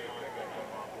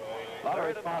 A lot of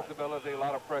responsibility, a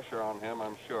lot of pressure on him,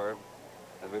 I'm sure.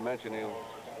 As we mentioned,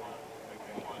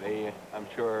 I'm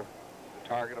sure, the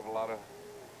target of a lot of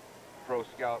pro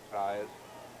scouts' eyes.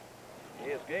 He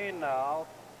has gained now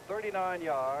 39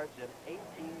 yards in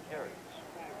 18 carries.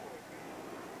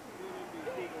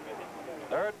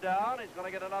 Third down, he's going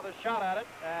to get another shot at it,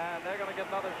 and they're going to get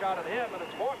another shot at him, and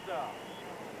it's 4th down.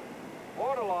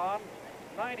 Bordelon,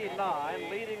 99,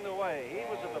 leading the way. He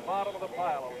was at the bottom of the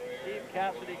pile. Steve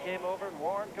Cassidy came over, and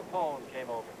Warren Capone came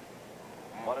over.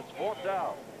 But it's 4th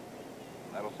down.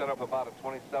 That'll set up about a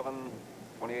 27,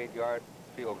 28-yard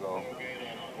field goal.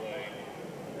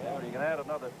 Yeah, you can add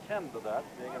another 10 to that,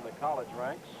 being in the college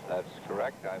ranks. That's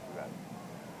correct, I forgot.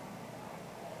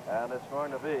 And it's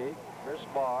going to be Chris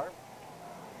Barr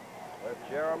with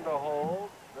Jerem to hold.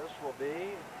 This will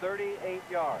be 38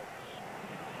 yards.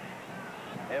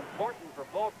 Important for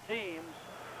both teams.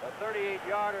 The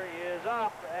 38-yarder is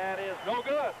up and is no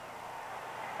good.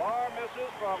 Barr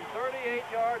misses from 38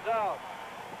 yards out.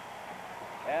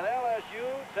 And LSU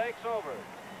takes over.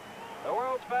 The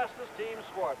world's fastest team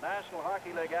sport, National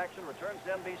Hockey League action, returns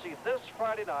to NBC this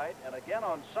Friday night and again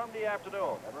on Sunday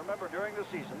afternoon. And remember, during the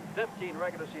season, 15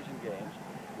 regular season games,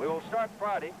 We will start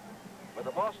Friday with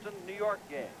the Boston-New York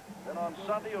game. Then on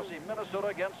Sunday, you'll see Minnesota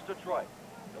against Detroit.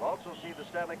 You'll also see the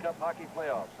Stanley Cup Hockey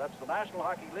Playoffs. That's the National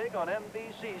Hockey League on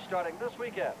NBC starting this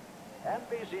weekend.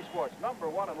 NBC Sports,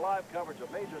 #1 in live coverage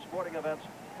of major sporting events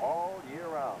all year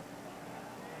round.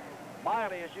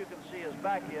 Miley, as you can see, is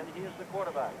back in. He is the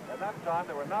quarterback. At that time,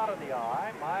 they were not in the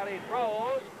eye. Miley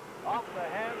throws off the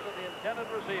hands of the intended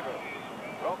receiver,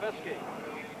 Robisky.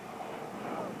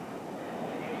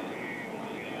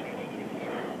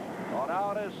 Oh,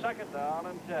 now it is 2nd down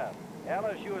and 10.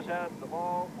 LSU has had the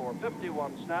ball for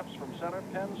 51 snaps from center.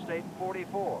 Penn State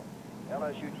 44.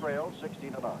 LSU trails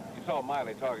 16-9. You saw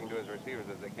Miley talking to his receivers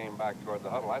as they came back toward the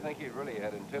huddle. I think he really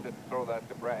had intended to throw that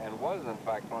to Brad, and was in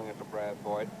fact throwing it to Brad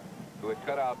Boyd, who had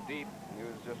cut out deep. He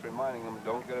was just reminding them,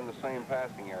 don't get in the same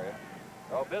passing area.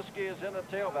 Robisky is in the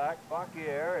tailback.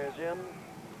 Bakier is in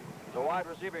the wide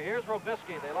receiver. Here's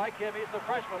Robisky. They like him. He's the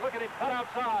freshman. Look at him cut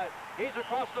outside. He's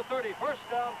across the 30. First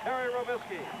down, Terry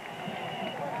Robisky.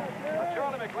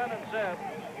 Charlie McLennan said,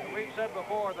 we've said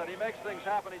before, that he makes things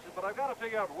happen. He said, but I've got to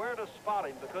figure out where to spot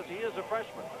him because he is a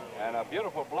freshman. And a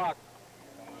beautiful block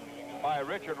by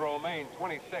Richard Romaine,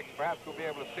 26. Perhaps we'll be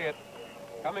able to see it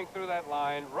coming through that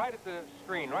line right at the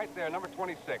screen, right there, number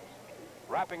 26.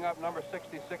 Wrapping up number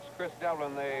 66, Chris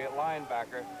Devlin, the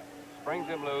linebacker, springs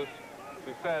him loose. As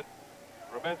we said,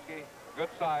 Robinski, good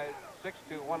size,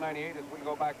 6'2", 198 as we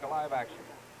go back to live action.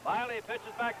 Miley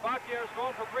pitches back. Bakier's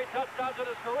going for 3 touchdowns in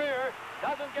his career.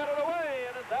 Doesn't get it away,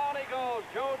 and down he goes.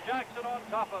 Joe Jackson on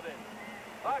top of him.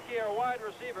 Bakier, wide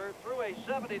receiver, threw a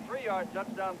 73-yard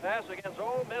touchdown pass against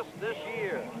Ole Miss this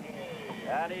year.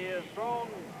 And he has thrown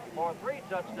for 3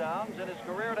 touchdowns in his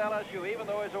career at LSU, even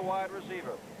though he's a wide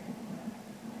receiver.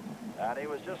 And he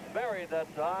was just buried that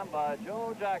time by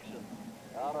Joe Jackson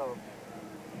out of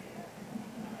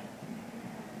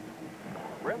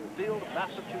Brimfield,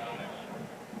 Massachusetts.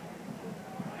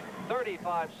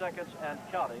 35 seconds and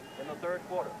counting in the 3rd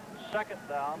quarter. 2nd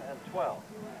down and 12.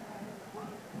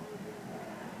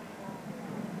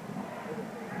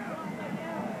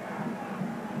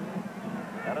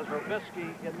 That is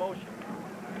Robisky in motion.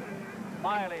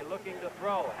 Miley looking to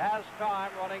throw. Has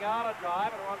time, running out of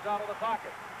drive, and runs out of the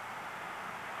pocket.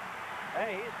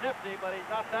 Hey, he's nifty, but he's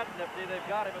not that nifty. They've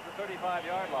got him at the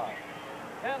 35-yard line.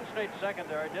 Penn State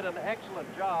secondary did an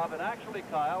excellent job, and actually,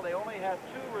 Kyle, they only had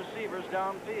 2 receivers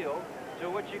downfield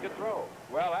to which he could throw.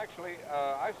 Well, actually,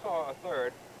 I saw a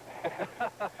third,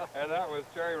 and that was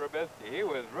Terry Robisky. He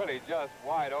was really just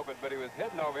wide open, but he was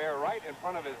hidden over here right in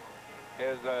front of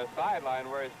his sideline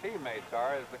where his teammates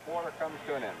are as the quarter comes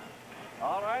to an end.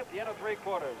 All right, the end of 3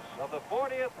 quarters of the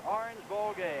 40th Orange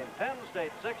Bowl game. Penn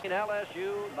State 16,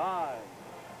 LSU 9.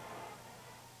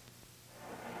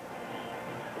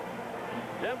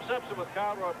 Jim Simpson with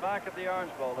Kyle Rote back at the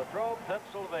Orange Bowl, Latrobe,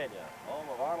 Pennsylvania, home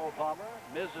of Arnold Palmer,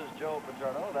 Mrs. Joe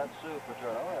Paterno, that's Sue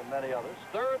Paterno, and many others.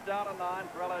 3rd down and 9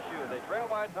 for LSU. They trail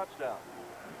by a touchdown.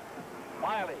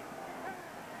 Miley.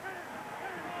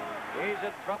 He's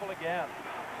in trouble again,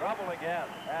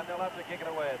 and they'll have to kick it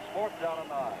away. It's 4th down and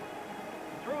 9.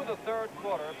 Through the 3rd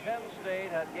quarter, Penn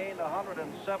State had gained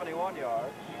 171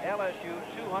 yards, LSU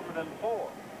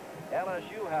 204.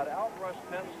 LSU had outrushed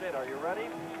Penn State. Are you ready?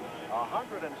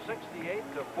 168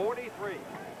 to 43.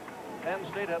 Penn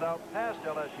State had outpassed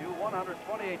LSU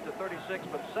 128 to 36,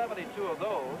 but 72 of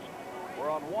those were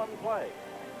on 1 play.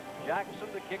 Jackson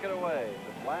to kick it away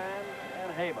to Bland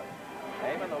and Heyman.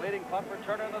 Heyman, the leading punt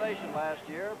returner in the nation last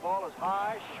year. Ball is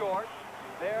high, short,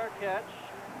 fair catch,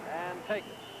 and take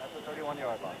it at the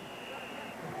 31-yard line.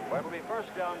 Where it'll be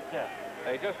 1st down 10.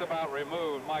 They just about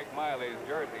removed Mike Miley's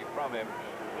jersey from him.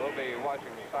 We'll be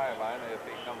watching the sideline if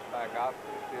he comes back out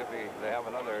to see if they have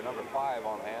another number 5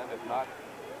 on hand. If not,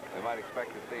 we might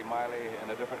expect to see Miley in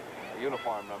a different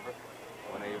uniform number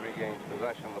when he regains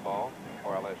possession of the ball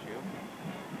for LSU.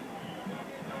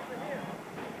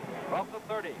 From the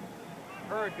 30,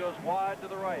 Hurd goes wide to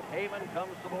the right. Heyman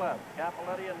comes to the left.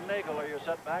 Capoletti and Nagel are your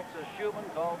setbacks as Schumann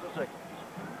calls the signals.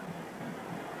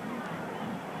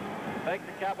 Fake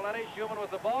to Capoletti. Schumann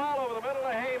with the ball over the middle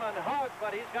of Heyman. Hug,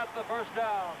 but he's got the 1st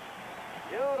down.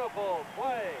 Beautiful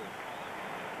play.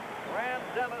 Rand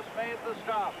Dennis made the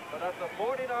stop, but at the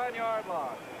 49-yard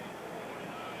line.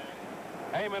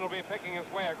 Heyman will be picking his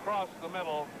way across the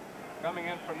middle, coming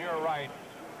in from your right.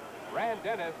 Rand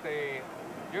Dennis, the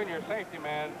junior safety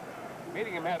man,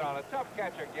 meeting him head on. A tough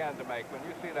catch again to make when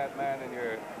you see that man in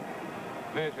your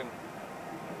vision.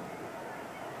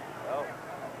 Well,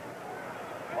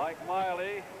 Mike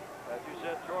Miley, as you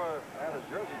said, had his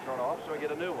jersey torn off, so we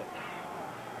get a new one.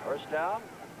 1st down.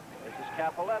 This is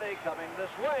Capoletti coming this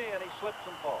way, and he slips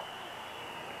and falls.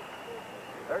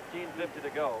 13:50 to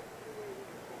go.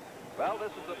 Well,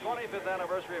 this is the 25th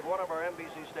anniversary of one of our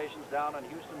NBC stations down in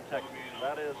Houston, Texas.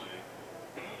 That is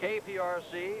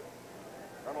KPRC.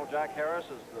 Colonel Jack Harris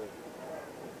is the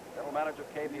general manager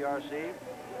of KPRC.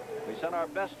 We send our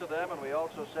best to them, and we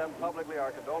also send publicly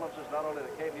our condolences not only to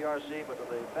KPRC, but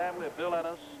to the family of Bill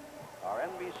Ennis, our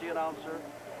NBC announcer,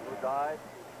 who died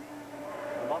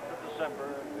in the month of December,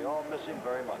 and we all miss him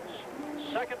very much.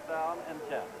 Second down and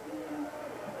 10.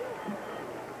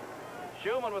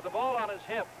 Schumann with the ball on his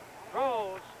hip.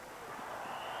 Throws.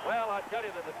 Well, I tell you,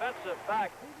 the defensive back,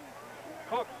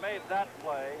 Cook, made that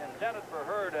play, intended for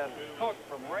Hurd, and Cook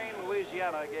from Rayne,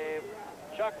 Louisiana, gave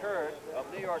Chuck Hurd of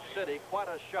New York City quite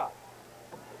a shot.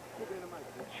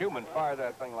 Schumann fired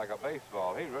that thing like a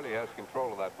baseball. He really has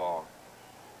control of that ball.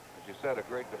 As you said, a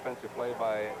great defensive play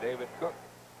by David Cook.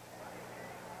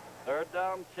 Third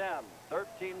down 10,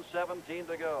 13-17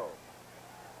 to go.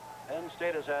 Penn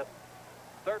State has had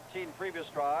 13 previous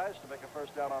tries to make a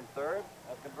first down on third.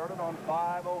 Have converted on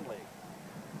 5 only.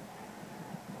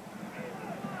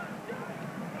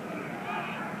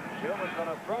 Schumann's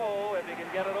going to throw if he can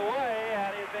get it away,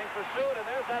 and he's being pursued, and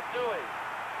there's that Dewey.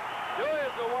 Dewey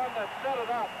is the one that set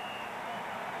it up,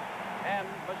 and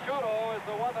Machado is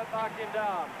the one that knocked him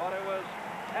down. But it was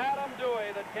Adam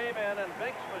Dewey that came in and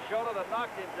Binks Machado that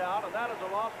knocked him down, and that is a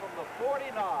loss from the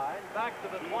 49 back to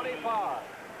the 25.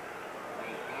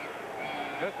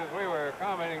 Just as we were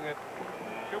commenting that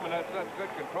Schumann had such good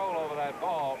control over that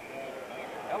ball,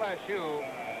 LSU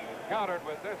countered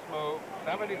with this move,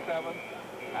 77.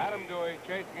 Adam Dewey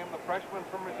chasing him, the freshman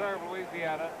from Reserve,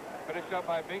 Louisiana, finished up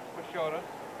by Binks Machado.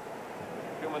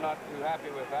 Schumann not too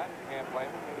happy with that. Can't blame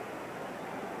him.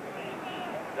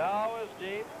 Dow is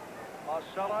deep.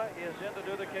 Marcella is in to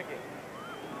do the kicking.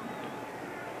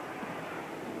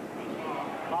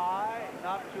 High,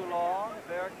 not too long,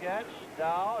 fair catch.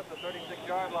 Dow at the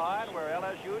 36-yard line, where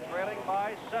LSU trailing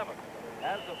by 7.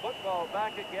 Has the football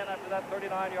back again after that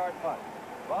 39-yard punt.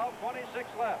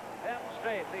 12:26 left. Penn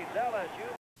State leads LSU.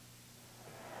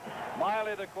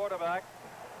 Miley, the quarterback,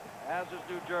 as is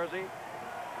New Jersey,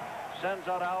 sends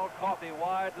out Al Coffey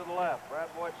wide to the left. Brad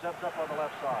Boyd sets up on the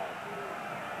left side.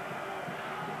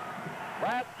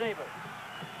 Brad Davis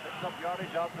picks up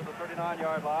yardage out to the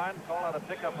 39-yard line. Call out a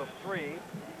pickup of 3.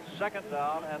 Second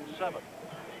down and 7.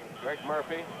 Greg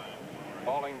Murphy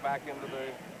falling back into the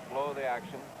flow of the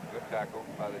action. Good tackle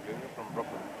by the junior from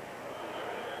Brooklyn.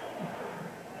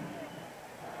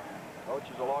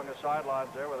 Coaches along the sidelines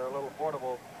there with their little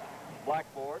portable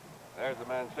blackboard. There's the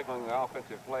man signaling the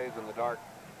offensive plays in the dark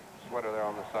sweater there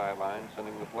on the sideline,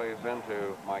 sending the plays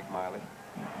into Mike Miley.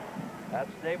 That's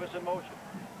Davis in motion.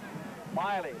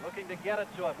 Miley looking to get it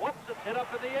to him. Whoops, it's hit up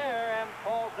in the air and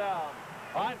falls down.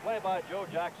 Fine play by Joe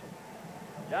Jackson.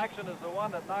 Jackson is the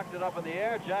one that knocked it up in the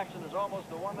air. Jackson is almost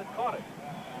the one that caught it.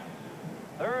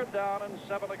 Third down and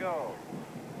 7 to go.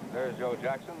 There's Joe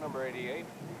Jackson, number 88.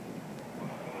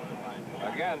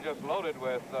 Again, just loaded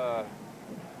with, I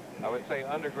would say,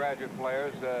 undergraduate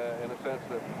players, in a sense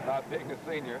that not being a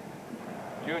senior.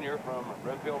 Junior from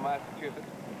Brimfield, Massachusetts.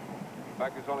 In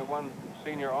fact, there's only one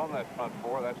senior on that front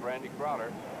four. That's Randy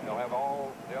Crowder. They'll have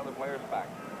all the other players back.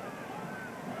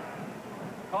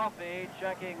 Coffey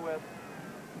checking with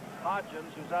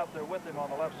Hodgins, who's out there with him on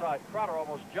the left side. Crowder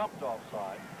almost jumped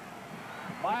offside.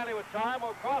 Miley with time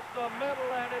will cross the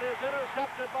middle, and it is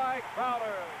intercepted by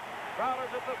Crowder.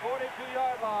 Crowder's at the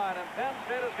 42-yard line, and Penn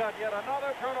State has got yet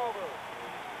another turnover.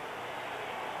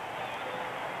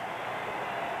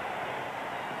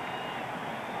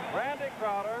 Randy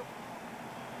Crowder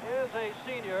is a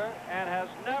senior and has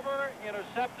never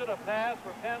intercepted a pass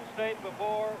for Penn State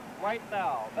before right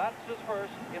now. That's his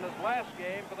first in his last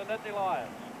game for the Nittany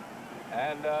Lions.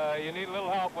 And you need a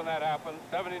little help when that happens.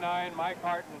 79, Mike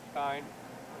Hartenstein.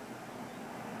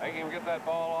 Make him get that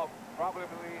ball off probably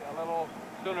a little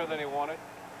sooner than he wanted.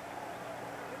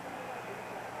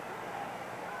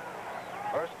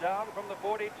 First down from the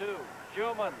 42.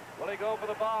 Schumann, will he go for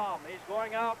the bomb? He's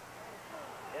going out.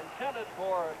 Intended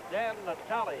for Dan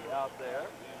Natale out there.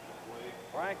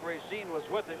 Frank Racine was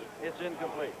with him. It's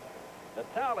incomplete.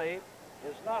 Natale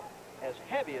is not as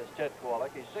heavy as Ted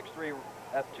Kowalik. He's 6'3"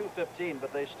 at 215,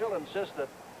 but they still insist that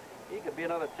he could be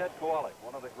another Ted Kowalik,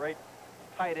 one of the great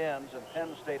tight ends in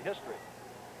Penn State history.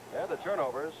 There, the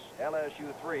turnovers,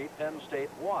 LSU 3, Penn State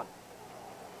 1.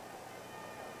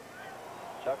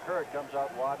 Chuck Hurd comes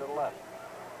out wide to the left.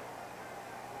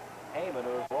 Heyman,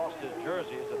 who has lost his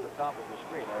jersey, is at the top of the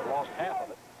screen, or lost half of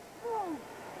it.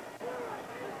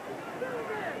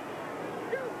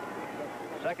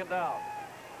 Second down.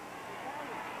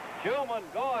 Schumann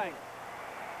going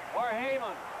for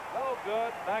Heyman. No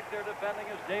good. Back there defending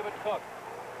is David Cook.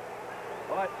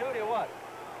 Well, I tell you what,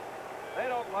 They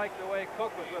don't like the way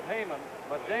Cook was with Heyman,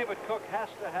 but David Cook has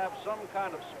to have some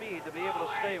kind of speed to be able to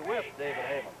stay with David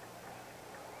Heyman.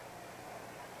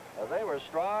 They were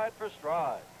stride for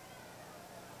stride.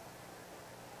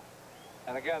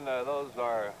 And again, those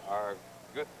are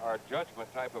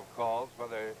judgment type of calls,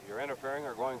 whether you're interfering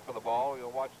or going for the ball.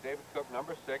 You'll watch David Cook,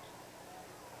 number 6.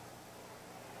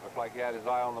 Looked like he had his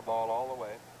eye on the ball all the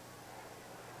way.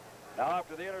 Now,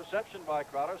 after the interception by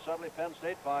Crowder, suddenly Penn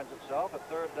State finds itself at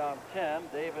 3rd down 10.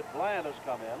 David Bland has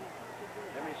come in.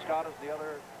 Jimmy Scott is the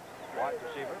other wide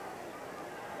receiver.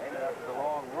 Aiming after the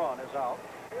long run is out.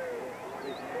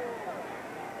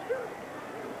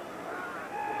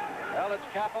 Well, it's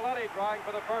Cappelletti trying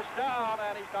for the first down,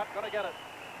 and he's not going to get it.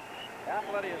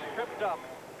 Cappelletti is tripped up.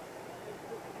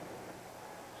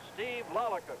 Steve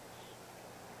Lollicus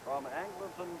from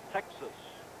Angleton, Texas,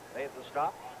 made the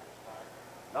stop.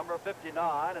 Number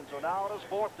 59, and so now it is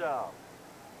 4th down.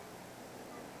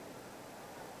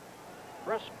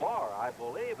 Chris Barr, I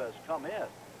believe, has come in.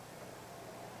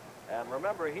 And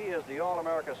remember, he is the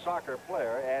All-America soccer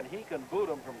player, and he can boot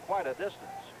him from quite a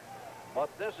distance. But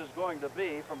this is going to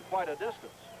be from quite a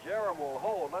distance. Jerem will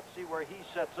hold. Let's see where he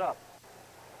sets up.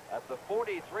 At the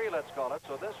 43, let's call it.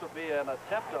 So this would be an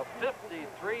attempt of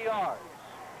 53 yards.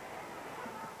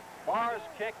 Barr's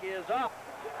kick is up,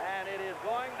 and it is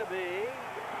going to be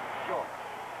short.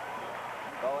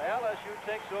 So LSU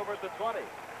takes over at the 20.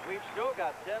 We've still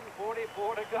got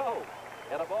 10:44 to go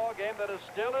in a ball game that is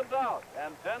still in doubt,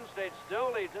 and Penn State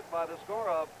still leads it by the score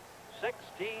of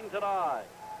 16-9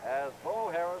 as Bo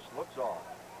Harris looks on.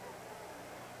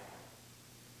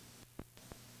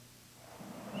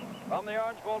 From the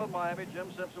Orange Bowl in Miami,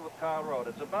 Jim Simpson with Kyle Rote.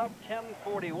 It's about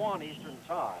 10:41 Eastern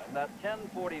Time. That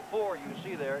 10:44 you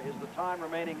see there is the time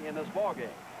remaining in this ball game.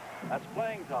 That's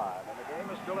playing time, and the game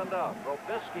is still in doubt.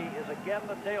 Robisky is again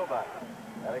the tailback,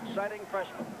 that exciting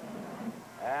freshman.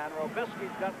 And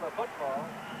Robisky's got the football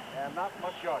and not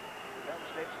much yardage. Penn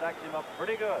State stacks him up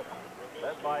pretty good.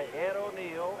 Led by Ed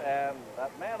O'Neill and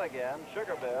that man again,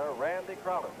 Sugar Bear, Randy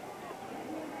Crowder.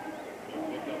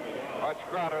 Watch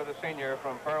Crowder, the senior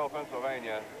from Pearl,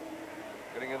 Pennsylvania.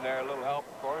 Getting in there, a little help,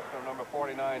 of course, from number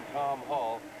 49, Tom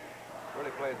Hall.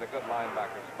 Really plays a good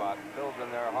linebacker spot. Fills in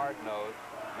there hard-nosed,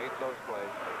 meets those plays.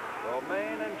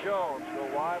 Romaine and Jones go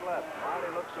wide left. Miley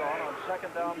looks on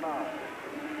 2nd down 9.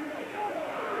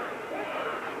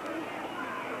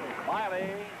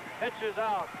 Miley pitches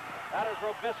out. That is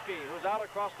Robisky, who's out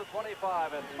across the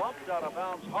 25 and bumped out of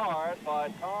bounds hard by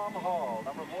Tom Hall,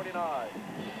 number 49,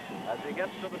 as he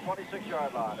gets to the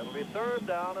 26-yard line. It'll be 3rd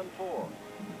down and 4.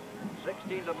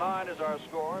 16-9 is our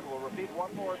score, and we'll repeat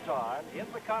one more time.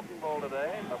 In the Cotton Bowl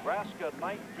today, Nebraska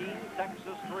 19,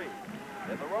 Texas 3.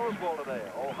 In the Rose Bowl today,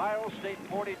 Ohio State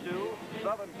 42,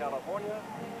 Southern California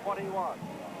 21.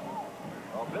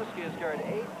 Robisky has carried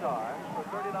 8 times for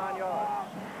 39 yards,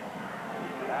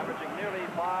 averaging nearly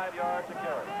 5 yards a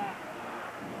carry.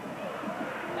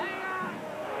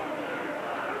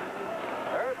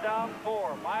 3rd down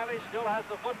 4. Miley still has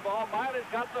the football. Miley's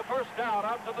got the first down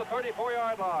out to the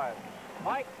 34-yard line.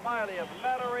 Mike Miley of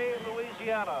Metairie,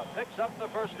 Louisiana, picks up the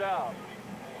first down.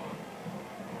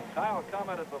 Kyle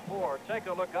commented before, take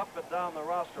a look up and down the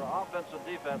roster, offense and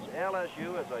defense.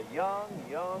 LSU is a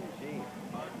young team.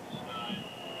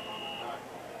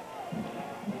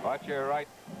 Watch your right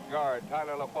guard,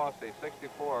 Tyler LaFosse,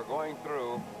 64, going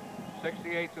through.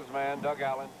 68's his man, Doug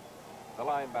Allen, the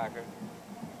linebacker.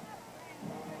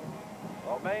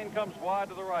 Romaine comes wide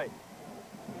to the right.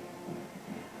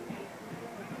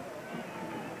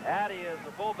 Addy is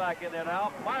the fullback in there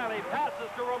now. Miley passes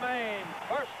to Romaine.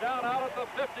 First down out at the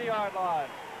 50-yard line.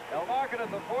 They'll mark it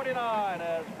at the 49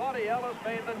 as Buddy Ellis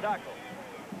made the tackle.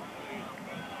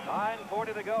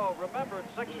 9:40 to go. Remember,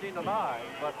 it's 16-9,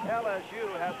 but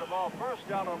LSU had the ball first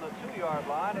down on the 2-yard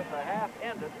line as the half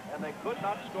ended, and they could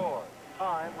not score.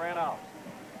 Time ran out.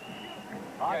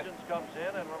 Hodgins comes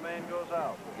in, and Romaine goes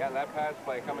out. Again, that pass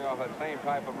play coming off that same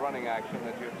type of running action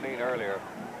that you'd seen earlier.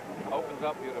 Opens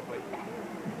up beautifully.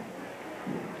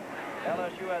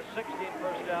 LSU has 16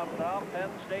 first downs now.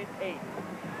 Penn State 8.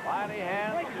 Miley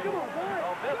hands to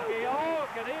Robisky. Oh,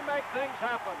 can he make things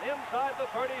happen? Inside the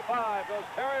 35 goes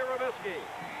Terry Robisky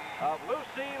of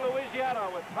Lucy,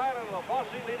 Louisiana, with Tyler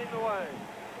LaFosse leading the way.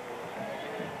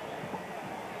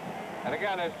 And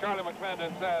again, as Charlie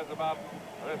McClendon says about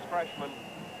this freshman,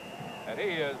 that he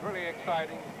is really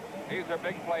exciting. He's a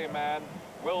big play man,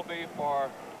 will be for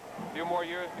a few more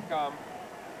years to come.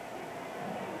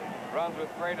 Runs with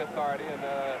great authority and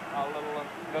a little,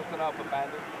 just enough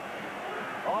abandon.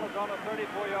 Ball is on the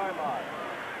 34-yard line.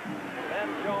 Ben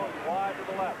Jones wide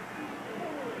to the left.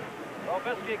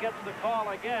 Robisky gets the call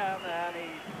again, and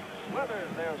he slithers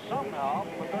there somehow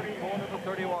from the 34 to the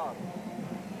 31.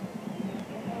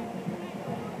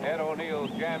 Ed O'Neill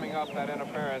jamming up that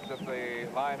interference at the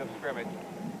line of scrimmage.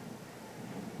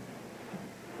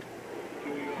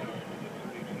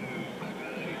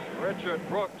 Richard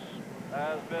Brooks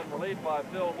has been relieved by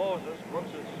Phil Moses. Brooks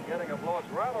is getting a blow. It's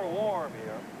rather warm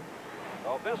here.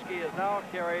 Obisky is now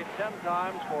carried 10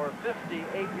 times for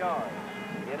 58 yards.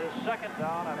 It is second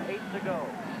down and 8 to go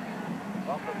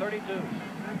from the 32.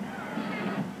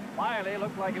 Miley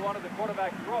looked like he wanted the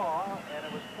quarterback draw, and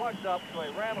it was plugged up, so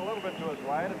he ran a little bit to his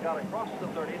right and got across the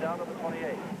 30 down to the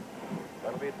 28.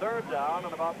 That'll be third down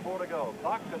and about 4 to go.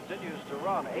 Clock continues to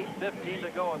run. 8:15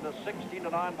 to go in this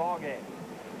 16-9 ball game.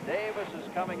 Davis is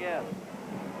coming in.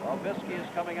 Obisky is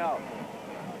coming out.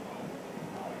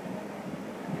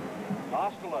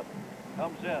 Osterlund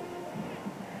comes in,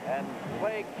 and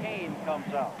Clay Kane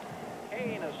comes out.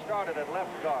 Kane has started at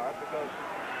left guard because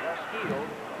Les Heald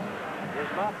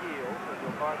is not healed, as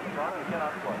you'll find in front, and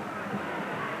cannot play.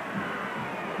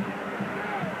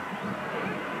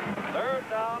 Third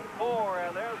down, 4,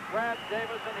 and there's Brad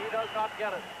Davis, and he does not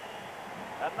get it.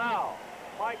 And now,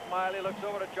 Mike Miley looks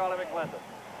over to Charlie McClendon.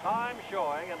 Time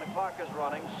showing, and the clock is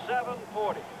running,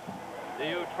 7:40. Do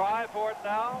you try for it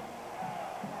now?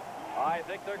 I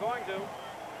think they're going to.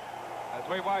 As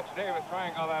we watch Davis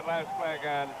triangle that last play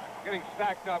again, getting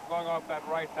stacked up, going off that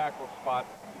right tackle spot.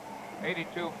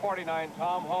 82-49,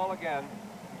 Tom Hall again.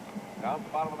 Down at the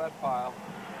bottom of that pile.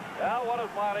 Now, what does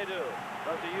Miley do?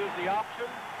 Does he use the option?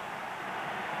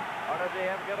 Or does he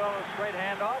have to get on a straight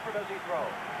handoff, or does he throw?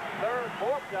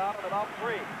 Fourth down and about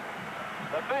 3.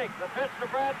 The fake, the pitch to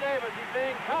Brad Davis. He's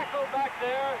being tackled back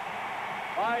there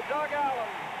by Doug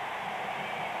Allen.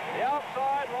 The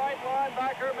outside right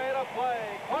linebacker made a play,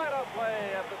 quite a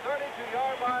play at the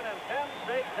 32-yard line, and Penn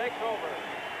State takes over.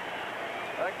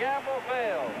 The gamble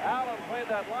failed. Allen played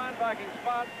that linebacking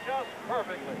spot just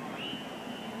perfectly.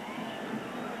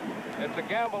 It's a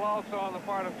gamble also on the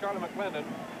part of Charlie McClendon.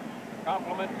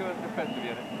 Compliment to his defensive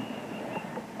unit.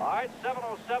 All right,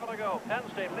 7:07 to go. Penn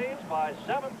State leads by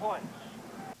 7 points.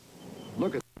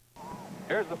 Look at.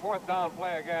 Here's the fourth down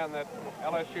play again that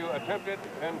LSU attempted.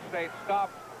 Penn State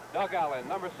stopped. Doug Allen,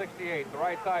 number 68, the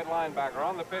right side linebacker,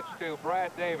 on the pitch to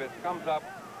Brad Davis, comes up,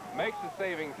 makes a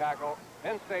saving tackle.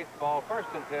 Penn State's ball,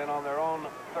 1st and 10 on their own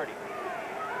 30.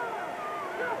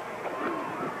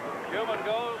 Human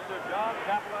goes to John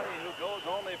Cappelletti, who goes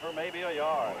only for maybe a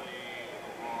yard.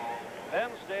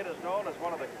 Penn State is known as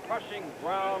one of the crushing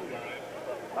ground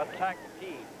attack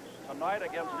teams. Tonight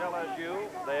against LSU,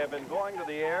 they have been going to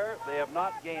the air. They have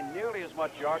not gained nearly as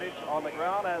much yardage on the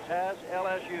ground as has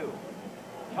LSU.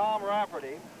 Tom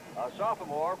Rafferty, a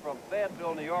sophomore from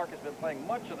Fayetteville, New York, has been playing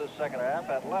much of the second half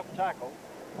at left tackle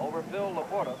over Phil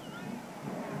Laporta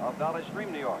of Valley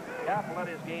Stream, New York.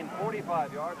 Cappelletti has gained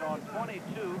 45 yards on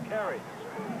 22 carries.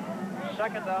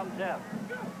 Second down 10.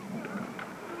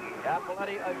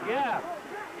 Cappelletti again.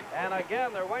 And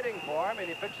again, they're waiting for him, and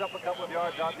he picks up a couple of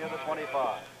yards out near the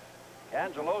 25.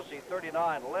 Angelosi,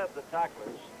 39, led the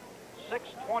tacklers.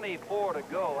 6:24 to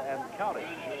go and counting.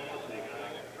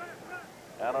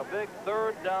 And a big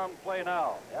third down play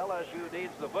now. LSU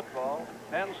needs the football.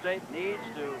 Penn State needs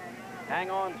to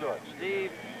hang on to it.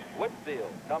 Steve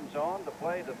Whitfield comes on to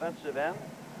play defensive end.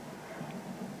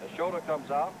 Ashota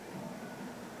comes out.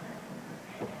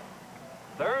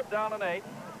 Third down and 8.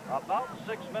 About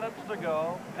 6 minutes to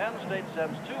go. Penn State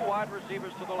sends 2 wide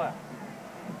receivers to the left.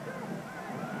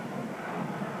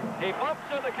 He bumps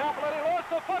into Cappelletti, lost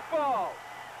the football.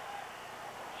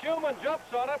 Schumann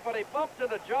jumps on it, but he bumped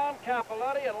into John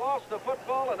Cappelletti and lost the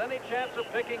football and any chance of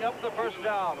picking up the first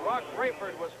down. Rock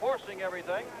Rayford was forcing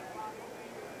everything.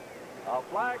 A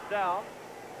flag down.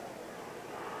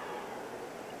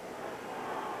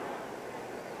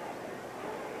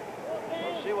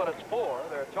 We'll see what it's for.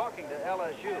 They're talking to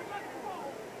LSU.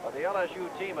 But the LSU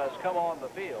team has come on the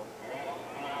field.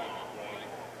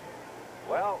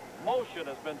 Well, motion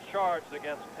has been charged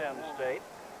against Penn State,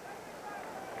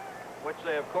 which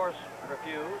they, of course,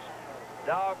 refuse.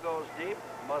 Dow goes deep.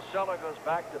 Marcella goes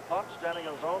back to punt, standing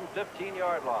on his own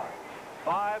 15-yard line.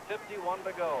 5:51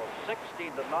 to go.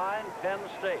 16-9, Penn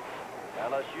State.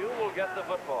 LSU will get the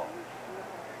football.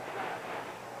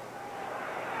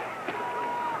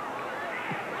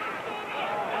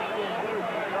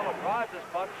 Marcella drives his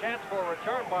punt. Chance for a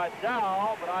return by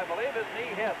Dow, but I believe his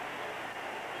knee hit.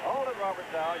 Hold it, Robert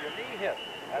Dow. Your knee hit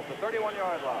at the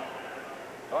 31-yard line.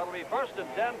 So it'll be 1st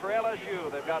and 10 for LSU.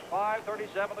 They've got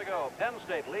 5:37 to go. Penn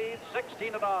State leads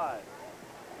 16-9.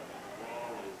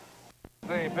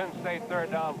 The Penn State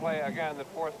third down play again that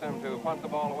forced them to punt the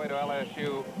ball away to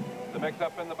LSU. The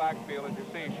mix-up in the backfield, as you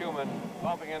see Schumann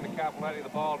bumping into Capoletti, the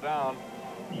ball down.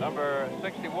 Number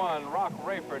 61, Rock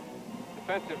Rayford,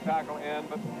 defensive tackle in,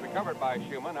 but recovered by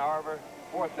Schumann. However,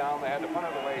 fourth down, they had to punt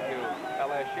it away to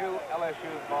LSU.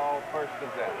 LSU's ball, first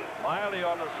and 10. Miley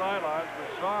on the sidelines.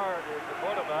 Broussard is the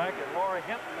quarterback, and Laura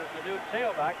Hinton is the new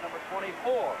tailback, number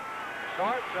 24.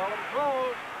 Broussard seldom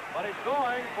throws, but he's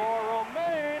going for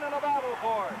Romaine and a battle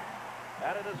for it.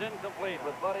 And it is incomplete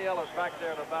with Buddy Ellis back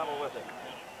there to battle with it.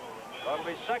 So it'll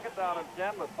be second down and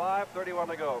 10 with 5:31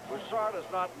 to go. Broussard is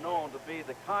not known to be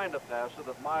the kind of passer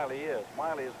that Miley is.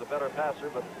 Miley is the better passer,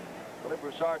 but Billy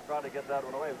Broussard tried to get that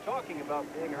one away. We're talking about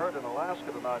being hurt in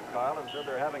Alaska tonight, Kyle, and said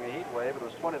they're having a heat wave. It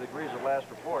was 20 degrees at last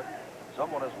report.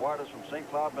 Someone has wired us from St.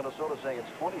 Cloud, Minnesota, saying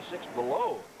it's 26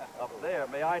 below up there.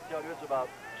 May I tell you it's about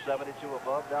 72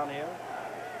 above down here?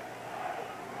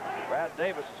 Brad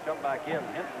Davis has come back in.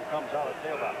 Hinton comes out of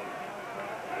tailback.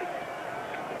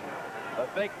 A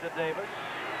fake to Davis.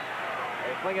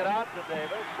 They fling it out to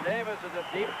Davis. Davis is in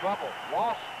deep trouble.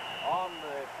 Lost on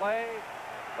the play.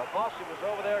 But Fossey was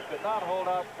over there, could not hold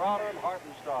out Crowder and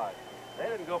Hartenstein. They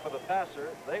didn't go for the passer.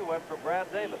 They went for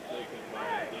Brad Davis.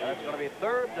 And it's going to be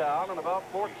third down and about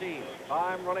 14.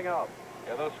 Time running out.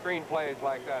 Yeah, those screen plays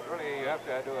like that, really you have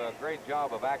to do a great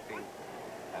job of acting.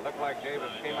 And looked like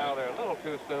Davis came out of there a little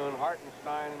too soon.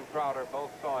 Hartenstein and Crowder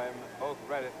both saw him, both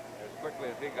read it as quickly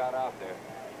as he got out there.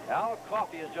 Al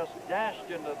Coffey has just dashed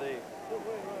into the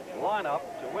lineup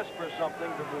to whisper something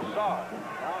to Broussard.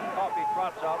 Al Coffey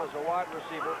trots out as a wide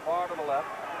receiver far to the left,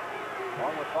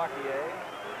 along with Baquier.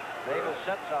 Davis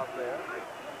sets out there.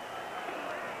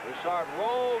 Broussard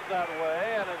rolls that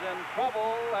way and is in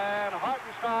trouble, and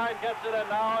Hartenstein gets it, and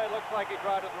now it looks like he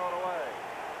tried to throw it away.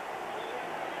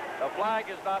 The flag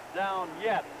is not down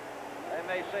yet. They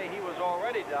may say he was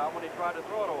already down when he tried to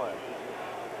throw it away.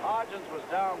 Hodgins was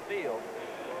downfield.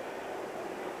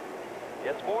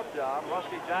 It's fourth down.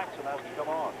 Rusty Jackson has to come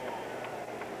on.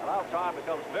 And now time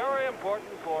becomes very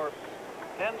important for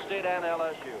Penn State and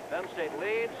LSU. Penn State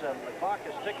leads, and the clock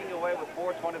is ticking away with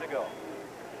 4:20 to go.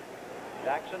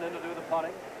 Jackson in to do the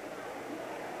punting.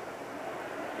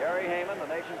 Gary Heyman, the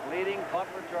nation's leading punt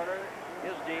returner,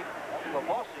 is deep. That's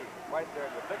Lavoie right there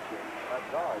in the picture.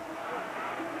 That guard.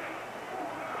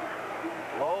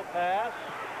 Low pass.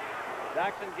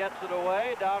 Jackson gets it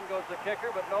away. Down goes the kicker,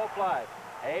 but no flag.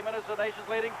 Heyman is the nation's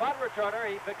leading punt returner.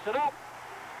 He picks it up.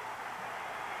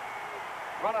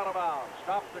 Run out of bounds.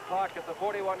 Stops the clock at the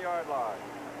 41-yard line.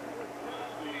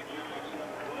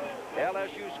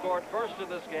 LSU scored first in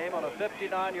this game on a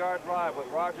 59-yard drive with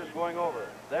Rogers going over.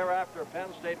 Thereafter,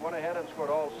 Penn State went ahead and scored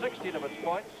all 16 of its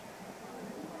points.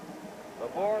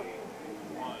 Before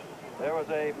there was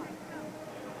a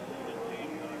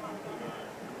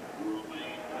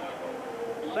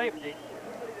safety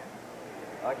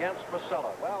against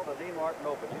Masella. Well, the Dean Martin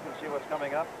Open. You can see what's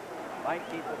coming up.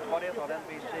 19th and 20th on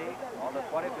NBC. On the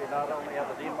 20th, we not only have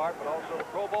the Dean Martin, but also the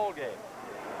Pro Bowl game.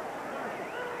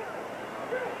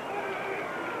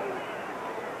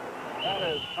 That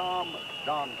is Tom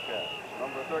Donchez,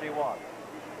 number 31.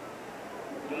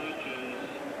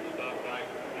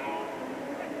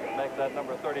 Make that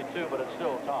number 32, but it's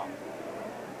still Tom.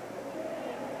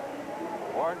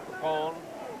 Warren Capone,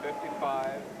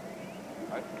 55.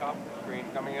 Right at the top of the screen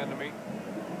coming in to meet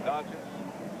Doncic.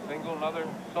 Single, another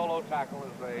solo tackle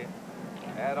as they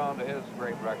add on to his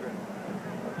great record.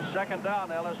 Second down,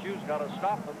 LSU's got to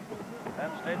stop them.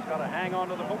 Penn State's got to hang on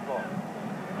to the football.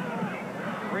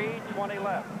 3:20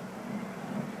 left.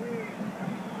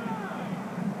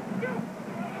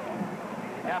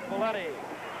 Capoletti.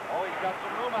 Oh, he's got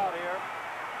some room out here.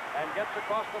 And gets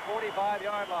across the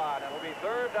 45-yard line. It'll be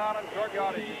third down and short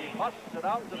yardage. He busts it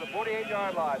out to the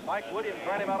 48-yard line. Mike Williams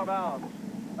ran him out of bounds.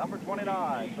 Number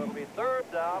 29. So it'll be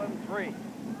third down and 3.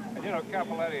 And you know,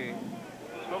 Capoletti,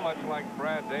 so much like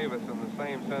Brad Davis in the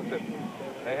same sense that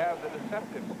they have the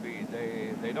deceptive speed.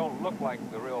 They don't look like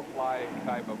the real fly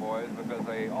type of boys because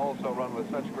they also run with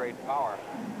such great power.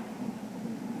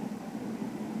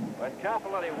 When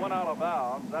Capoletti went out of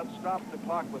bounds, that stopped the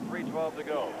clock with 3:12 to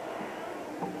go.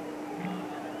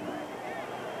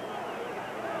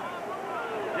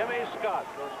 Jimmy Scott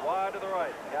goes wide to the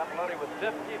right. Capoletti with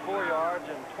 54 yards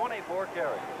and 24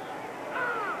 carries.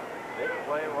 Big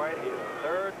play right here.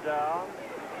 Third down.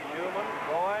 Schumann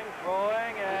going,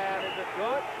 throwing, and is it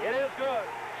good? It is good.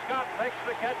 Scott makes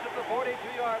the catch at the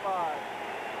 42-yard line.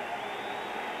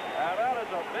 And that is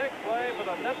a big play for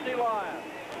the Nittany Lions.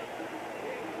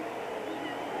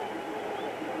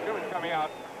 Schumann coming out,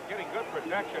 getting good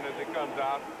protection as he comes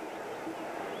out.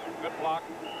 Good block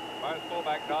by his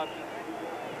fullback Doncic.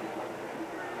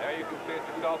 There you can see it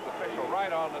yourself, the official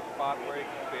right on the spot where you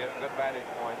can see it. Good vantage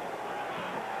point.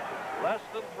 Less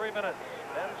than 3 minutes.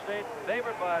 Penn State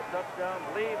favored by a touchdown,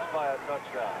 leads by a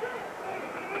touchdown.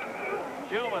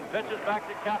 Schumann pitches back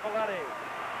to Capoletti.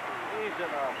 He's in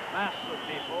a mass of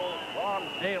people. Ron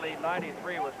Daly,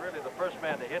 93, was really the first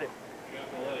man to hit him.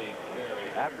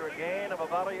 After a gain of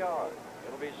about a yard.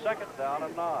 It'll be second down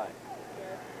and 9.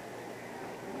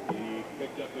 He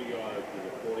picked up a yard to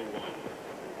the 41.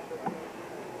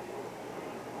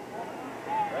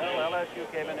 Well,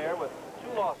 LSU came in here with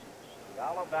 2 losses.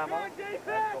 Alabama and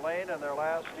Tulane in their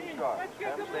last 2 starts.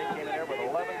 Penn State came in here with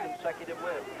 11 consecutive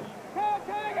wins.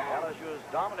 LSU has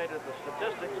dominated the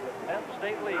statistics, but Penn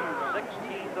State leads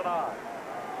 16-9.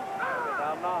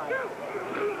 Down 9.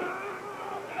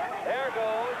 There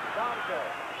goes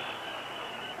Sanchez.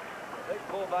 Big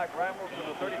pullback rambles to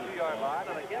the 32-yard line,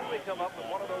 and again we come up with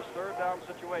one of those third down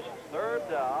situations. Third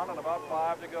down and about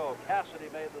 5 to go. Cassidy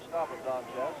made the stop of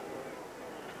Sanchez.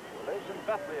 Lives in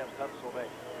Bethlehem,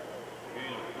 Pennsylvania.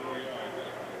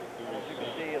 As you can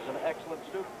see, is an excellent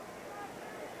student.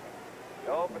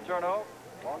 Joe Paterno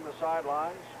along the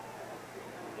sidelines.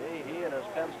 He and his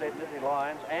Penn State Nittany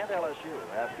Lions and LSU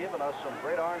have given us some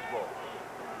great Orange Bowls.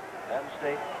 Penn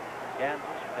State,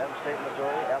 Kansas, Penn State,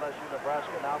 Missouri, LSU,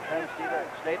 Nebraska. Now Penn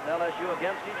State and LSU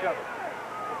against each other.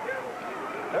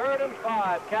 3rd and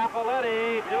 5.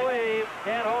 Capoletti. Dewey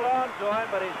can't hold on to him,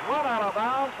 but he's run out of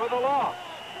bounds for the loss.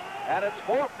 And it's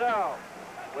 4th down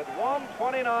with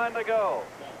 1:29 to go.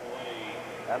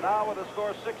 And now with the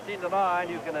score 16-9,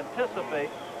 you can anticipate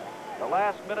the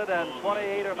last minute and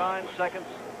 28 or 9 seconds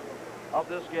of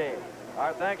this game.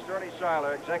 Our thanks to Ernie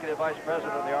Seiler, Executive Vice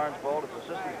President of the Orange Bowl, its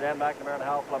assistants Dan McNamara and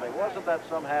Hal Fleming. Wasn't that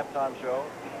some halftime show?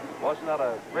 Wasn't that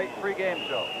a great pregame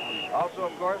show? Also,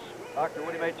 of course, Dr.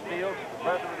 Woody Mates Fields, the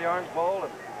President of the Orange Bowl,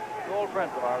 and 2 old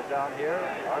friends of ours down here,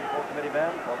 Orange Bowl Committee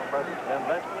men, former Presidents Ben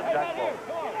Benjamin and Jack Bowles.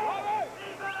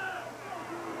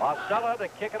 Marcella to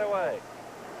kick it away.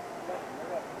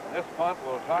 This punt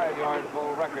will tie the Orange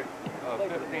Bowl record of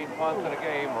 15 punts in a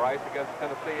game, Rice against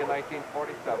Tennessee in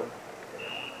 1947.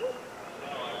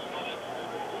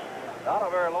 Not a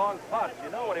very long punt. You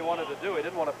know what he wanted to do. He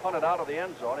didn't want to punt it out of the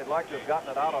end zone. He'd like to have gotten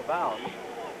it out of bounds.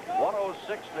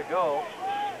 1:06 to go.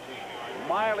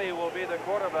 Miley will be the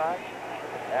quarterback.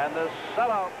 And this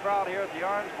sellout crowd here at the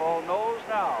Orange Bowl knows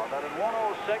now that in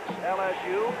 1:06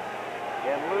 LSU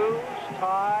can lose,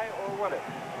 tie, or win it.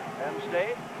 Penn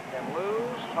State can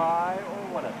lose, tie,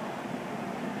 or win it.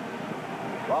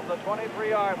 From the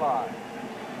 23-yard line.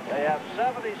 They have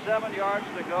 77 yards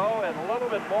to go in a little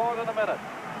bit more than a minute.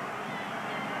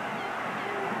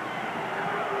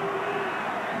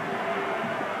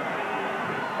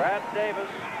 Brad Davis,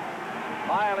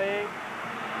 Miley,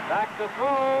 back to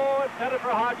throw, intended for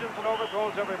Hodgins, and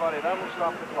overthrows everybody. That'll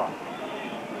stop the clock.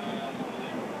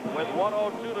 With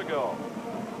 1:02 to go.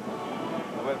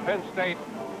 With Penn State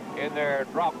in their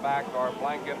drop back or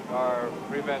blanket or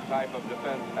prevent type of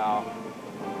defense now,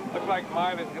 looks like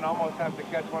Miley's going to almost have to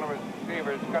catch one of his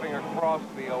receivers cutting across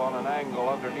field on an angle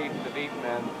underneath the deep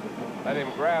end, let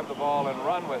him grab the ball and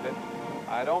run with it.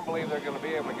 I don't believe they're going to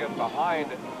be able to get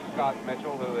behind Scott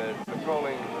Mitchell, who is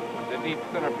patrolling the deep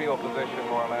center field position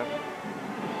more or less.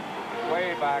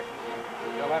 Way back.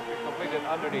 They'll have to complete it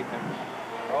underneath him.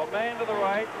 Romaine to the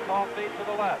right, Coffey to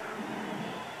the left.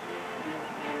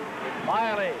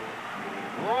 Miley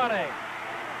running,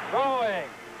 throwing,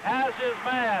 has his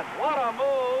man. What a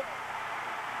move.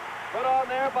 Put on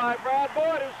there by Brad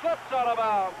Boyd, who slips out of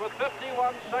bounds with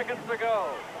 51 seconds to go.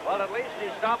 Well, at least he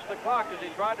stops the clock as he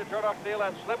tried to turn upfield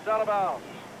and slipped out of bounds.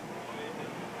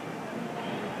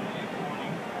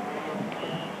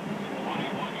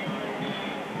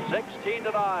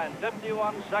 (16-9),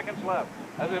 51 seconds left.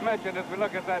 As I mentioned, as we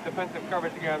look at that defensive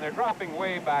coverage again, they're dropping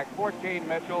way back. 14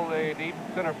 Mitchell, the deep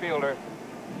center fielder.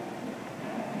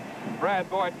 Brad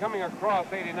Boyd coming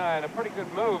across 89. A pretty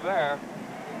good move there.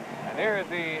 And here as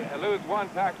he eludes one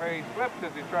tackler, he slips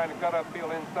as he's trying to cut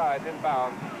upfield inside,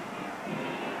 inbounds.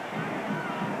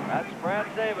 That's Brad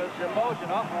Davis in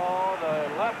motion. Uh-oh,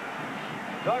 the left,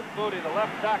 Doug Booty, the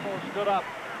left tackle, stood up.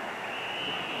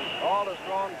 All is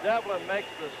wrong. Devlin makes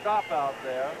the stop out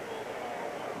there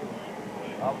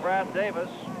of Brad Davis.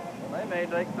 They may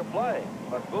take the play,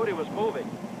 but Booty was moving.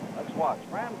 Let's watch.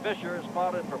 Fran Fisher is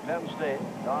spotted for Penn State.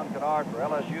 Don Kennard for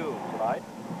LSU tonight.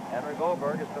 Henry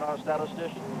Goldberg has been our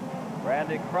statistician.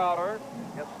 Randy Crowder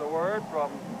gets the word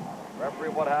from referee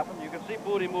what happened. You can see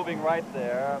Booty moving right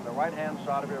there on the right-hand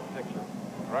side of your picture.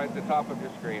 Right at the top of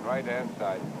your screen, right-hand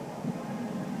side.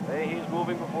 Hey, he's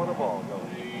moving before the ball goes.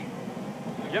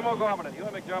 Jim O'Gorman and Huey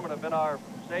McDermott have been our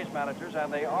stage managers,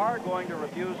 and they are going to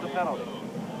refuse the penalty.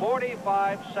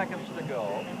 45 seconds to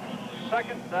go.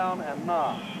 2nd down and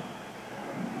 9.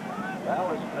 Well,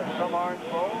 this has been some Orange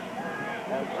Bowl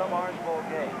and some Orange Bowl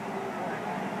game.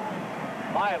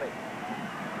 Miley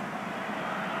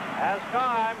has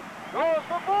time, goes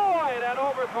for Boyd and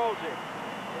overthrows him.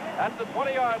 At the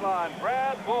 20-yard line,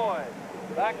 Brad Boyd.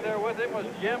 Back there with him was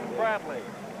Jim Bradley.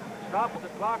 Stopped the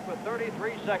clock with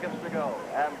 33 seconds to go.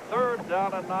 And 3rd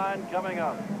down and 9 coming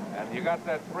up. And you got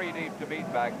that 3 deep to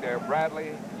beat back there.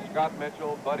 Bradley, Scott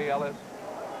Mitchell, Buddy Ellis.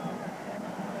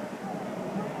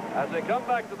 As they come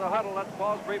back to the huddle, let's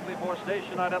pause briefly for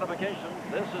station identification.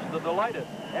 This is the delighted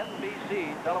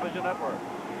NBC television network.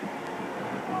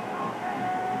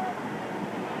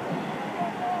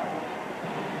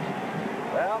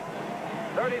 Well,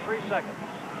 33 seconds.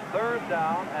 3rd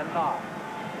down and 9.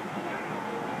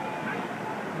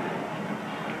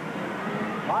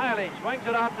 Miley swings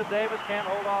it out to Davis, can't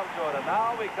hold on to it. And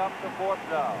now we come to 4th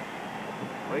down.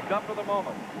 We come to the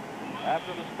moment.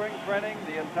 After the spring training,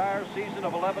 the entire season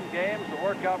of 11 games, the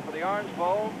workout for the Orange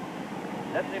Bowl.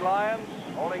 Nittany Lions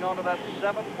holding on to that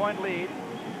 7-point lead.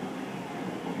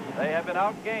 They have been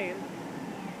outgained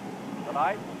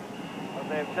tonight, but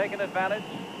they have taken advantage.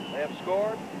 They have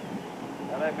scored,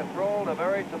 and they've controlled a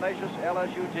very tenacious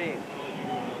LSU team.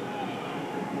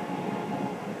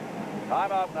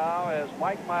 Timeout now as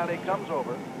Mike Miley comes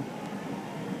over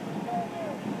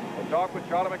to talk with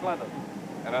Charlie McClendon.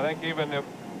 And I think even if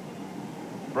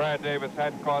Brad Davis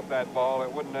had caught that ball,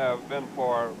 it wouldn't have been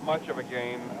for much of a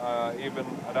gain, even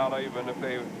if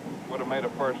they would have made a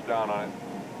 1st down on it.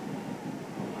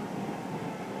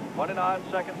 29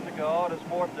 seconds to go. It is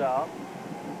 4th down.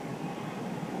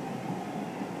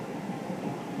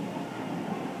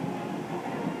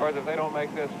 Of course, if they don't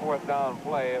make this 4th down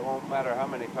play, it won't matter how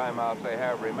many timeouts they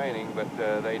have remaining, but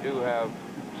they do have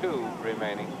 2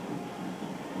 remaining.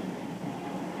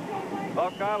 Well,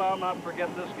 Kyle, I'll not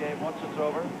forget this game once it's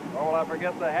over. Or will I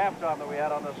forget the halftime that we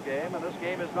had on this game? And this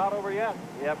game is not over yet.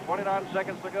 We have 29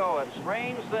 seconds to go, and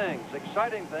strange things,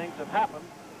 exciting things have happened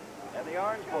in the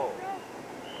Orange Bowl.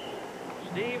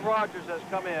 Steve Rogers has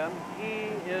come in.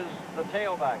 He is the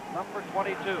tailback, number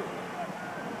 22.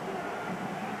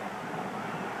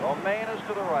 Romaine is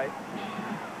to the right.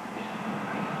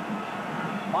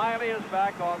 Miley is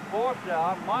back on 4th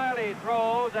down. Miley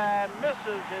throws and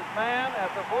misses his man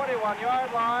at the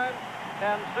 41-yard line.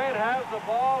 Penn State has the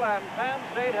ball, and Penn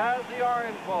State has the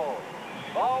Orange Bowl.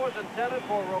 Ball was intended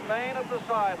for Romaine at the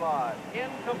sideline.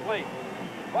 Incomplete.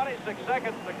 26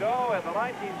 seconds to go in the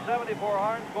 1974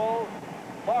 Orange Bowl,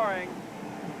 barring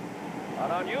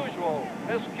an unusual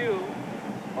miscue,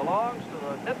 belongs to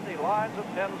the Nittany Lions of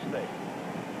Penn State.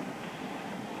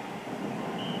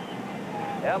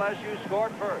 LSU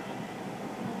scored first.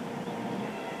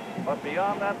 But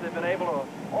beyond that, they've been able to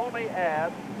only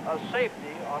add a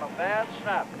safety on a bad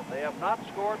snap. They have not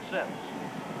scored since.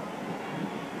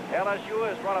 LSU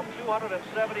has run up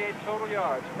 278 total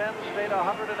yards. Penn State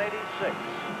 186.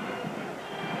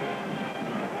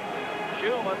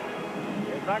 Schumann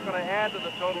is not going to add to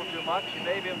the total too much. He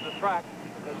may be able to track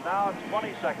because now it's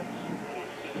 20 seconds.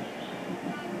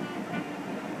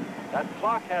 That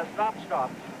clock has not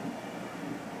stopped.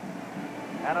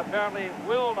 And apparently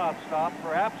will not stop.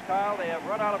 Perhaps, Kyle, they have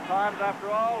run out of times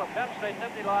after all. The Penn State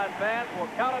Nittany Lion fans will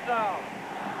count it down.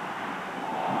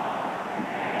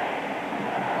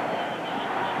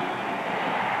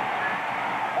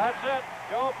 That's it.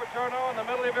 Joe Paterno in the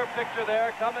middle of your picture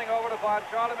there, coming over to find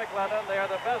Charlie McClendon. They are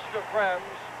the best of friends.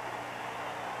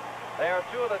 They are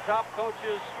 2 of the top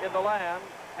coaches in the land.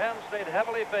 Penn State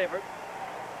heavily favored.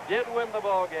 Did win the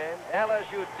ball game.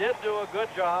 LSU did do a good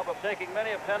job of taking many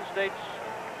of Penn State's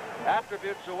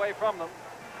attributes away from them.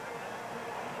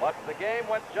 But the game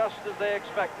went just as they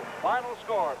expected. Final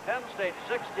score, Penn State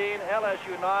 16,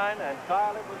 LSU 9, and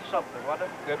Kyle, it was something,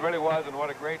 wasn't it? It really was, and what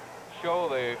a great show.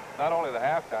 Not only the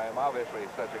halftime, obviously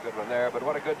such a good one there, but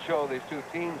what a good show these 2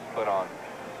 teams put on.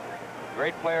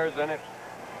 Great players in it.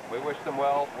 We wish them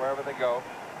well wherever they go.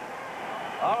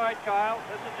 All right, Kyle,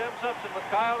 this is Jim Simpson with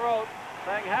Kyle Rote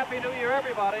saying Happy New Year,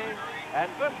 everybody, and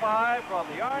goodbye from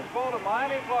the Orange Bowl in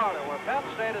Miami, Florida, where Penn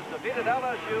State has defeated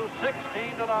LSU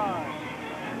 16-9.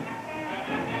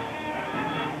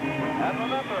 And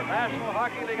remember, National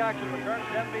Hockey League action returns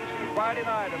to NBC Friday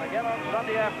night and again on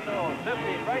Sunday afternoon.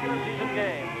 15 regular season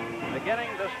games, beginning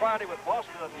this Friday with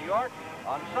Boston and New York.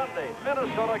 On Sunday,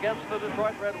 Minnesota against the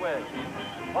Detroit Red Wings.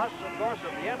 Plus, of course,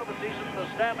 at the end of the season, the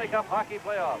Stanley Cup hockey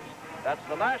playoffs. That's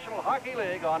the National Hockey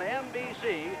League on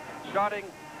NBC starting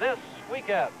this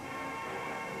weekend.